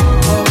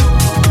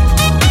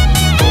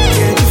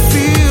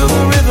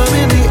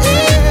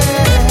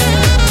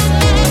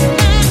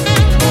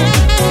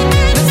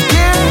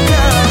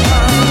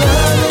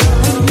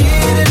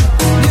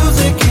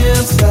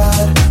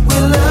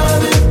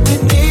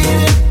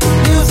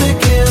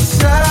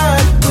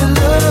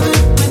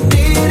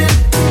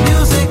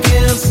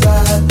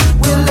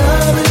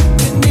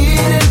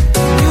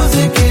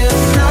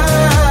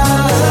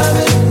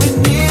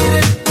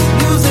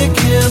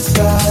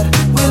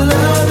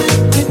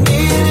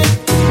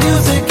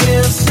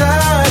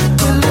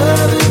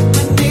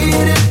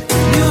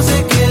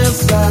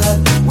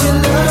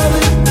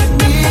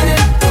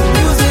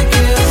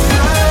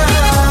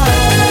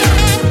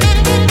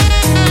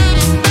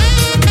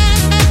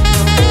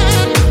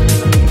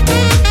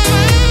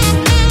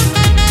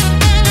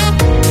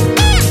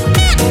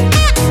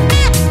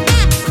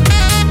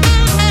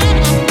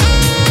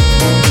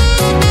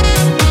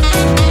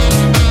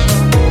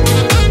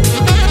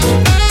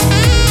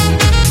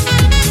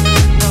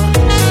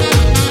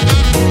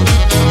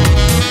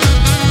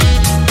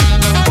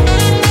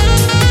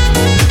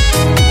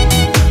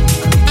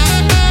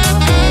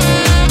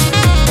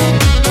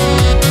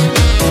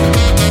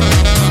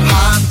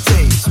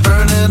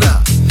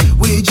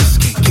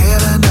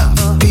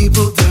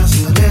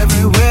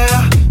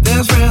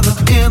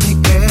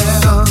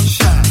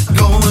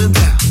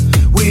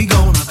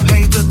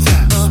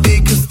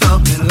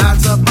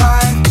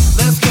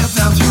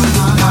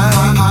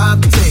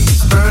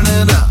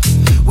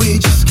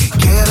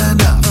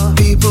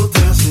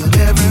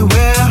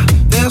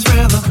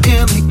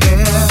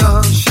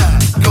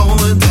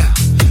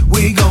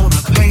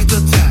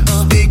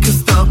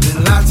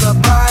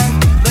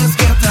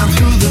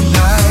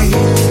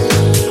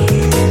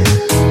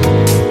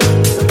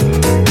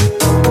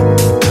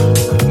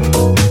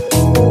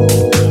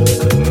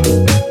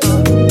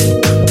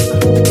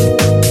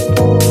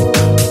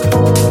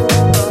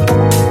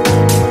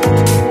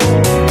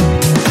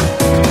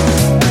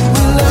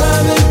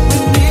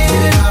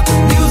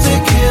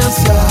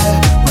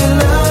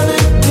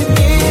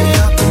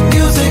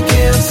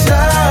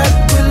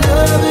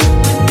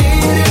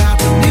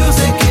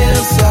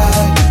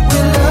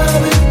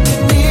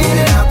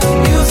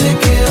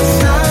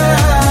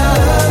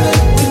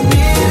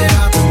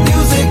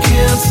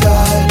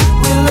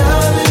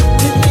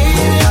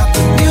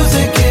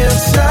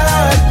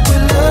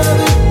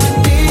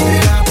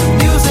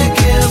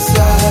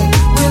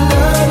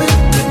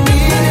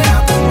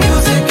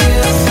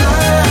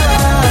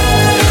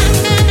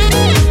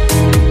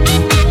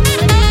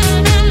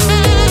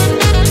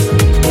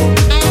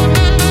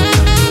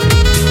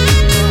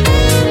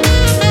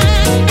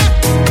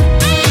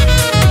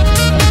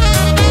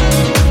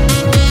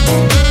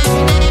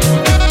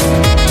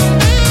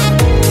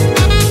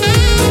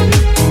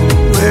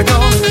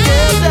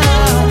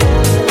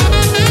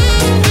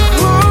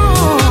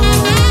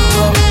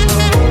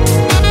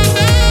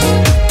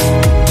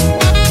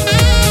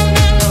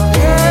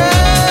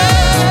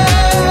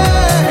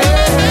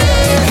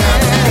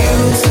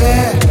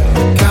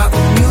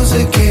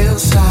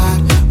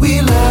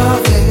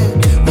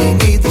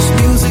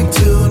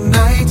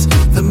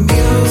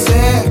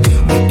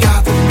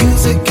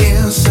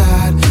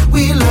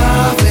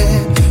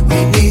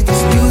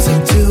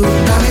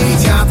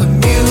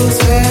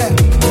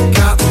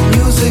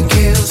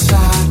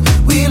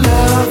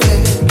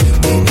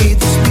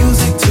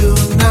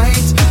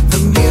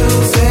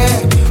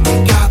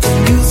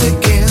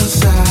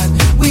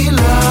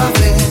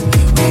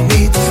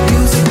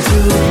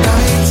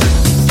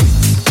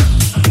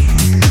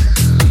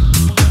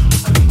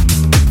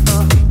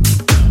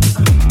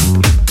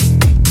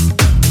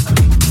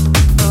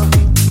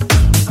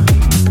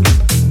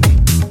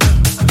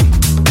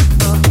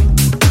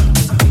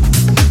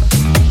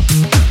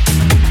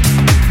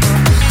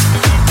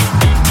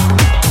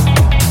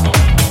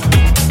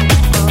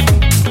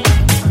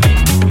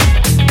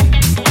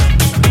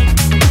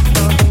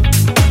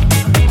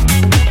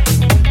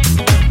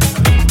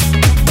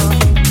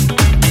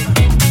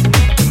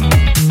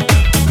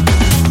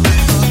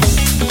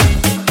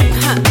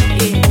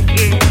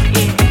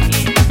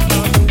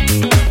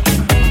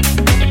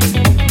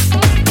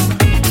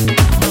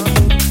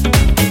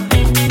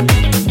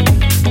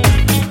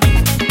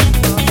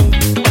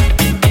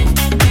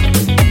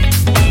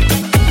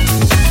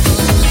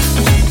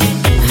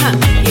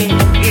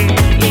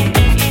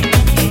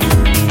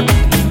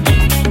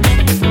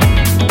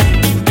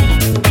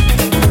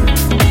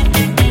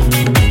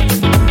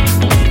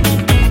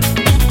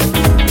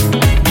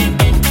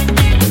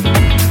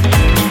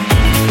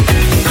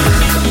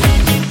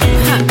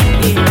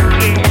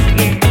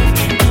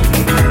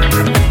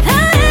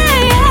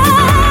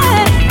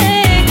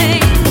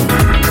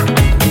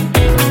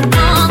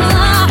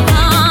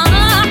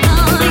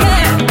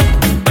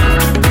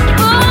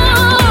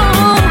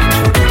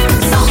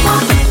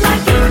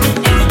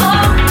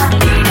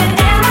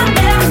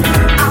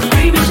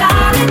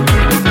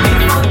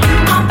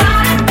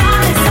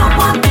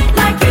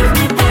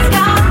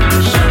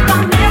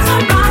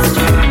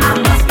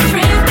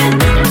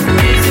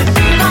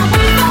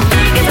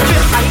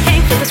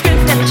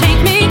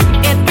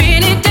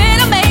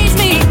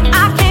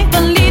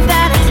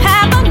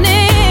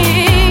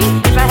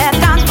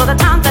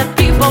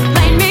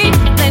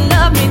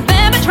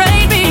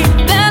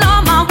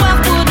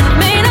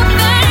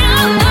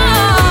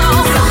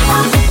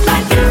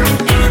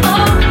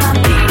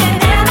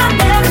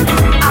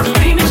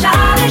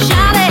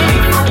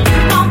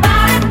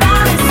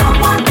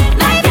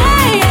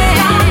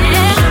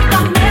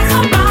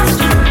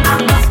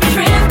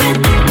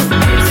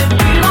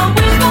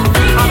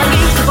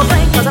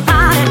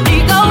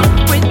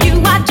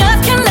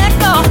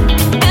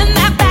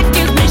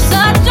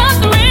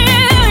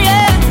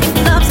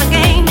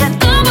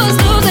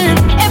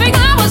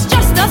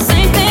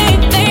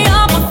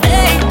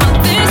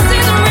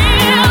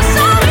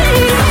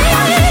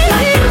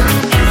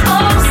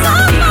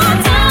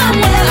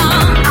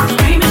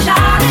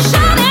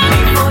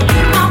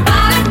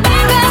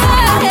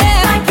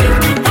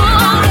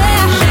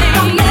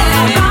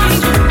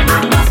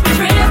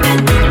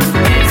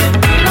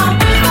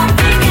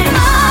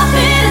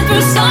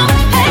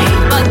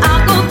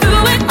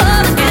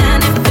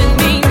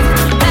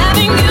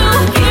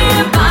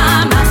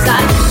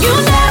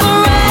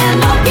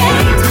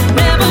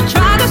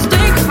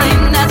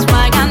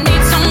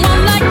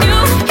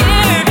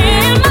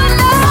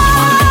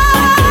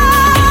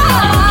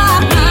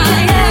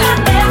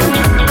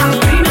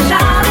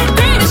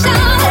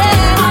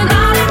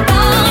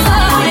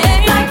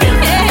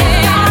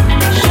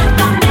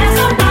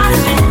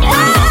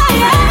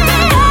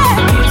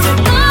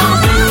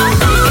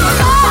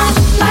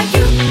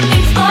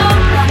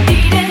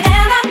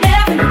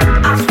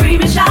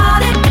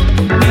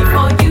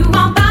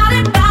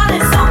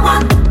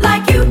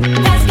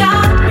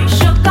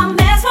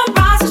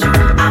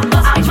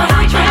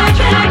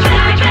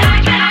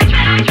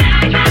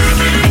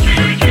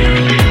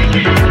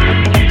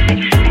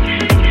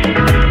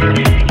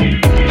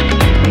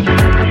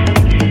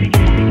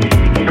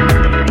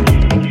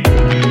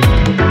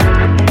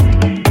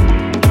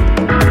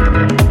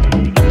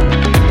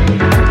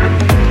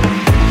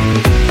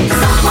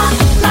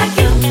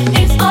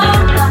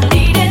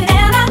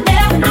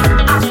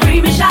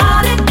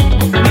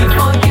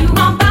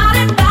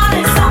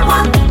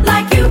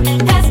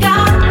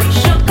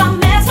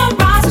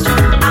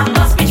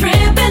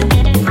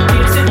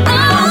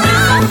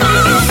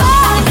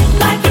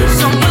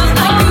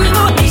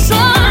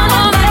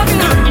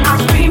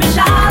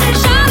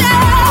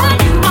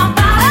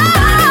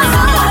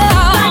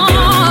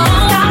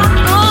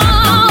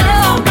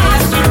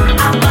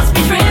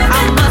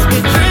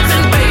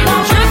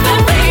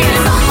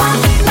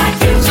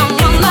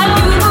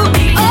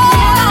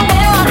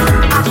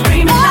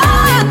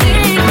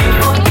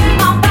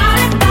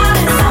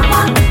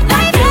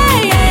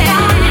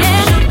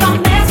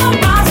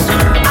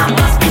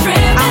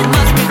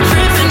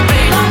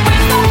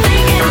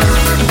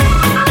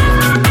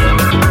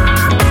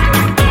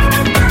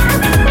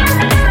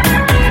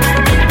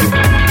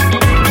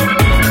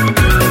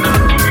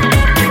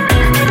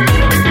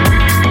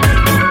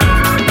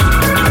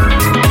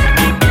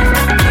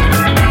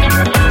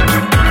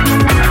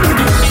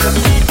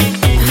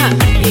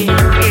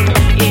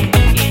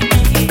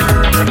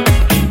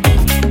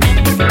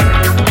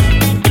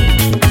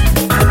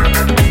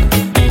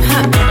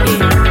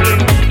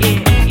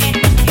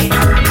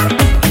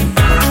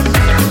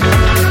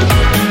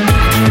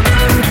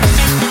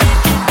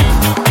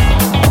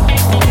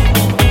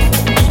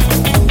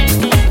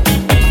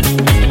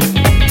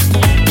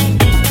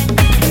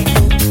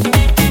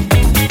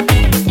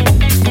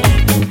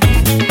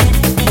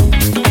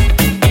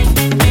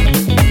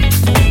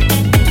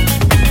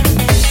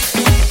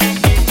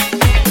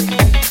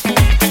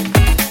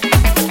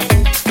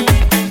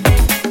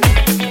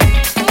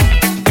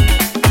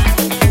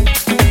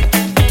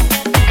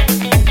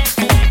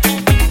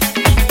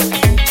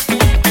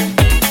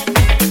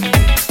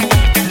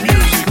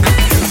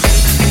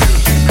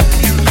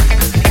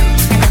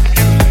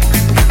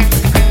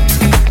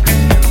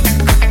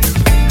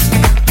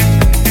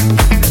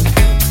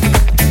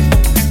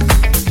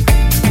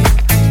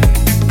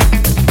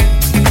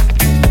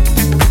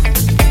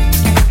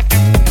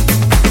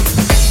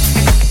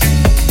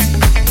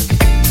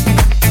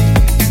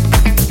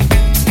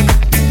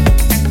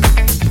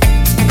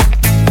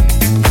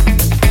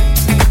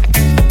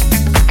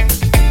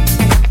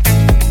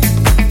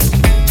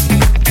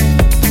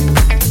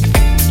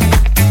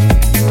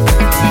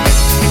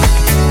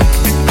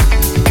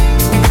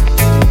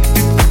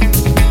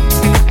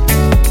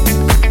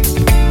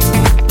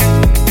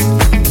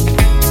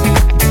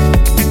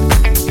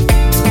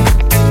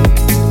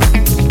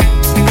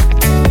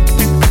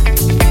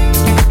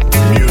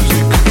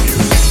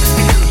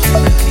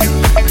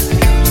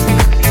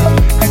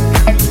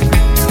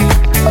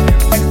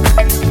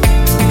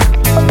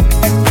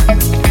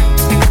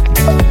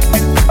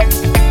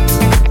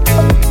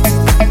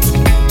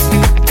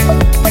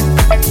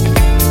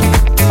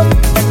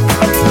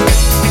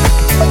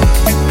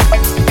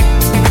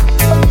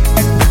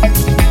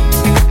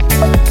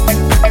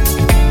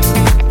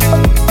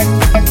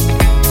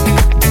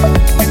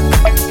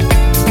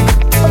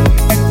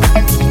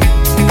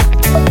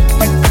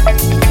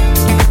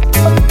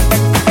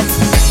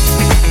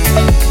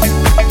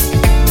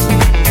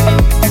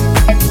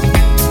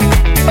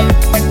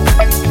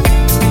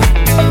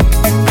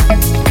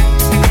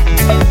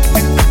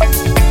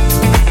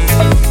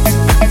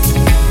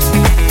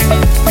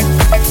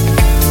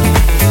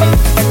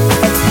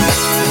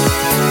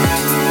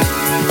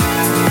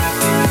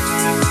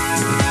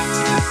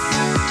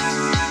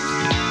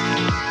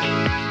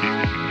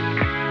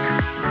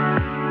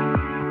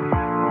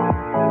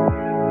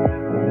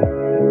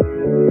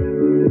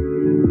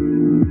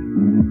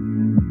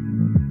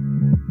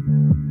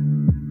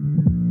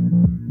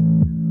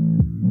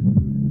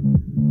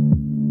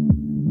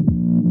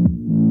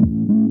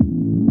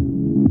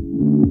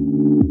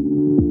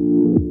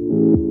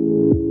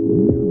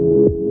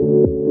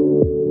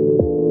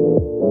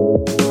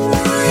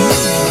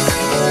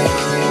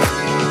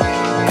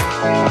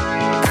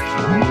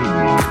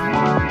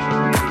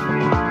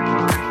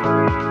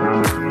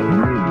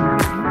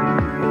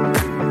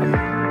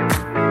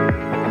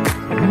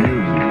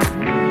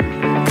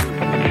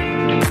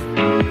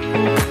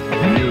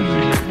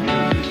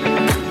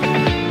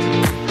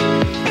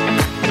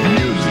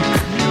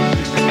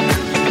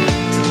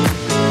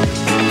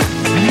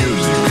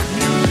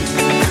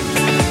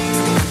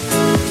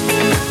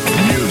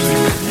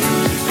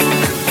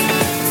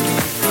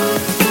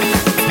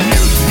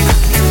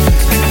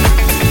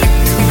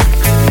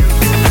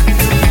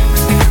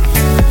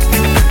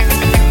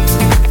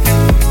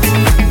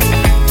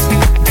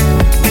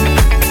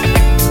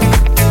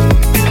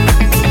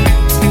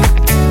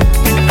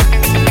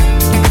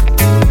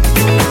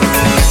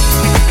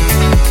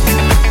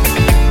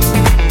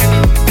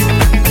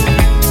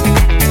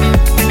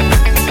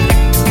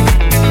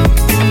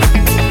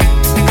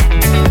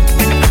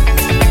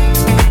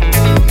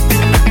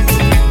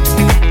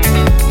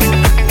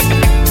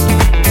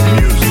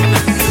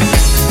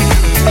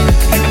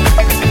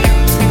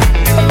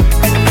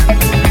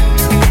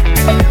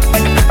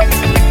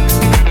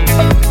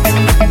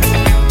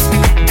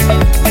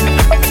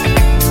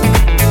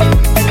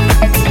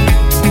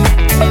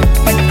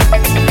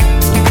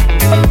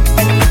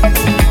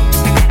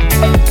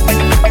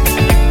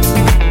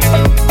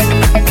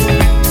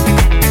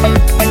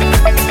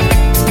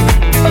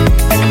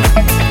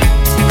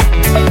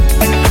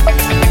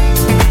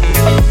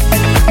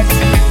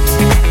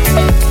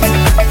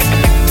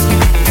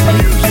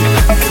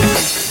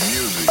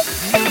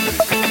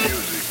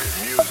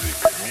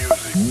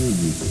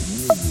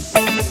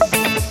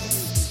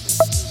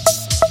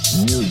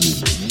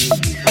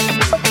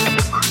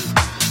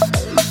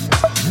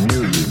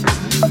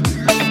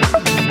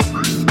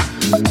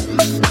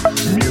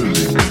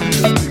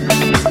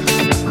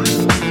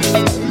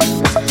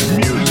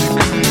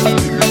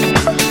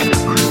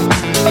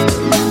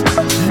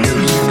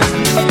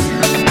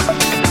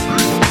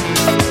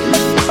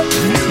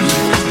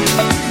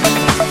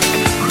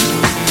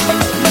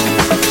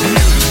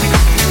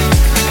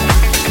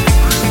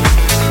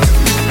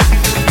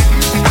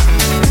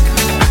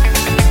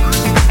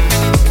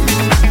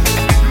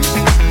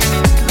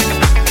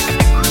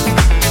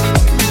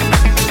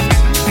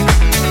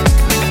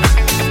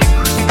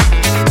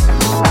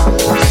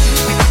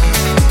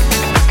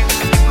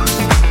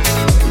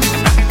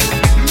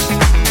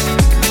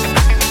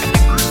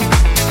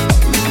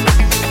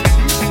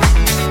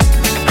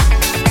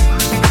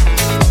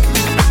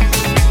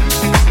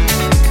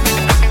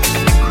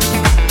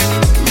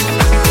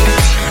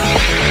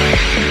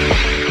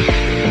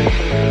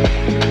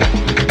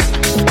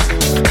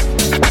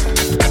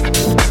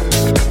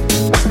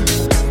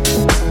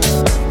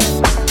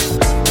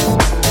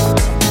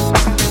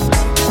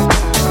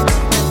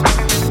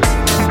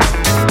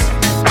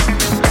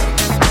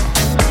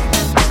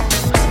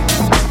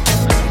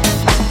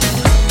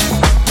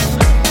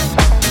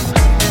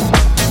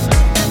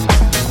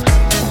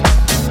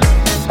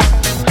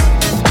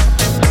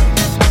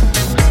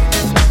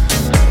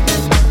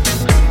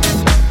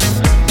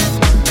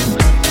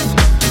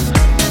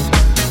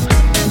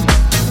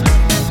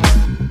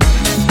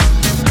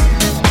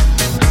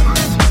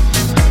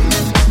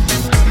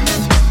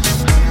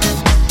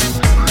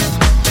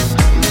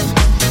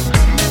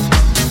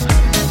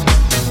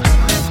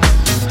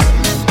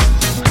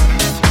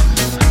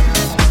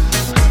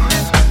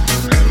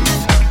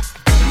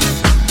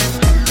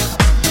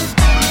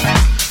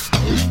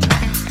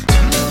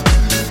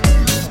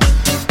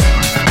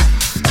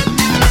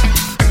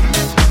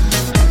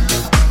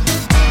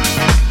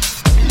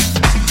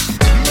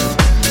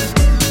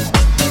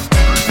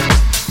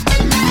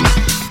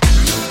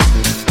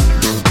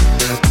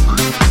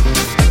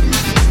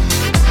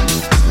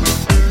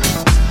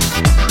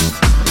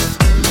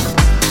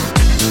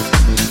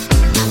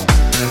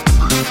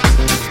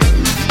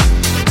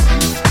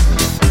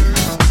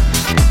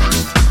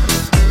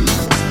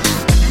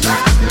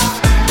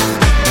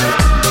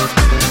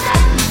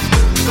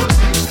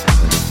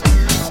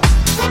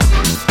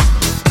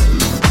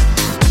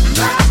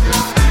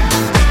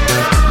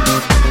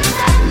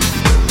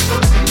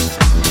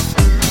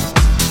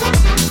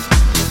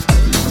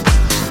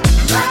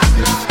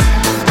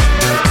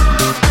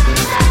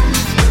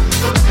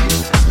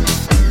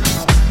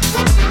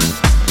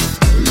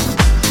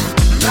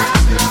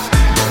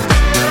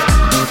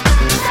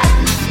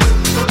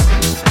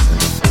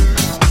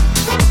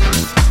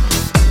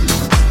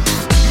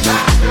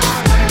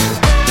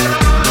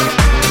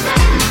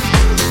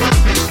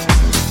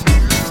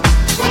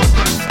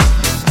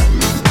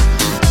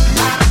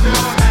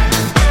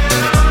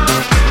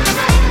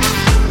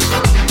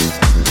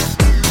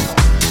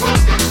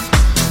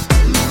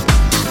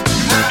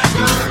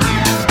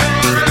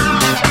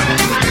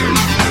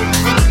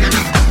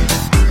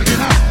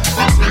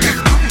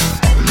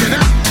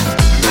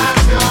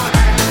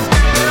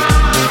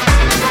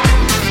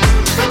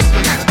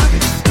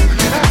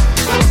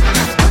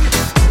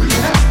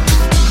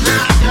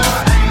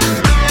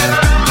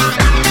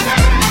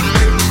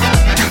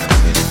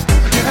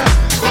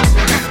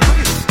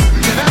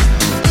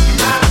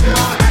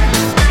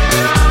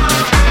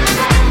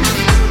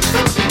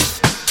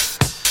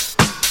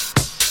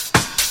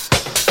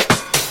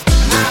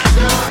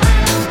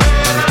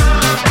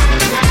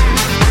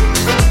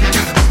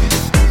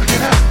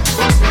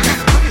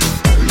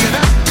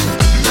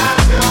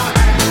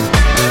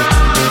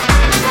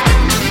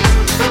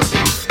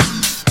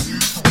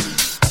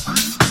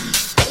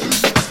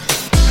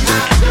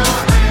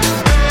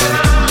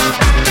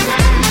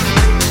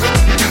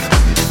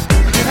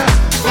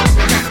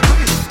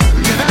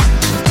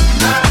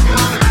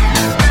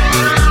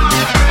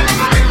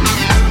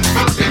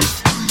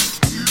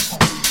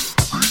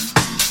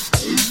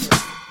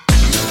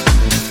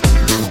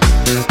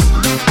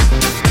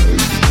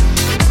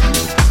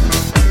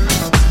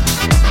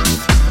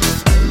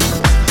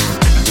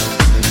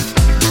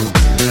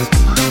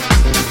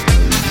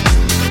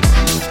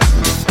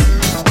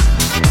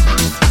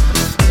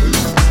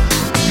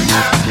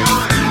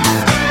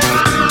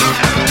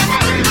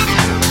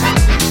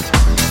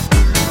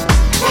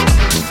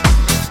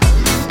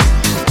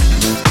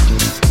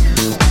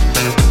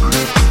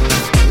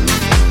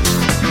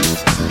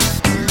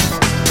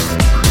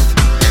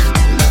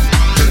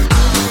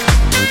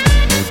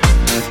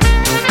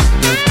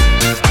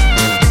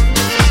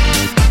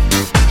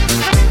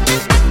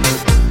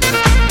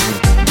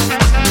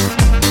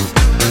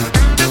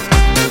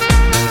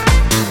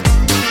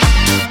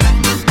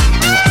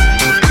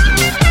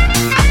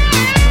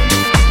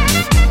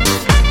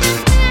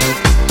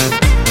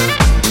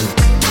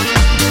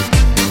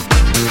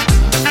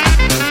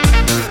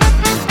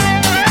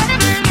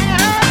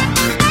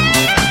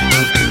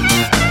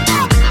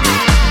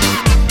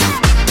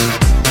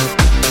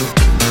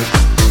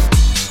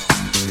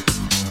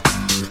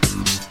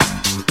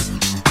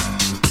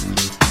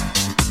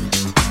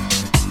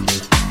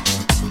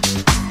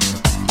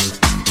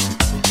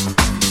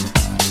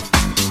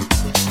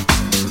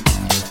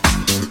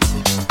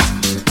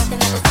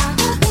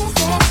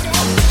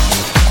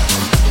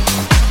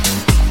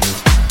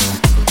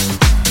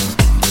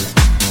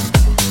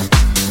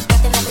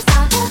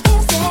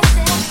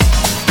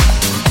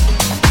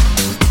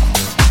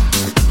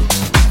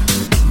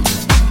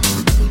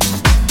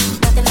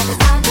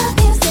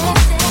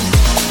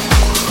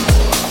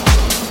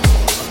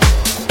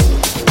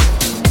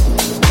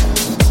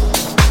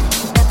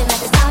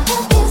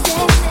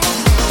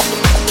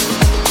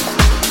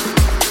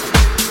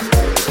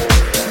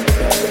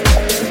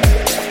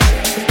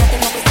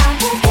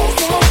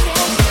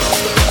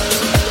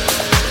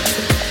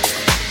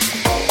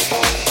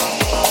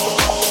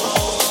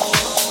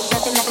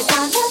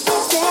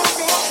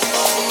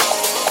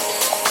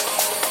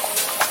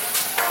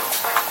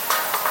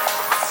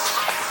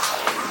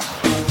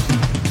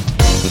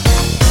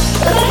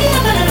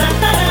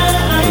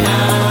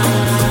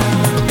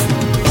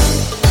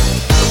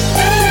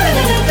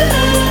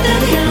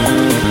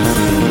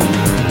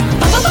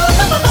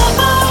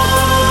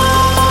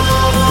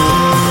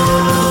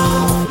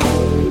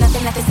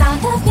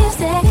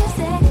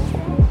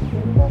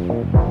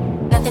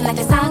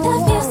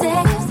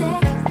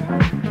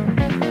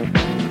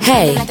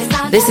 Hey,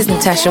 this is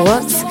Natasha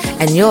Watts,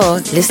 and you're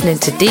listening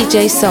to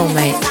DJ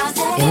Soulmate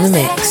in the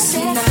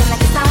mix.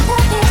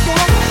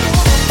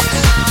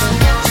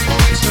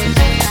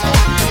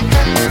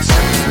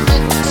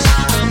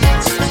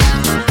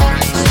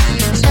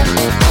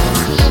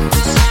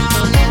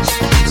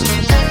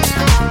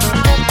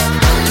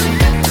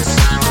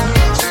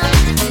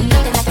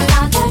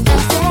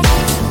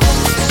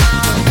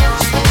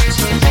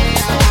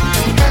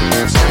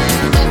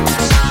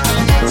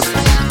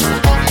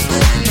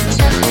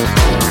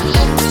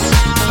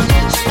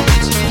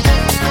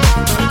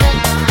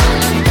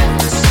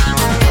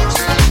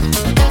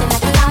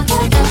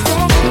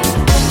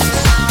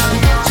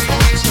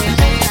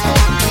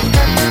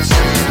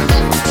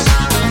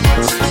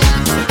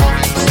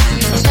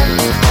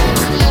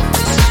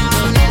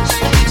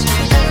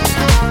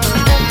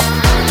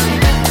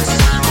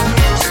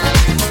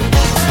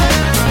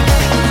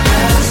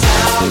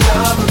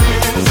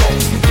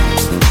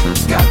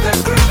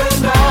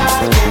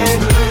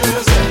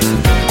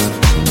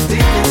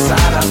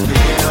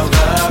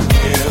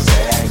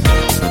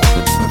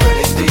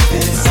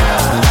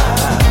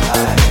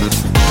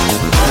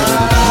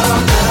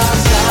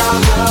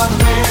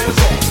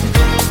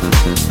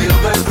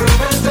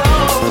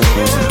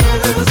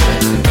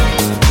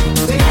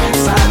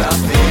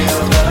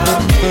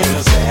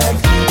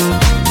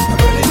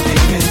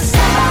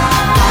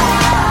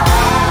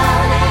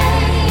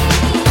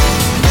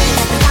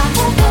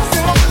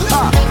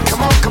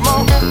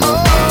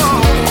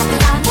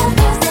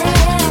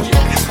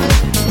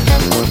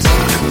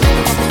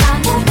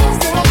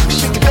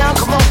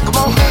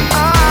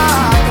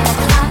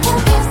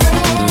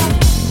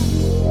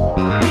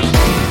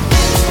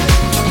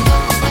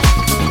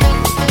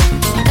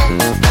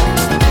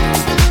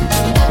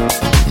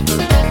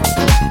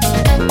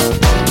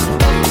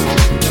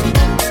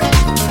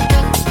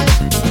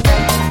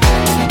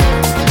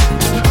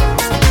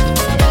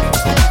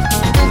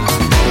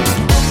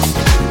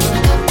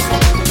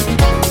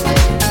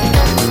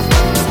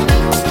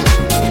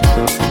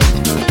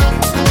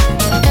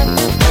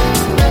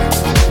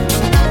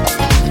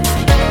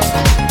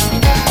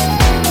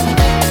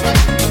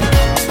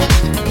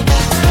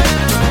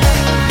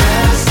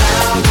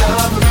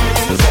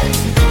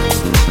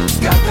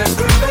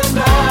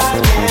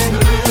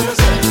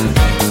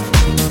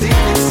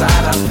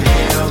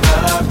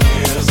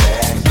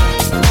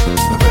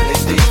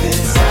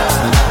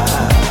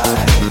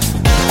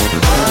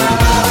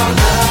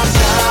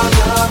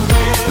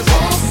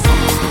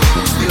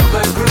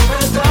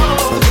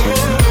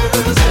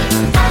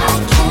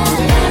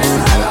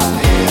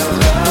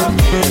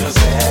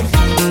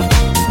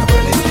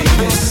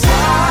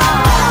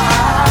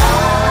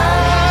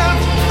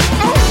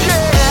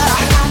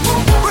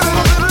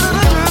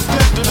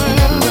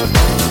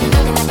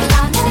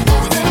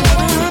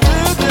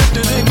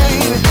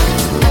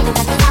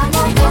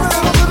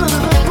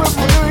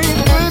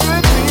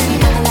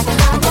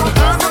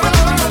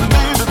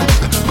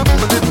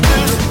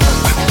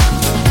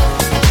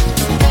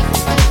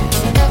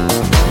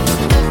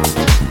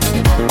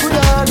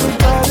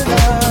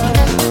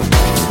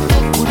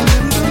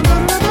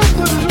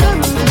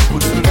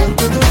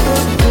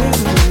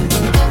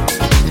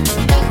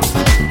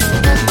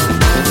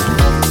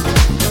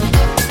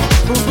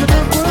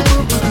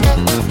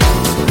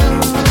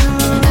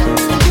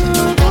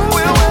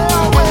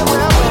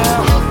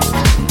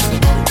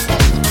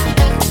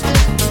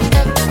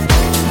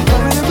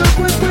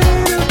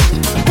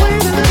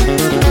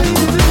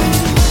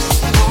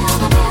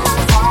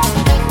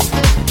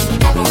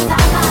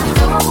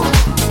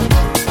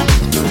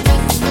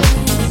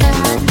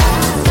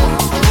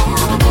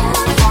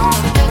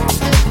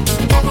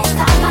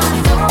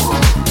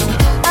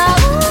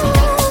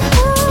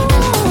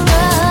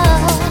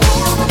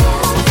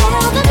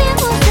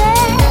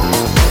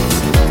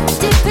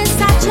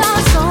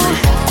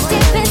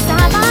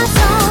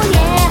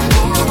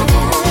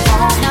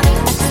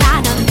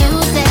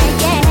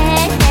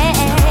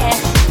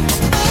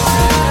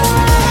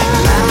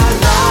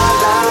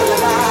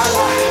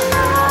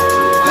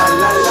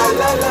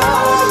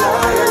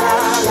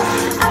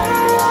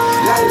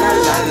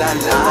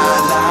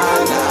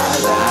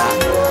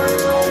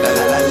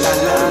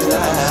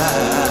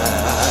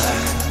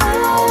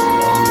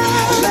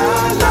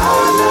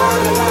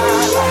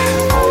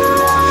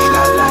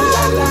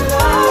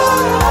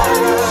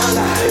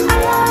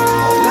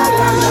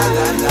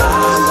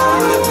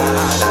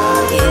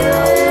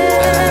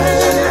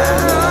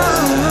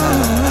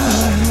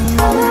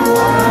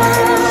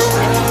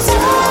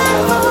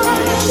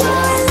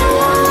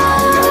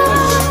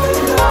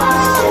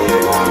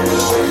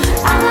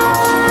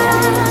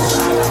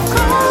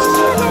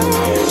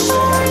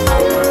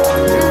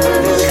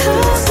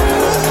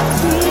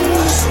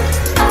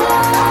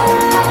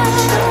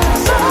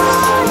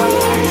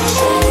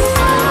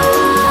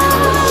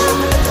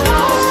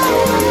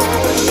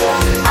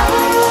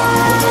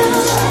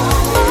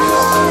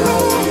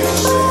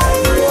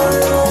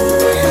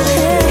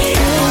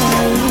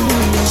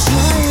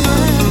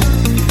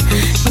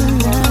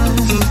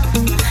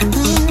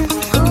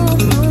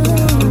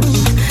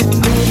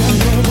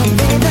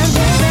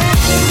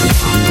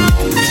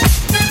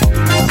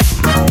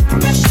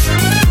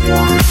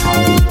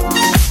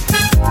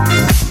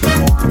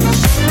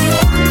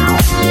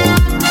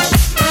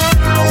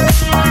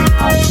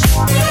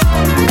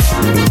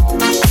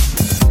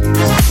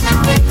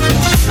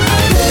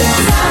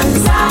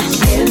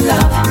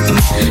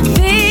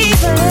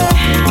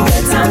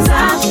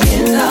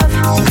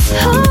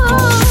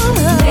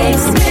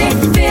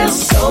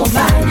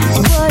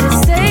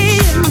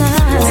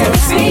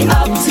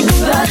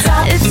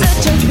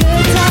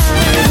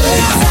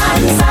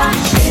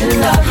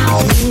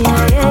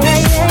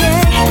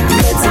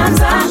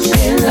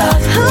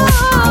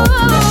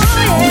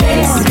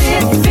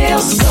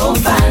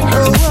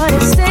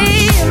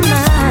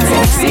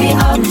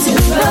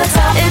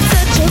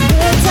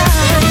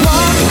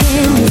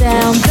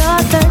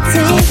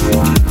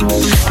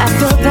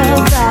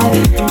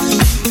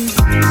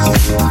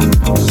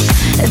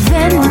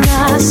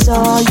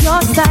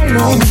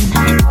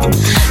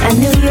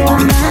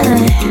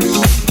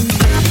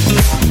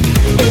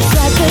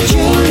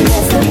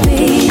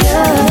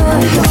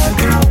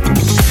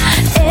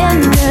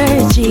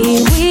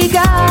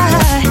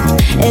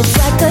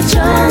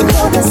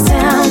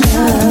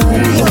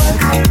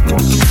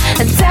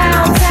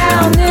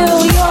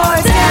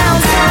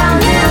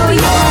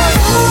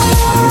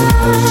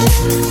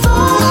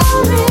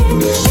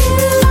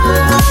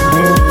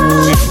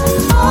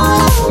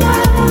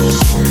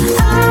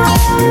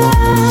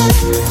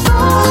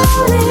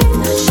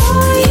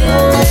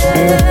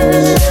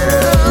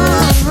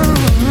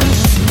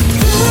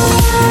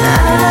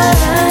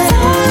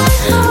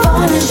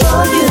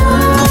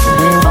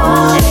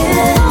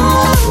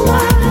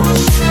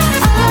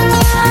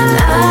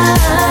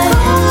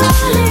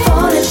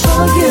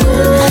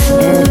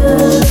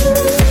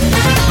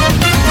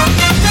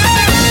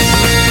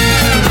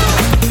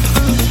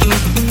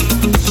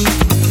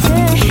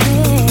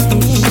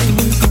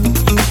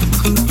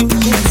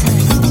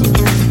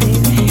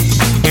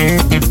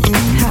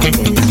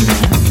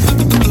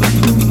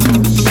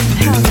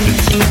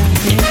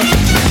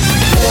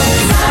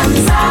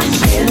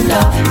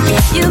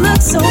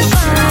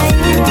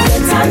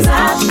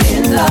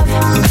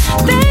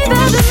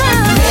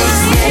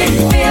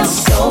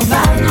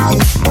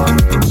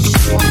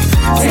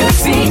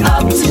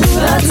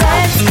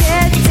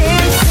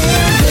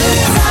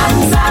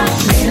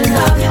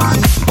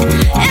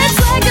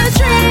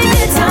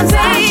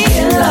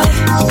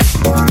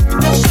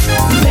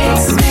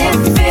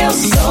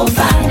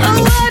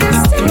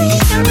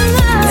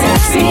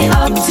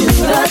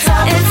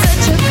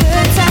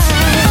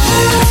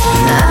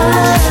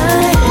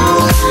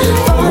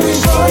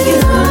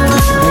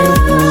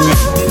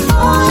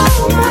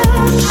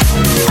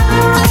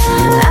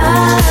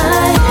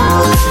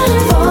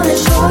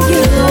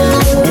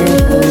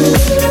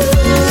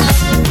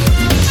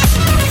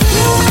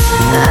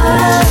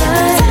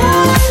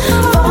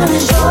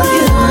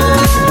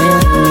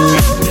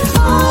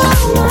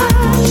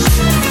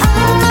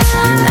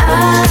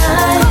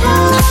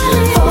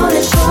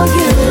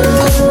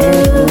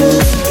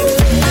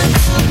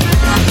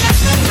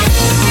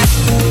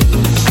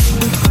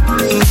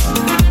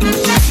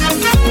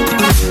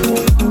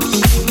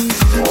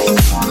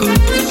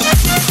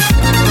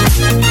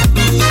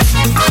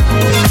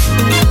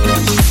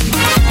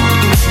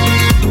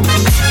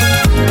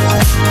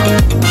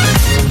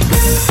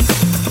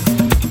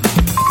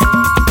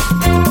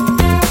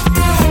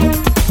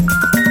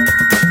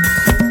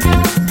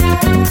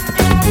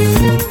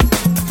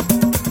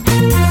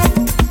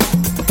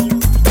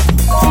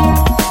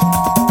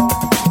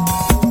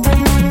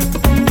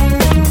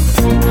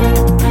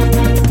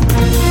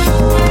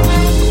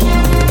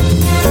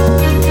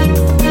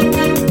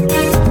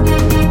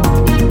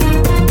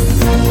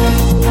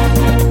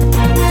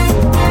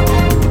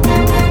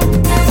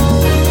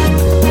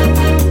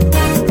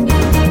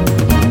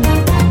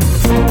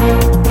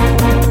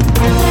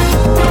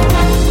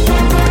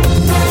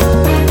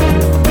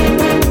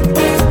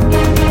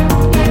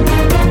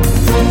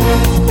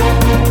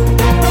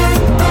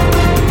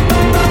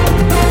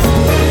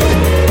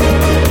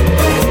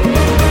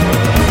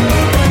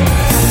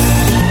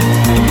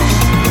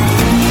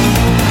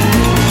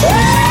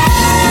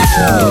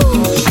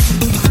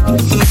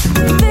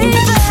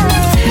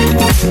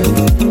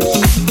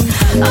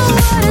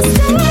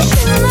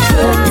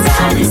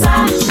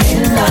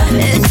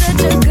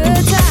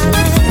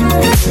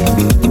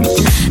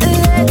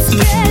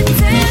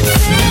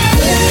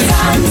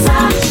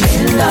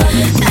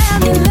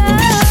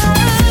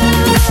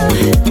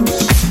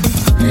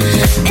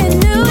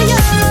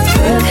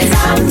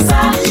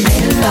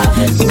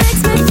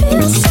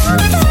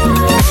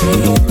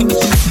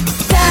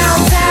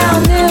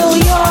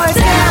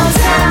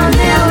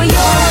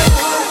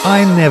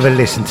 never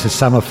listen to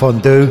Summer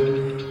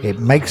Fondue. It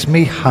makes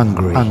me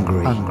hungry.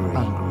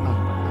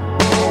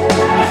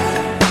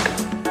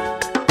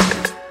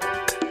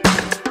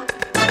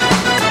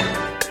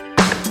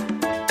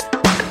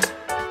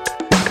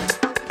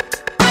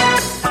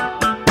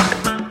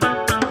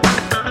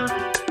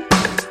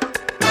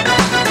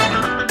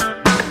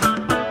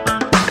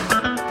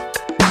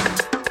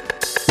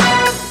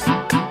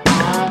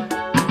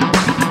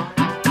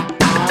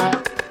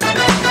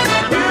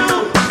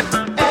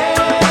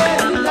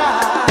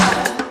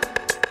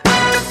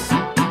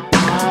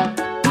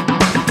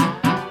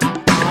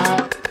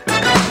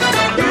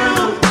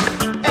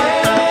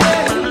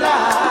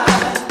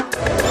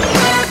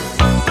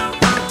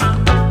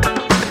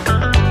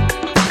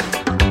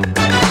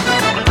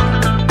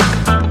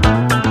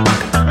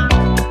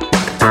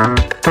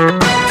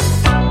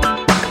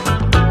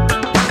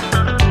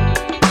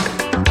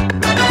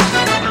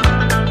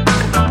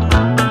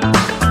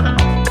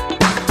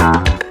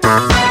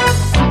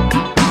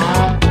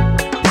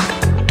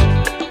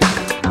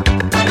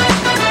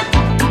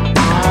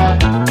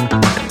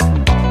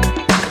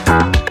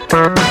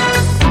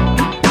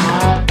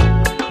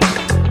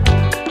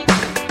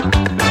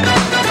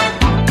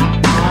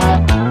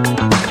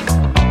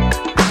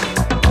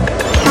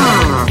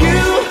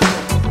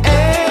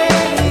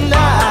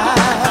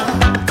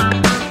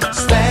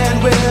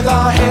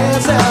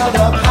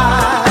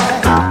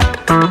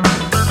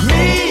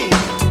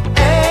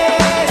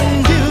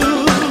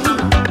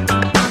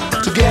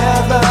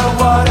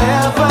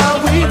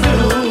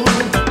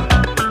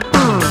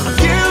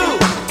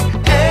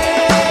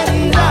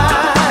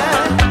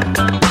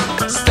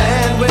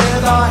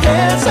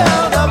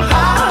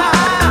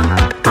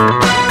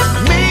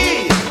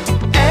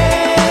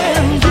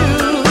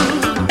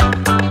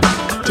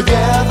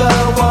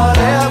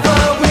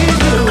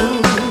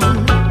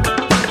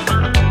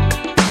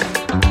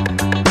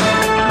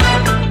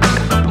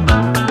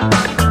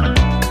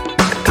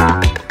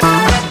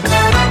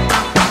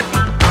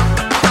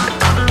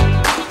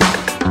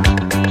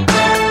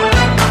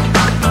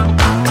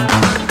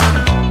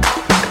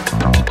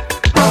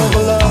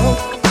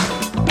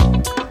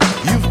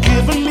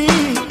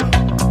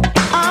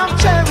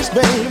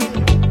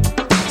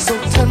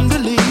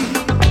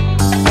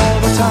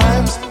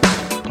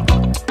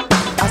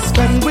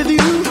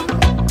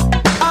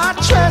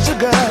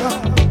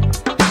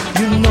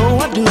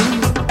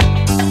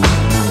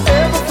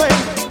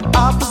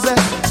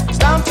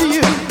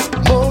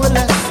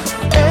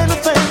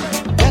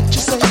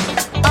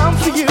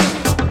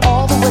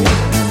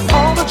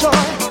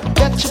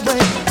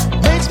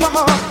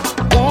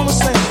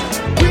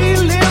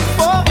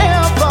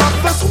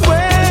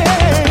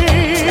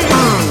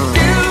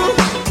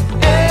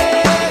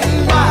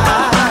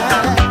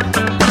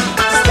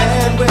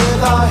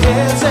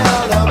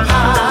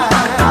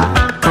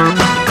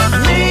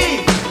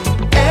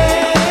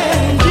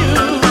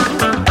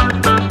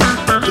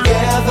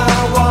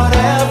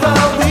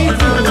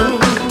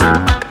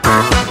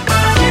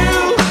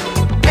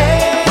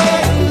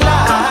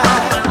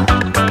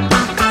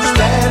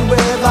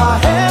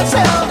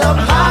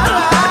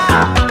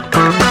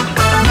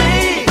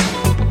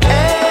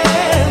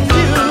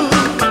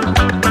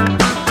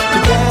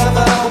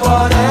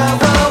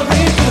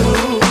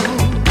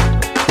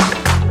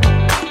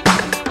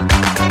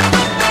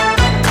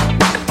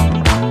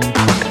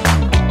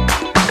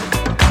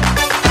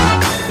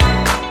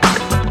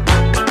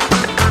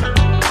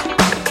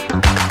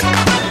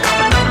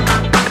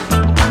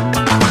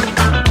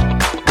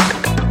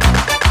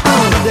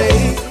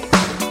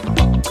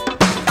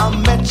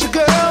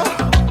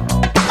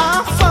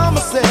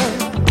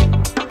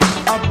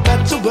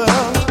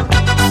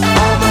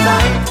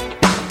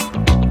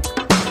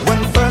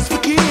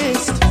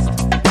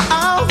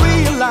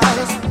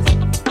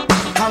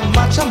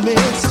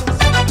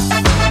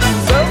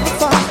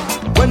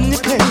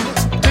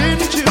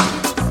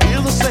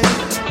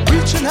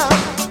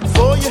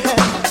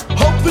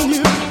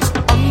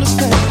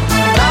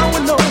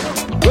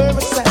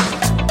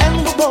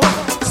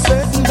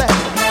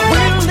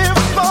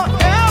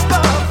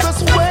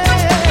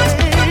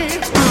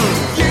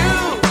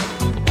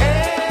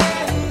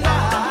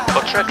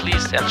 Track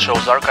list and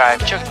shows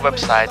archive, check the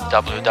website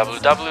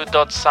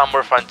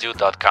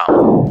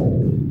www.summerfondue.com.